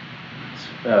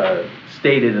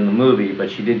stated in the movie, but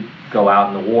she did go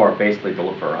out in the war basically to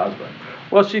look for her husband.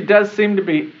 Well, she does seem to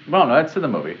be, well, no, that's in the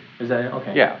movie. Is that it?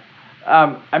 Okay. Yeah.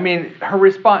 I mean, her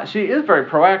response, she is very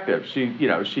proactive.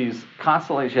 She's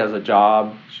constantly, she has a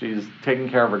job, she's taking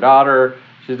care of her daughter,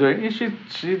 she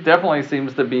definitely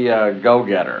seems to be a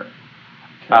go-getter.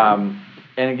 Okay.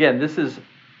 And again, this is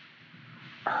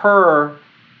her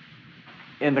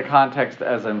in the context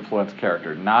as an influence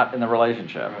character, not in the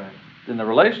relationship. Right. In the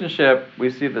relationship, we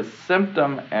see the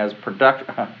symptom as production.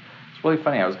 It's really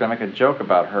funny. I was going to make a joke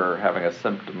about her having a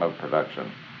symptom of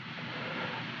production.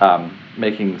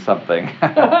 Making something.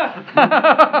 That's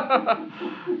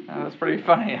pretty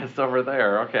funny. It's over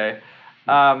there. Okay.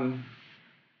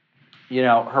 You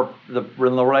know, in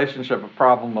the relationship, a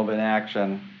problem of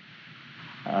inaction.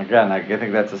 Again, I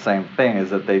think that's the same thing.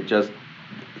 Is that they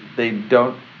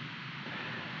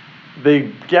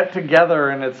get together,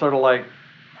 and it's sort of like,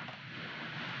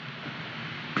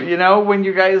 you know, when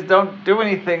you guys don't do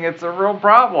anything, it's a real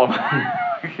problem.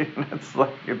 It's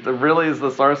like, it really is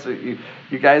the source of you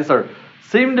guys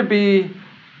seem to be,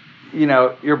 you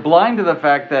know, you're blind to the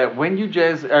fact that when you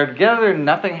just are together and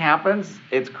nothing happens,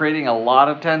 it's creating a lot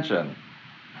of tension.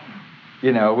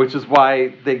 which is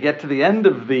why they get to the end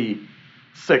of the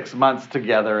 6 months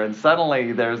together and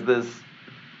suddenly there's this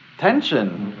tension.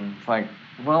 Mm-hmm. It's like,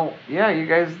 well, yeah, you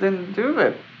guys didn't do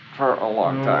that for a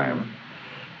long time.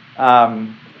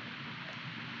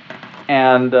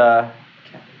 And, huh?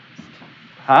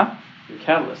 Your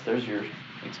catalyst, there's your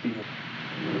expedient.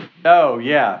 Oh,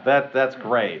 yeah, that's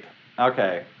great.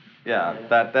 Okay. Yeah,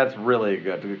 that's really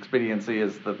good. Expediency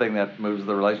is the thing that moves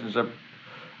the relationship.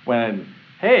 When,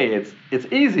 hey, it's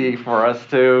easy for us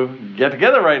to get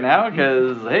together right now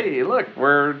because, hey, look,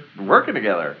 we're working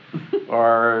together.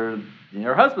 Or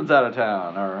your husband's out of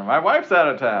town, or my wife's out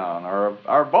of town,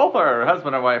 or both our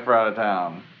husband and wife are out of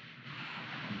town.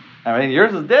 I mean,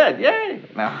 yours is dead. Yay!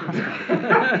 No.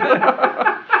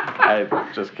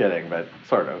 I'm just kidding, but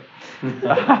sort of.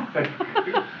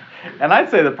 And I'd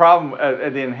say the problem,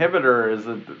 the inhibitor is,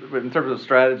 that, in terms of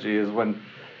strategy, is when,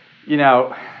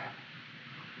 well,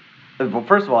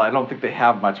 first of all, I don't think they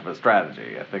have much of a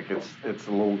strategy. I think it's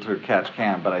a little too catch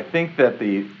can. But I think that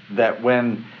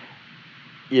when,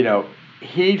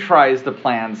 he tries to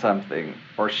plan something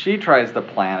or she tries to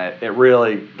plan it, it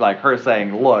really, like her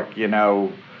saying, look,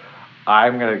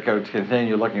 I'm going to go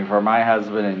continue looking for my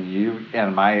husband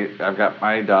and I've got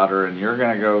my daughter and you're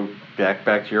going to go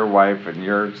back to your wife and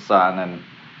your son. And,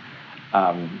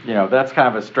 that's kind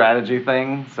of a strategy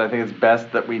thing. So I think it's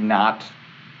best that we not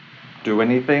do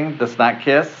anything. Let's not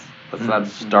kiss. Let's not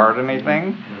start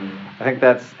anything. I think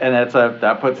that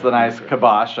puts the nice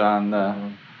kibosh on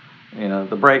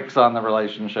the brakes on the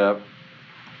relationship.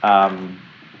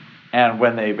 And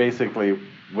when they basically,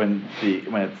 when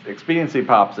expediency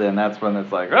pops in, that's when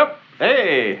it's like, oh,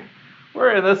 hey,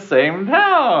 we're in the same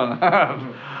town.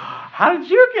 How did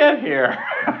you get here?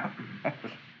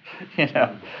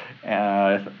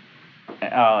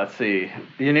 Let's see.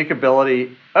 The unique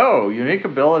ability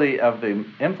of the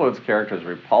influence character is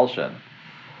repulsion.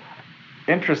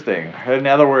 Interesting. In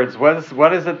other words,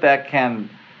 what is it that can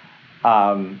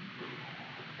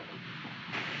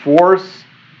force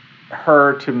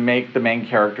her to make the main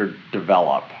character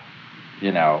develop?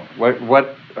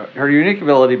 What her unique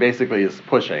ability basically is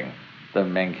pushing the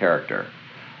main character.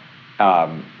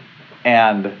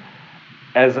 And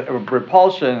as a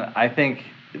repulsion, I think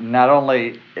not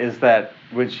only is that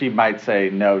when she might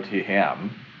say no to him,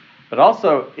 but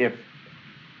also if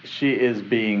she is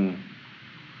being,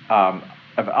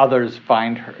 if others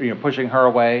find her, pushing her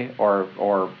away or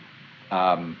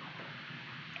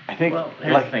I think, well,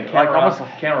 here's the thing.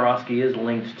 Kamarowski is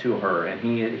linked to her, and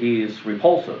he is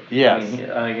repulsive. Yes.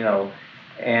 I mean,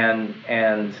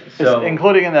 and so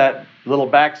including in that little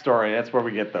backstory, that's where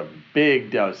we get the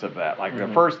big dose of that. Like the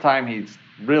first time he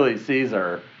really sees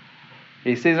her,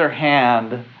 he sees her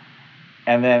hand,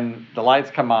 and then the lights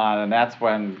come on, and that's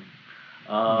when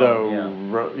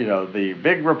the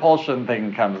big repulsion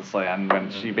thing comes in, when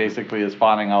she basically is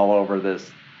fawning all over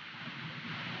this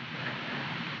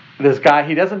guy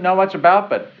he doesn't know much about,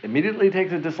 but immediately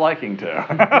takes a disliking to.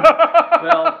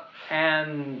 Well,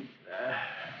 and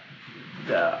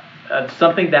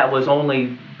something that was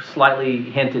only slightly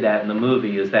hinted at in the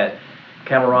movie is that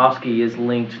Kamarowski is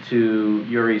linked to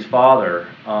Yuri's father,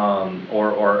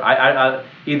 or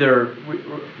either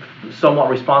somewhat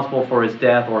responsible for his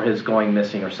death or his going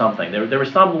missing or something. There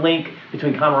was some link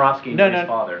between Kamarowski and Yuri's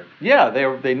father. Yeah,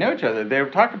 they know each other. They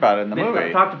talked about it in the movie.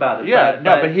 They talked about it. Yeah,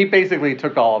 but he basically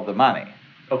took all of the money.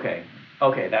 Okay,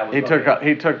 that was.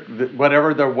 He took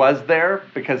whatever there was there,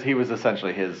 because he was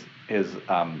essentially his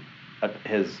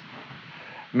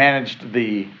managed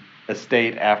the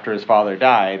estate after his father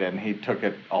died, and he took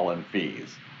it all in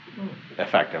fees,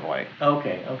 effectively.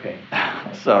 Okay.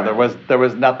 So there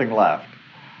was nothing left.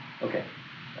 Okay.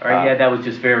 All right. That was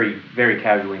just very, very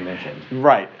casually mentioned.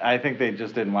 Right. I think they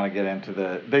just didn't want to get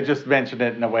into they just mentioned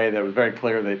it in a way that was very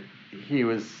clear that he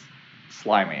was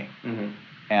slimy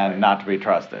and not to be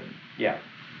trusted. Yeah.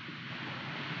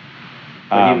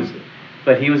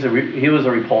 But he was a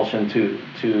repulsion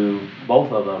to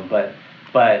both of them.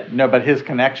 But no, but his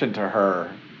connection to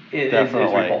her definitely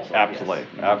is repulsive. Absolutely,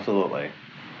 yes. Absolutely.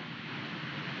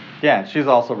 Yeah, and she's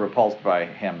also repulsed by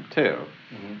him too.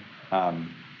 And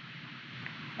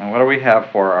what do we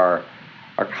have for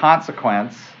our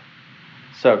consequence?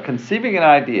 So conceiving an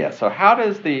idea. So how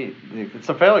does it's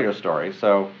a failure story.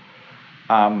 So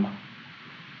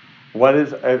what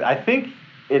is, I think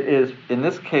it is, in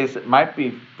this case, it might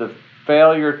be the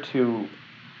failure to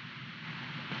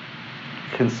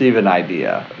conceive an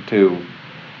idea, to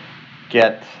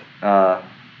get, let's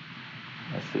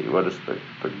see, what is the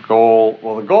goal?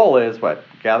 Well, the goal is what?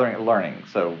 Gathering and learning.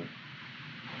 So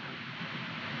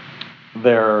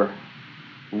they're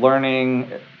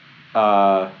learning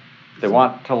They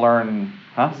want to learn,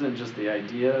 huh? Isn't it just the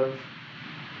idea of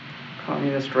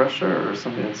communist Russia, or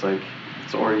something that's like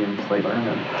it's already in play, but in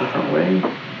a different way?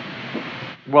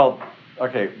 Well,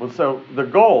 okay. Well, so the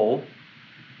goal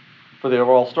for the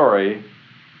overall story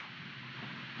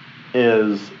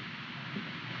is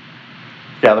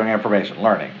gathering information,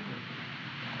 learning.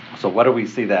 So what do we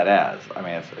see that as? I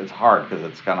mean, it's hard because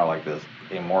it's kind of like this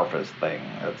amorphous thing.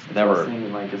 It's never.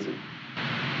 Like, is it?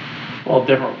 Well,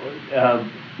 different.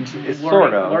 It's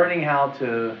sort of learning how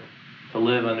to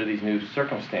live under these new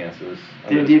circumstances.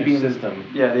 The idea new being system.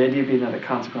 Yeah, the idea being that the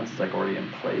consequence is like already in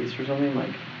place or something,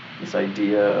 like this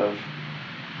idea of.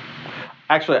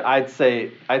 Actually, I'd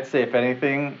say if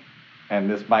anything, and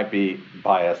this might be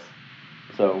biased,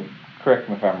 so correct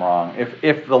me if I'm wrong.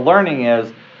 If the learning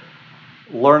is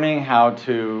learning how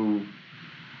to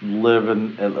live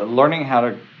and learning how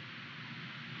to,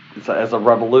 as a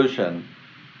revolution,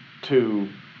 to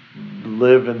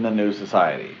live in the new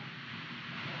society.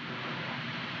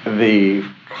 The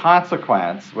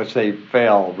consequence, which they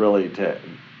fail really to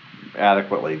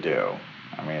adequately do,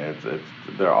 I mean,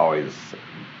 they're always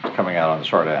coming out on the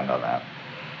short end on that.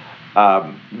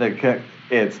 I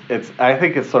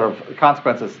think it's sort of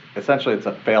consequences. Essentially, it's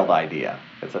a failed idea.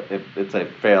 It's a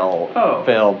failed. I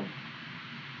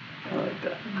like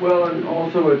that. Well, and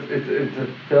also it's a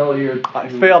failure.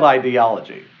 Failed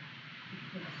ideology.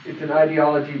 It's an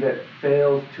ideology that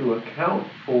fails to account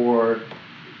for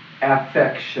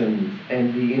affections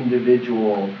and the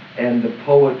individual and the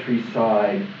poetry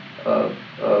side of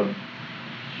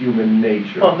human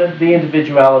nature. Well, the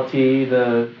individuality,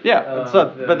 but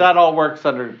that all works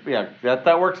under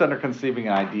that works under conceiving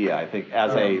an idea. I think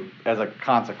as a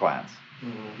consequence.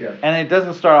 Mm-hmm. Yes. And it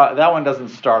doesn't start. That one doesn't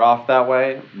start off that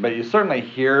way, but you certainly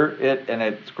hear it, and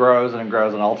it grows and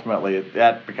grows, and ultimately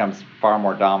that becomes far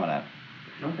more dominant.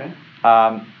 Okay.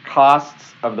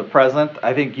 Costs of the present.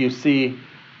 I think you see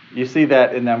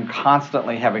that in them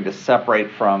constantly having to separate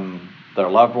from their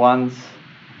loved ones.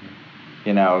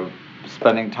 You know,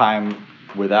 spending time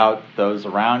without those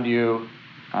around you.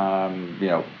 You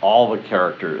know, all the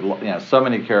characters. You know, so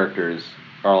many characters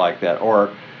are like that, or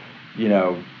you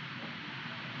know.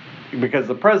 Because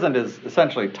the present is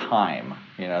essentially time,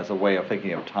 you know, as a way of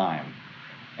thinking of time,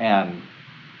 and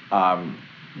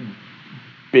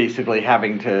basically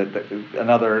having to.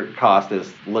 Another cost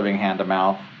is living hand to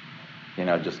mouth, you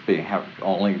know, just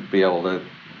only be able to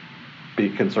be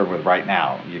concerned with right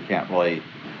now. You can't really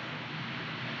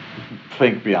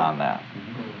think beyond that.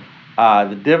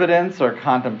 The dividends or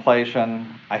contemplation.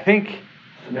 I think.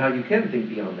 So now you can think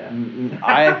beyond that.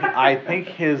 I think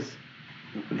his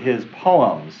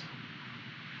poems.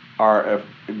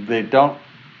 They don't.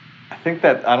 I think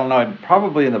that I don't know.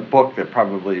 Probably in the book that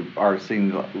probably are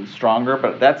seen stronger,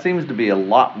 but that seems to be a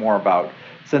lot more about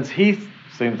since he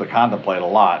seems to contemplate a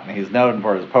lot, and he's known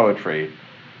for his poetry,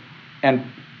 and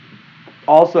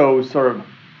also sort of.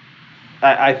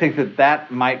 I think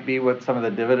that might be what some of the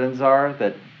dividends are.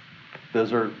 That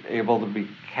those are able to be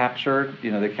captured. You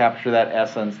know, they capture that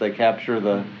essence. They capture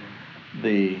the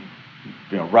the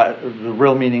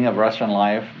real meaning of Russian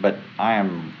life. But I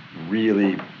am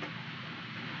really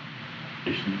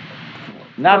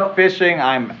not fishing.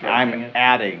 I'm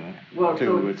adding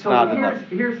to. It's not enough.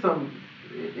 Here's some.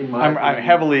 In my I'm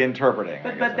heavily interpreting.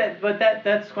 But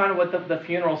that's kind of what the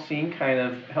funeral scene kind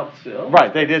of helps to illustrate.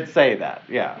 Right, they did say that.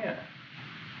 Yeah.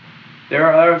 There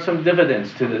are some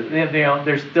dividends to this. You know,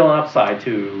 there's still an upside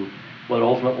to what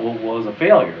ultimately was a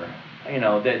failure. You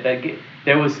know, that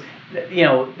there was. You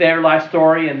know, their life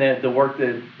story and the work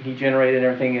that he generated and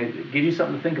everything, it gives you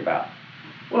something to think about.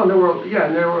 Well, there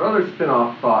were other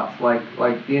spin-off thoughts like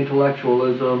the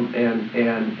intellectualism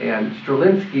and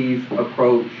Strelinsky's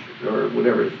approach, or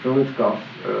whatever Strelinskov's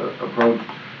approach.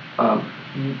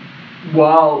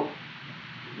 While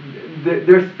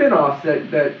there's spin-offs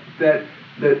that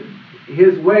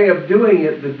his way of doing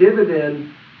it, the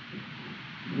dividend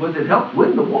was it helped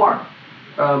win the war.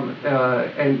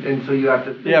 And so you have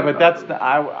to. Yeah, but that's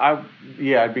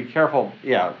I'd be careful.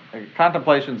 Yeah,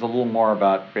 contemplation's a little more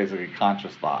about basically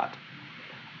conscious thought,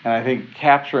 and I think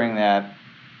capturing that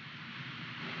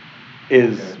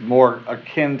is more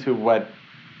akin to what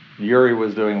Yuri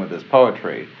was doing with his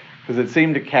poetry, because it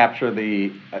seemed to capture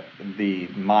the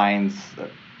minds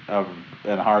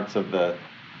and hearts of the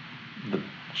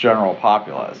general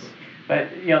populace.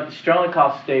 But you know,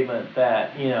 Strelnikov's statement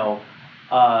that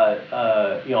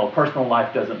personal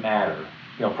life doesn't matter.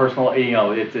 You know, personal. You know,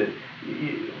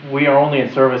 we are only in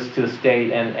service to the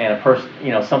state and a person.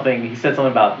 You know, something. He said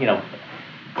something about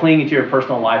clinging to your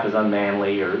personal life is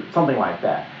unmanly or something like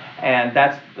that. And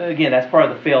that's again, that's part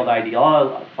of the failed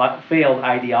ideology.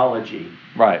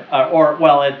 Right.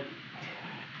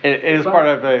 It is part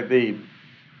of the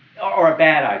or a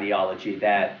bad ideology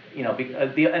that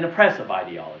an oppressive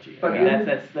ideology. But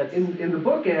that's in the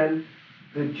bookend,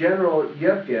 the General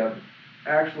Yevgev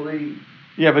actually.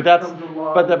 Yeah, but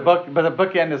the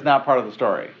bookend is not part of the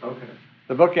story. Okay.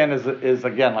 The bookend is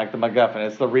again like the MacGuffin.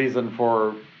 It's the reason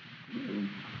for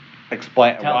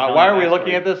why are we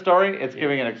looking at this story? It's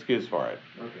giving an excuse for it.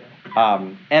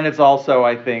 Okay. And it's also,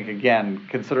 I think, again,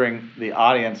 considering the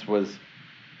audience was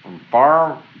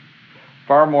far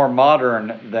more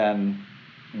modern than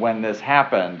when this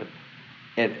happened,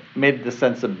 it made the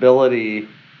sensibility.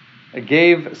 It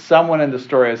gave someone in the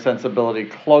story a sensibility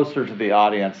closer to the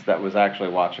audience that was actually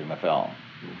watching the film.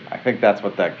 I think that's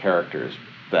what that character is.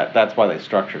 That's why they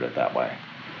structured it that way.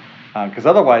 Because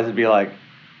otherwise it'd be like,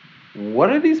 what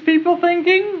are these people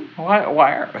thinking?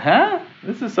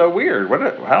 This is so weird. I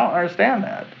don't understand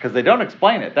that. Because they don't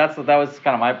explain it. That was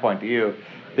kind of my point to you.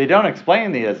 They don't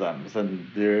explain the isms, and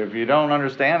if you don't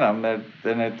understand them,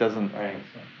 then it doesn't.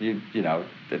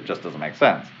 It just doesn't make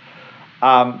sense.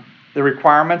 The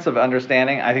requirements of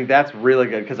understanding, I think that's really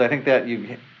good, because I think that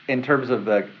in terms of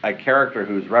a character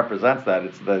who represents that,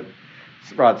 it's the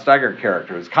Rod Steiger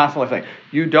character who's constantly saying,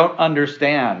 you don't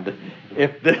understand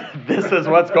if this is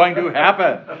what's going to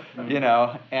happen,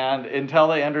 and until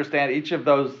they understand each of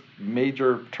those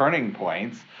major turning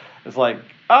points, it's like,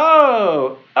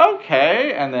 oh,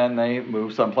 okay, and then they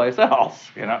move someplace else,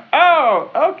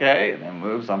 oh, okay, and then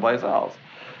move someplace else,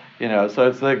 so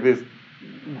it's like these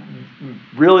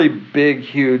really big,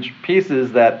 huge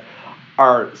pieces that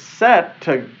are set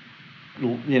to,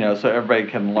 so everybody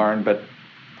can learn, but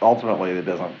ultimately it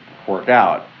doesn't work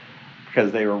out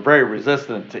because they were very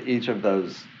resistant to each of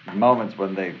those moments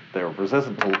when they were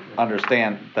resistant to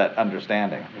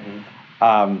understanding.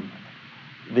 Mm-hmm.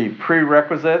 The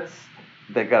prerequisites,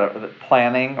 they got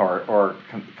planning or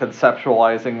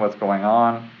conceptualizing what's going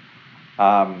on.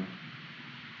 I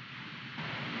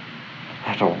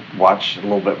have to watch a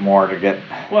little bit more to get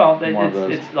more of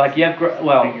those. It's like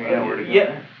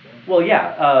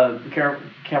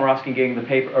Kamarowski getting the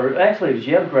paper, or actually it was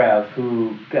Yevgraf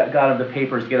who got him the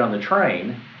papers to get on the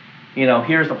train.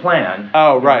 Here's the plan.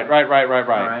 Oh, right. All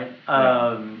right.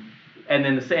 And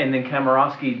then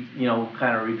Kamarowski,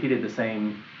 kind of repeated the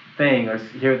same thing, or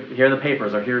here are the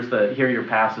papers, or here are your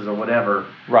passes, or whatever.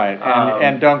 Right.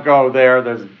 And don't go there.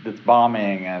 It's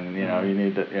bombing, and you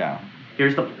need to. Yeah.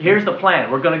 Here's the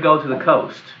plan. We're going to go to the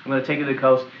coast. I'm going to take you to the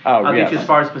coast. I'll get you as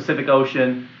far as Pacific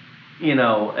Ocean,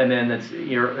 and then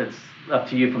it's up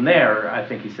to you from there, I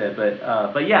think he said.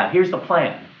 But yeah, here's the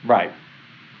plan. Right.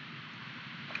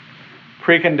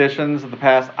 Preconditions of the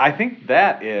past. I think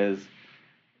that is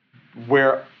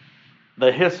where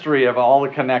the history of all the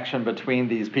connection between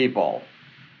these people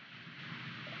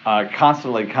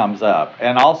constantly comes up.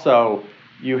 And also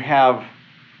you have,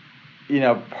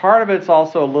 part of it's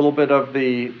also a little bit of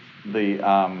the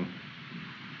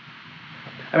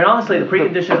honestly, the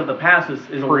preconditions of the past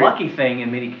is a lucky thing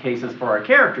in many cases for our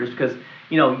characters, because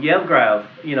Yevgraf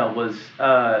was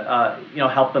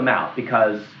helped them out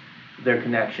because their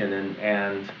connection,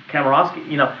 and Kamarowski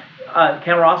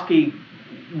Kamarowski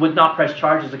would not press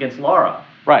charges against Laura,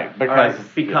 right,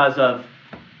 because of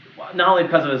not only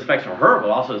because of his affection for her, but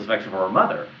also his affection for her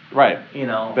mother, right. They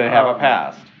have a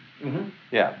past. Mm-hmm.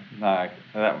 Yeah,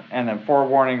 and then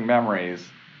forewarning memories.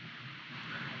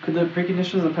 Could the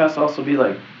preconditions of the past also be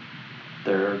like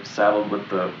they're saddled with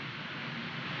their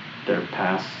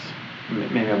past?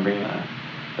 Maybe I'm bringing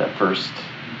that first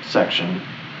section,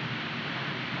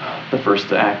 the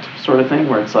first act sort of thing,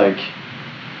 where it's like.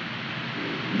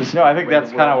 No, I think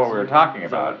that's kind of what we were talking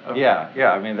about. Okay.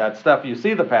 Yeah. I mean, that stuff you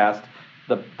see the past.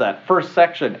 That first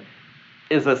section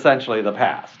is essentially the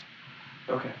past.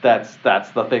 Okay. That's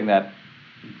the thing that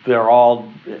they're all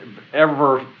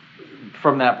ever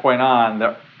from that point on.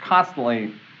 They're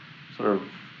constantly sort of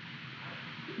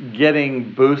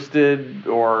getting boosted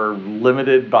or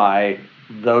limited by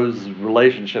those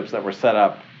relationships that were set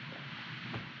up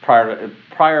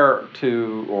prior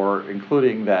to or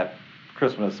including that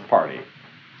Christmas party.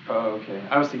 Oh, okay.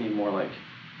 I was thinking more like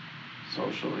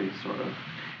socially, sort of.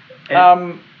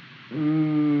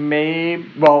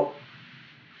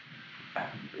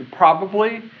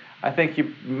 Probably. I think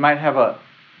you might have a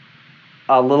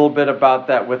little bit about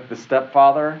that with the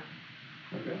stepfather.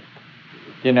 Okay.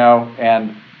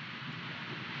 And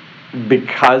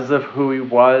because of who he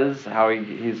was, how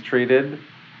he's treated,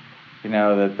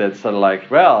 that's sort of like,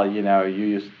 well,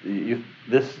 you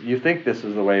think this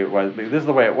is the way it was, this is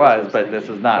the way it was, but this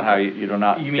is not how you do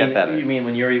not get that. You mean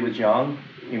when Yuri was young?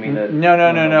 You mean that?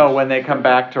 No. When they come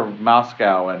back to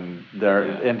Moscow and they're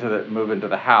Yeah. move into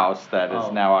the house that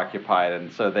is now occupied,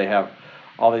 and so they have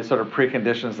all these sort of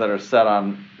preconditions that are set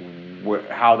on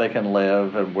how they can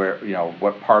live and where,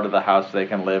 what part of the house they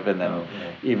can live in, and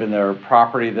even their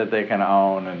property that they can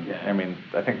own. And I mean,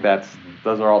 I think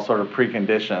those are all sort of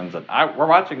preconditions. And we're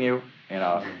watching you,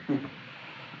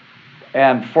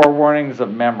 And forewarnings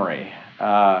of memory.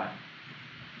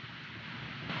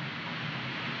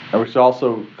 Which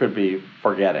also could be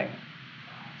forgetting.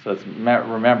 So it's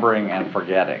remembering and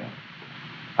forgetting.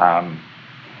 And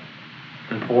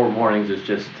forewarnings is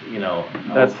just,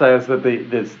 That says that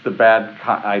it's the bad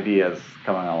ideas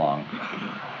coming along.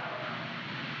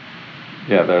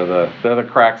 Yeah, they're the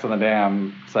cracks in the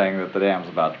dam saying that the dam's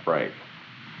about to break.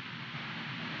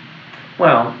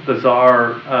 Well, the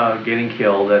Tsar getting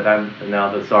killed,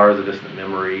 now the Tsar is a distant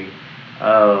memory.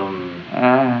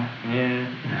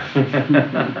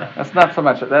 That's not so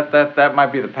much that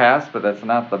might be the past, but that's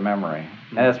not the memory,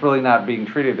 and it's really not being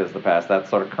treated as the past. That's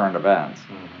sort of current events.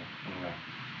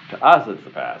 To us, it's the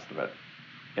past, but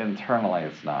internally,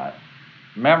 it's not.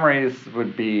 Memories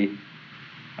would be.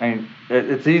 I mean,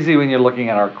 it's easy when you're looking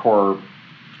at our core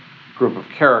group of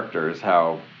characters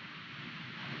how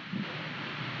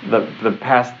the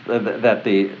past that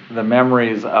the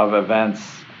memories of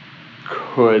events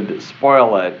could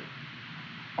spoil it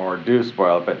or do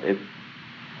spoil it, but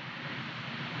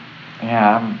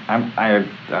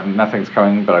I'm nothing's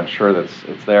coming, but I'm sure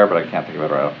it's there, but I can't think of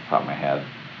it right off the top of my head.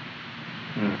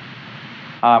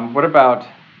 What about,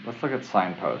 let's look at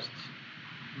signposts.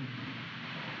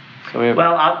 So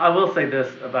I will say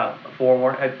this about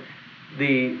forewarning.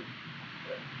 The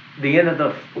end of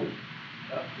the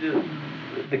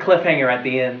cliffhanger at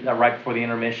the end, right before the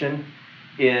intermission,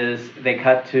 is they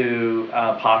cut to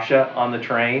Pasha on the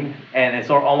train, and it's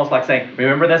almost like saying,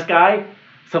 "Remember this guy?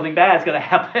 Something bad's going to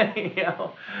happen."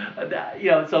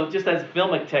 So just as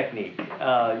filmic technique,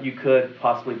 you could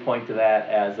possibly point to that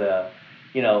as a.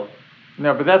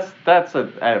 No, but that's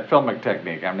a filmic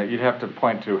technique. I mean, you'd have to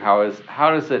point to how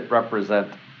does it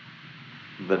represent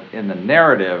in the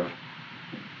narrative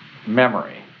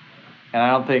memory, and I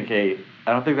don't think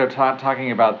they're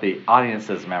talking about the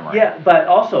audience's memory. Yeah, but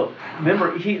also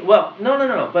remember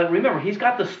no. But remember, he's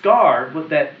got the scar with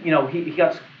that. He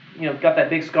got got that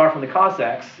big scar from the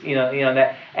Cossacks.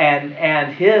 That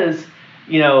and his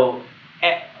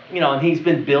and he's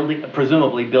been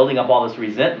presumably building up all this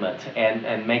resentment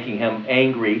and making him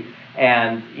angry,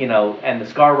 and and the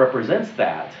scar represents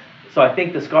that. So I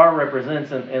think the scar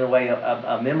represents in a way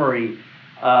a memory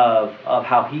of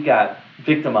how he got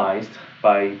victimized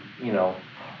by the old.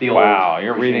 Wow,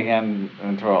 you're reading into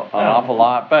an awful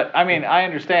lot, but I mean I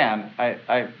understand.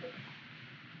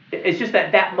 It's just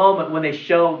that moment when they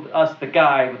show us the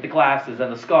guy with the glasses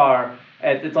and the scar,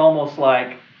 it's almost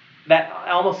like. That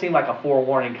almost seemed like a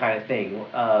forewarning kind of thing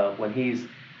when he's,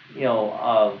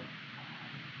 anyway,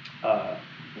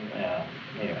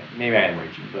 maybe I am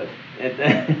reaching, but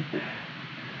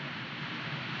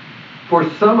for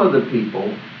some of the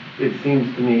people, it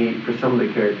seems to me, for some of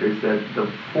the characters, that the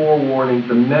forewarning,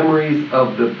 the memories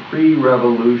of the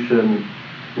pre-revolution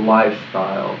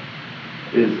lifestyle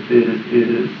is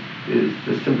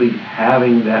just simply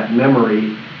having that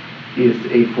memory is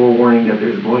a forewarning that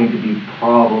there's going to be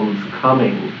problems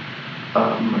coming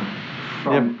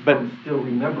from still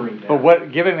remembering that.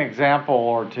 But give an example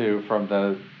or two from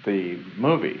the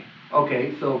movie.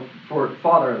 Okay, so for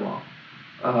father-in-law,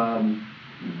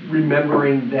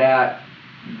 remembering that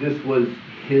this was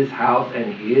his house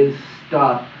and his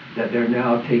stuff that they're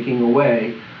now taking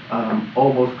away,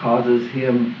 almost causes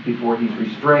him, before he's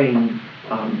restrained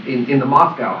in the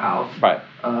Moscow house, right.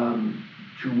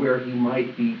 To where he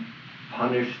might be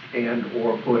punished and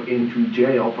or put into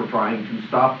jail for trying to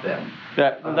stop them.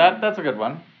 That's a good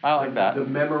one. I like that. The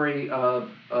memory of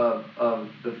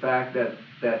the fact that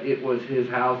it was his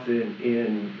house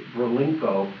in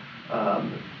Brolinko,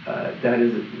 that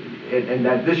is, and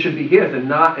that this should be his and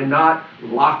not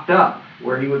locked up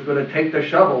where he was going to take the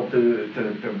shovel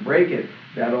to break it.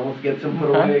 That almost gets him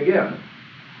put away again.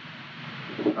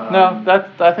 No,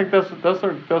 I think those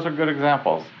are good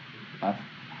examples.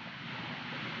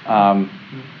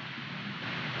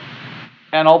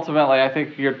 And ultimately, I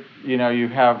think you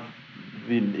have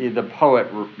the poet,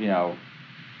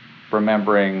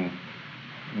 remembering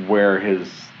where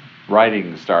his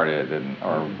writing started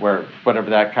or where whatever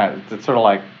that kind of. It's sort of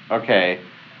like, okay,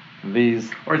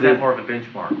 these. Or is that more of a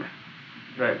benchmark?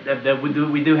 Right.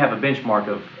 We do have a benchmark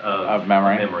of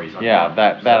memory. Memories.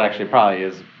 That actually probably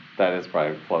is. That is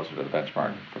probably closer to the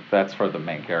benchmark. That's for the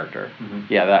main character.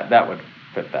 Mm-hmm. Yeah, that would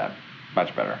fit that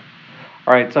much better.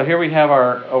 All right, so here we have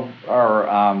our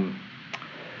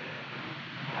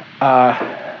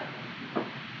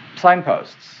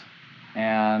signposts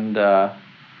and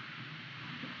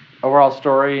overall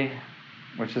story,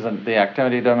 which is the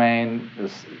activity domain,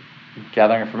 is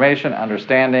gathering information,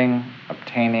 understanding,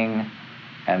 obtaining,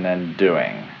 and then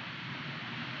doing.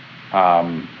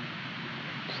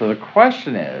 So the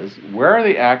question is, where are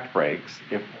the act breaks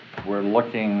if we're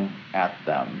looking at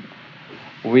them?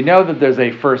 We know that there's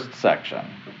a first section.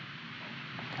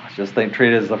 Let's just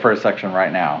treat it as the first section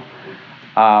right now.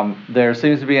 There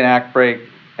seems to be an act break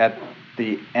at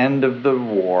the end of the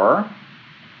war,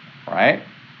 right?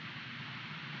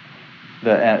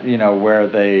 Where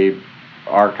they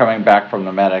are coming back from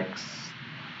the medics,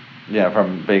 I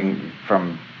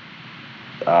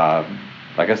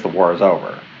guess the war is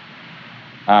over.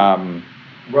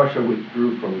 Russia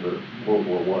withdrew from the World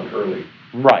War I early.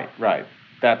 Right.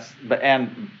 That's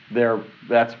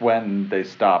when they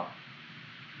stop.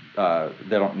 They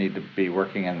don't need to be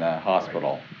working in the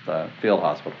hospital, the field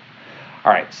hospital.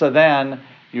 All right. So then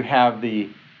you have the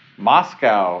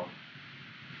Moscow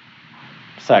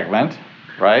segment,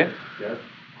 right? Yes.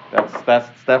 That's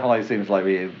definitely seems like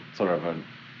be sort of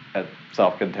a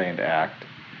self-contained act.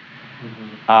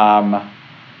 Mm-hmm.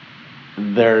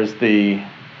 There's the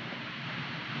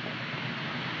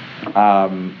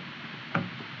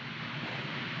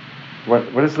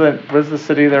what is the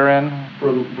city they're in?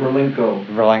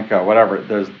 Verlinko, whatever.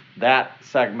 There's that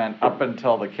segment up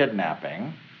until the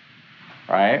kidnapping,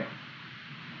 right?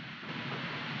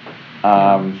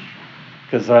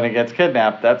 Because when he gets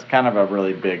kidnapped, that's kind of a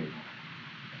really big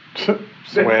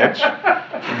switch.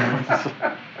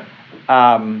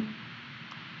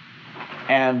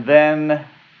 And then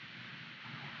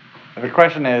the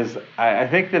question is, I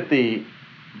think that the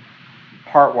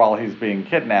part while he's being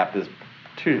kidnapped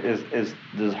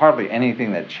there's hardly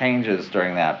anything that changes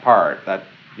during that part. That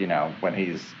when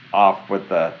he's off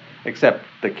with except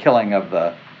the killing of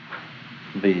the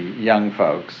young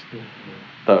folks,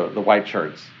 the white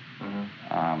shirts,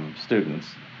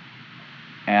 students,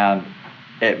 and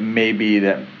it may be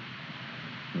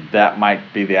that might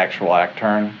be the actual act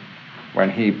turn when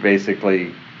he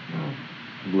basically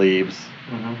leaves.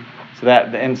 So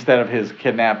that instead of his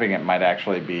kidnapping, it might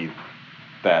actually be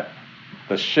that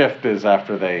the shift is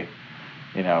after they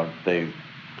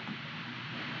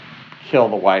kill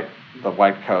the white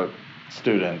coat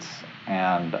students,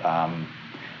 and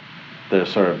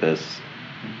there's sort of this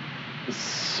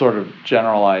sort of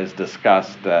generalized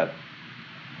disgust that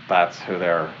that's who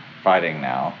they're fighting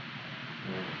now.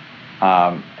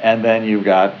 And then you've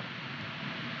got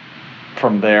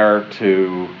from there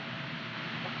to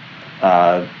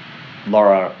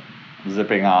Laura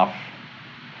zipping off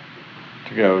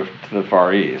to go to the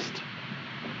Far East.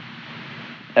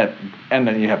 And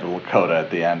then you have the Lakota at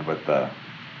the end with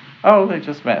they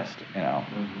just missed,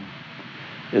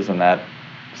 Isn't that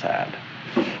sad?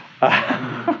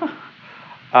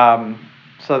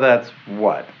 So that's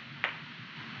what?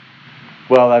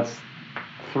 Well, that's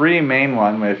three main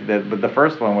one, but the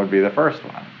first one would be the first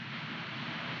one.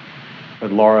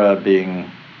 With Laura being,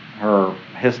 her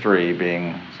history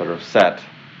being sort of set.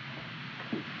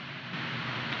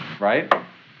 Right?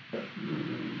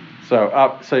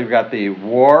 So you've got the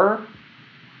war,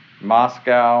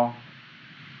 Moscow,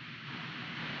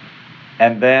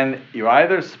 and then you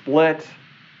either split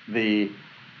the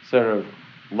sort of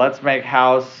let's make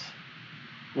house.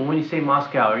 Well, when you say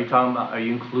Moscow, are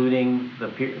you including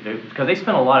because they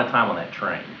spent a lot of time on that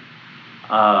train.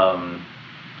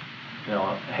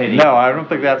 Heading. No, I don't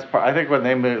think that's part. I think when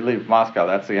they leave Moscow,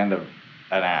 that's the end of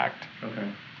an act. Okay.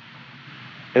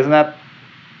 Isn't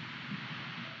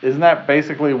that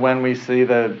basically when we see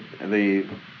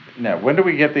when do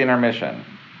we get the intermission?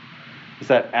 Is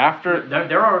that after?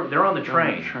 They're on the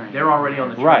train. They're already on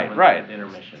the train. Right. The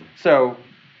intermission. So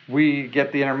we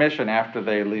get the intermission after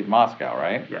they leave Moscow,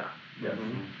 right? Yeah. Yes.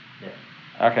 Mm-hmm.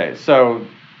 Yeah. Okay, so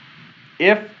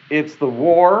if it's the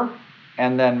war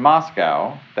and then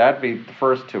Moscow, that'd be the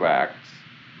first two acts.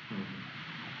 Mm-hmm.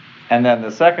 And then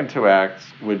the second two acts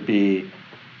would be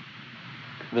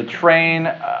the train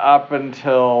up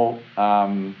until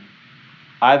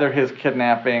either his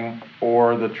kidnapping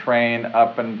or the train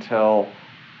up until,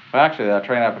 that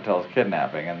train up until his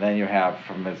kidnapping, and then you have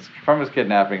from his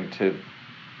kidnapping to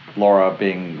Laura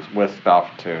being whisked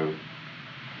off to.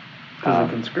 Because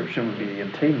the conscription would be the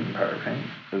obtaining part, right?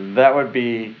 That would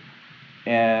be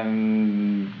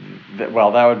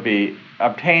that would be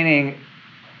obtaining.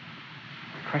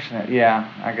 Question.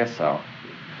 Yeah, I guess so.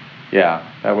 Yeah,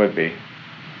 that would be.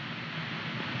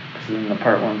 Because in the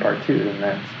part 1, part 2, then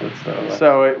that's the.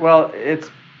 So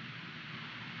it's.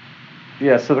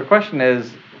 Yeah, so the question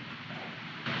is,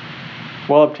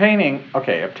 well, obtaining,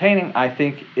 I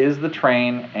think, is the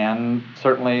train, and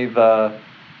certainly I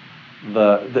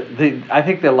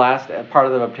think the last part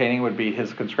of the obtaining would be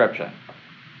his conscription.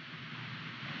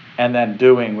 And then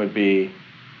doing would be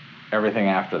everything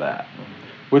after that,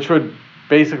 which would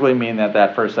basically mean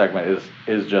that first segment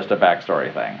is just a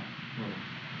backstory thing,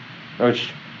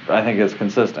 which I think is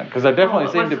consistent, because there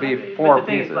definitely seem to be four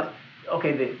pieces.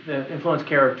 Okay, the influence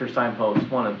character signpost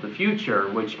one of the future,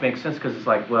 which makes sense because it's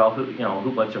like, well, who's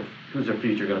their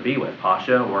future going to be with?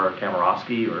 Pasha or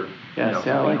Kamarowski or I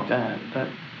like that. That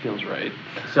feels right.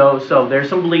 So there's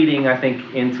some bleeding, I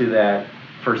think, into that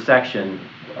first section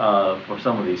for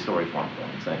some of these story form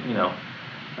points.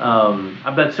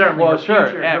 But certainly, well, her sure.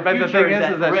 future, But the thing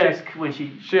is that risk when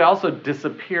she also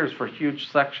disappears for huge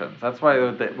sections. That's why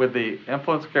with the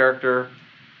influence character,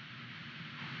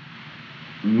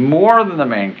 more than the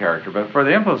main character, but for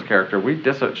the influence character,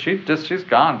 she's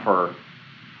gone for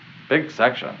big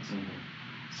sections. Mm-hmm.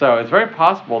 So it's very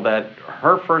possible that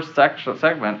her first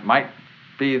segment might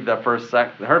be the first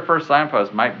her first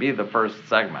signpost might be the first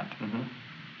segment. Mm-hmm.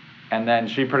 And then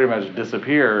she pretty much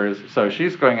disappears, so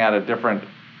she's going at a different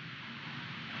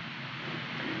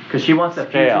because she wants the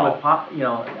future with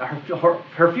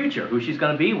her future, who she's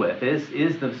going to be with,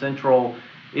 is the central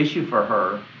issue for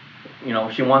her.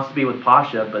 She wants to be with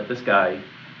Pasha, but this guy,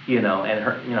 and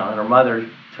her mother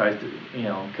tries to,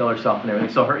 kill herself and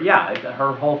everything. So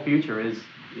her whole future is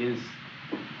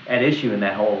at issue in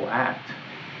that whole act,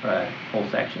 whole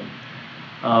section.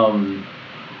 And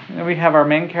we have our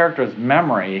main character's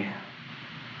memory.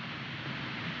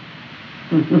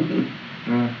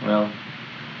 Well,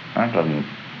 that doesn't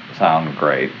sound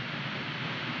great.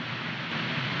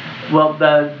 Well,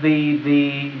 the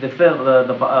film,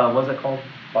 what's it called?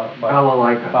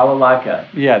 Balalaika.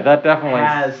 Yeah, that definitely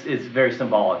is very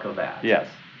symbolic of that. Yes,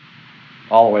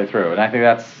 all the way through, and I think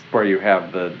that's where you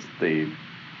have the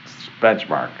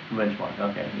benchmark. Benchmark.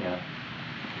 Okay. Yeah.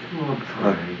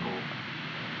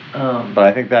 But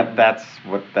I think that's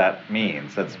what that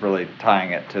means. That's really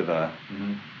tying it to the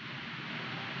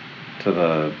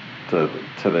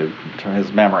to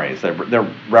his memories. They're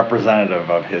representative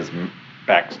of his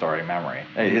backstory memory,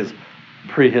 his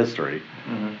prehistory.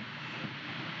 Mm-hmm.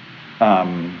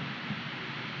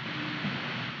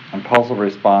 Impulsive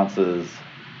responses.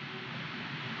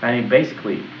 I mean,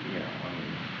 basically,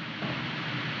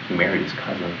 he married his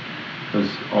cousin,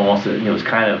 who's almost, was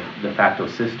kind of de facto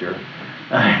sister.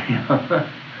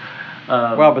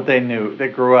 Well, but they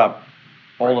grew up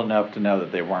old enough to know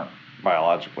that they weren't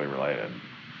biologically related.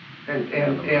 And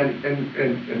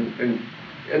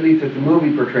at least as the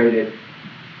movie portrayed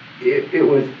it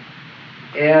was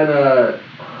Anna,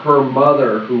 her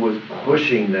mother, who was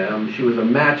pushing them. She was a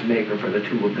matchmaker for the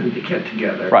two of them to get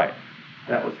together. Right.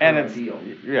 That was her ideal.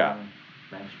 Yeah.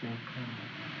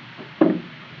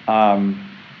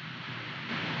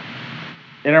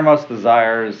 Innermost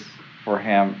desires for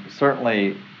him,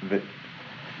 certainly. The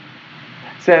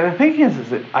thing is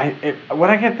that what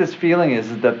I get this feeling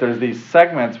is that there's these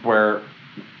segments where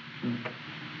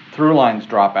through lines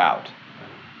drop out.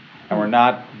 And we're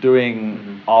not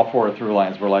doing all four through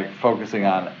lines. We're like focusing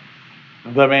on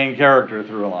the main character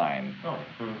through line. Oh.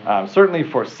 Mm-hmm. Certainly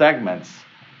for segments,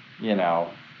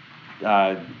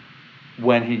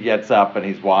 when he gets up and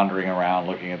he's wandering around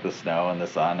looking at the snow and the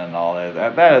sun and all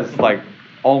that is like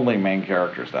only main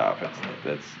character stuff.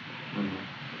 It's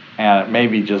and it may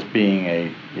be just being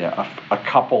a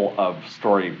couple of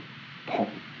story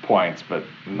points, but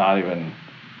not even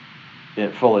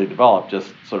it fully developed.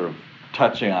 Just sort of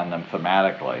touching on them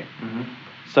thematically. Mm-hmm.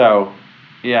 So,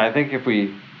 I think if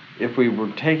we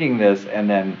were taking this and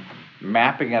then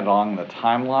mapping it along the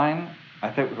timeline, I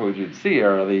think what you'd see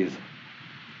are these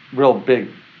real big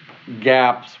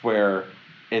gaps where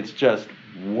it's just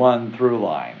one through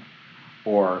line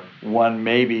or one,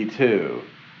 maybe two,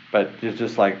 but there's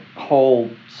just like whole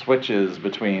switches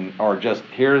between, or just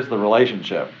here's the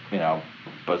relationship,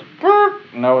 but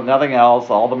no, nothing else.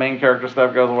 All the main character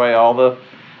stuff goes away. All the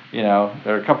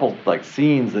there are a couple like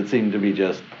scenes that seem to be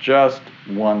just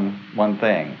one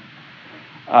thing.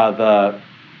 A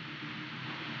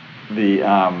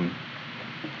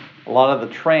lot of the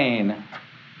train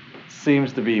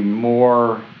seems to be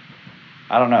more.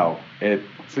 I don't know. It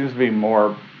seems to be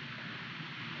more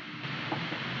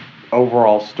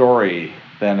overall story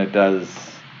than it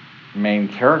does main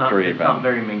character. It's not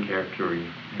very main character-y.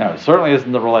 No, it certainly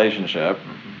isn't the relationship.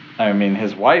 Mm-hmm. I mean,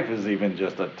 his wife is even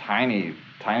just a tiny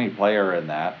player in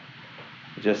that.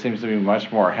 It just seems to be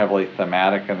much more heavily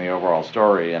thematic in the overall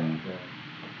story. And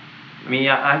I mean,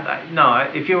 no,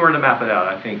 if you were to map it out,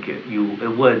 I think it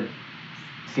would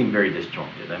seemed very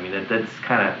disjointed. I mean, that's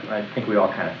kind of, I think we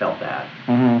all kind of felt that.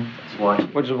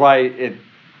 Mm-hmm. Which is why it,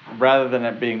 rather than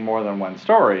it being more than one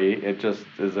story, it just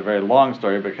is a very long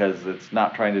story because it's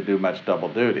not trying to do much double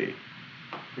duty.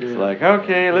 It's like,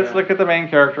 okay, let's look at the main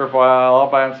character for a while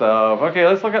all by himself. Okay,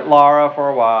 let's look at Laura for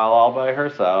a while all by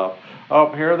herself.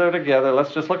 Oh, here they're together.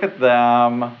 Let's just look at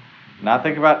them. Not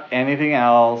think about anything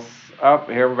else. Oh,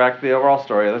 here we're back to the overall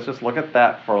story. Let's just look at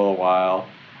that for a little while.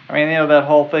 I mean, that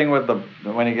whole thing with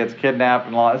when he gets kidnapped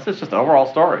and all, it's just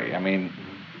overall story. I mean,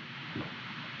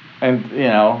 and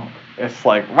it's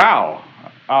like, wow,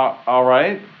 all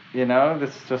right,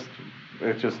 it's just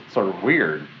sort of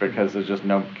weird because there's just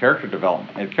no character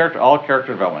development. All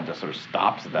character development just sort of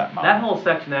stops at that moment. That whole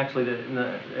section actually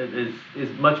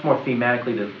is much more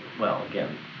thematically well,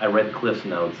 again, I read Cliff's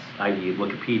Notes, i.e.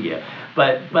 Wikipedia,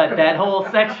 but that whole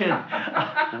section,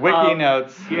 Wiki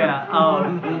Notes,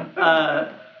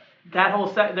 that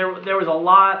whole there was a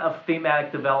lot of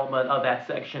thematic development of that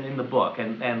section in the book,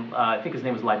 and I think his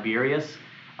name was Liberius,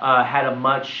 had a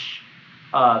much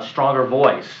stronger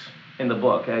voice in the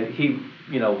book.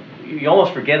 You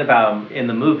almost forget about him in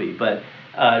the movie, but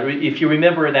if you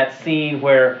remember that scene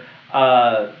where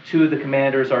two of the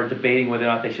commanders are debating whether or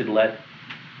not they should let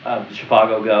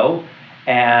Zhivago go,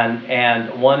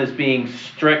 and one is being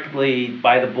strictly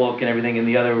by the book and everything, and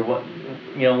the other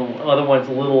one's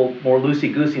a little more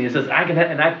loosey-goosey, and he says, I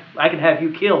can have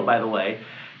you killed, by the way.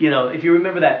 If you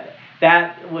remember that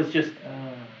was just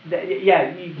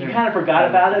you kind of forgot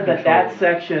about it, but that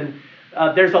section,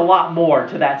 there's a lot more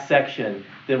to that section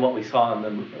than what we saw in the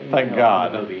movie. Thank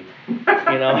God. In the movie.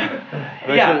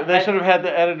 They should have had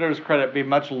the editor's credit be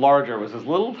much larger. It was this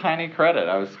little tiny credit.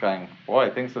 I was going, boy,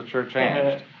 things have sure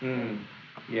changed.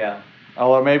 Yeah.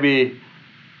 Although maybe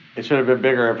it should have been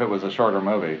bigger if it was a shorter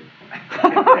movie. So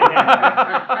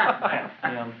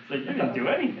you didn't do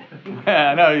anything.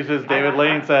 Yeah, no, he says, David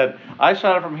Lean said, I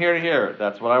shot it from here to here.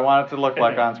 That's what I want it to look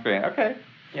like on screen. Okay.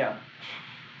 Yeah.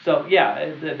 So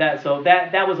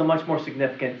that was a much more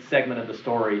significant segment of the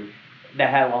story that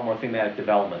had a lot more thematic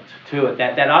development to it.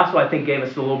 That also, I think, gave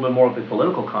us a little bit more of the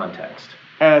political context.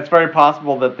 And it's very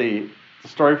possible that the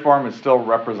story form is still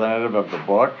representative of the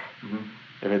book. Mm-hmm.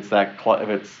 If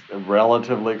it's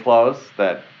relatively close,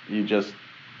 that you just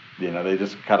they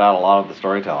just cut out a lot of the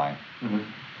storytelling. Mm-hmm.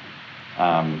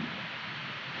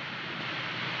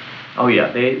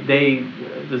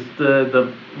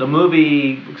 The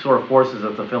movie sort of forces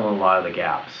us to fill in a lot of the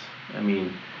gaps. I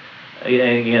mean,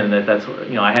 again, that's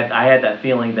I had that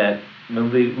feeling that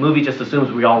movie just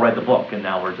assumes we all read the book, and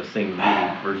now we're just seeing the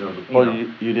movie version of the book. Well,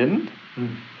 you didn't?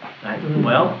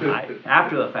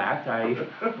 After the fact, I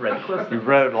read the Cliff Notes. You've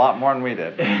read it a lot more than we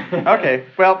did. Okay,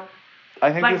 well,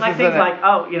 I think like things like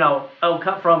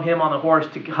cut from him on the horse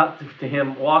to cut to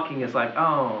him walking is like,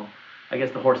 I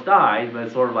guess the horse died, but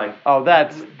it's sort of like... Oh,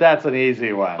 that's an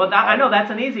easy one. But I know that's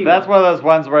an easy one. That's one of those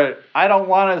ones where I don't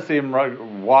want to see him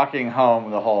walking home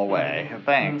the whole way. Mm-hmm.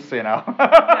 Thanks, Yeah,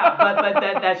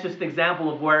 but that's just an example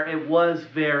of where it was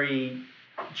very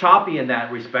choppy in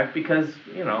that respect because,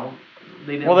 they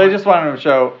didn't... Well, they just wanted to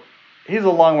show he's a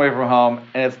long way from home,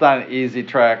 and it's not an easy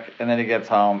trek, and then he gets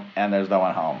home, and there's no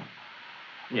one home.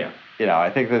 Yeah. I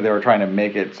think that they were trying to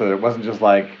make it so that it wasn't just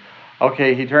like...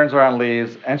 Okay, he turns around,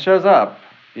 leaves, and shows up.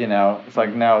 It's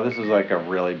like, no, this is like a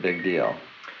really big deal.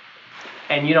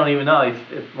 And you don't even know if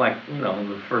the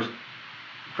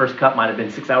first cut might have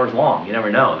been 6 hours long. You never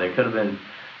know. There could have been,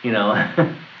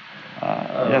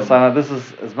 Yes, I know. This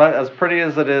is as pretty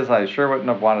as it is. I sure wouldn't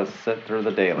have wanted to sit through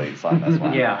the dailies on this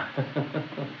one. Yeah.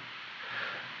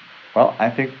 Well,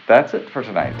 I think that's it for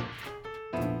tonight.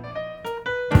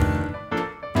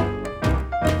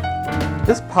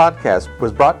 This podcast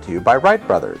was brought to you by Wright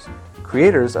Brothers,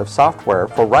 creators of software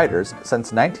for writers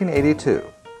since 1982.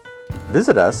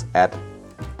 Visit us at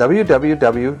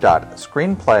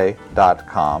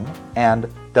www.screenplay.com and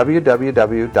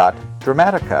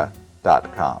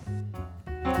www.dramatica.com.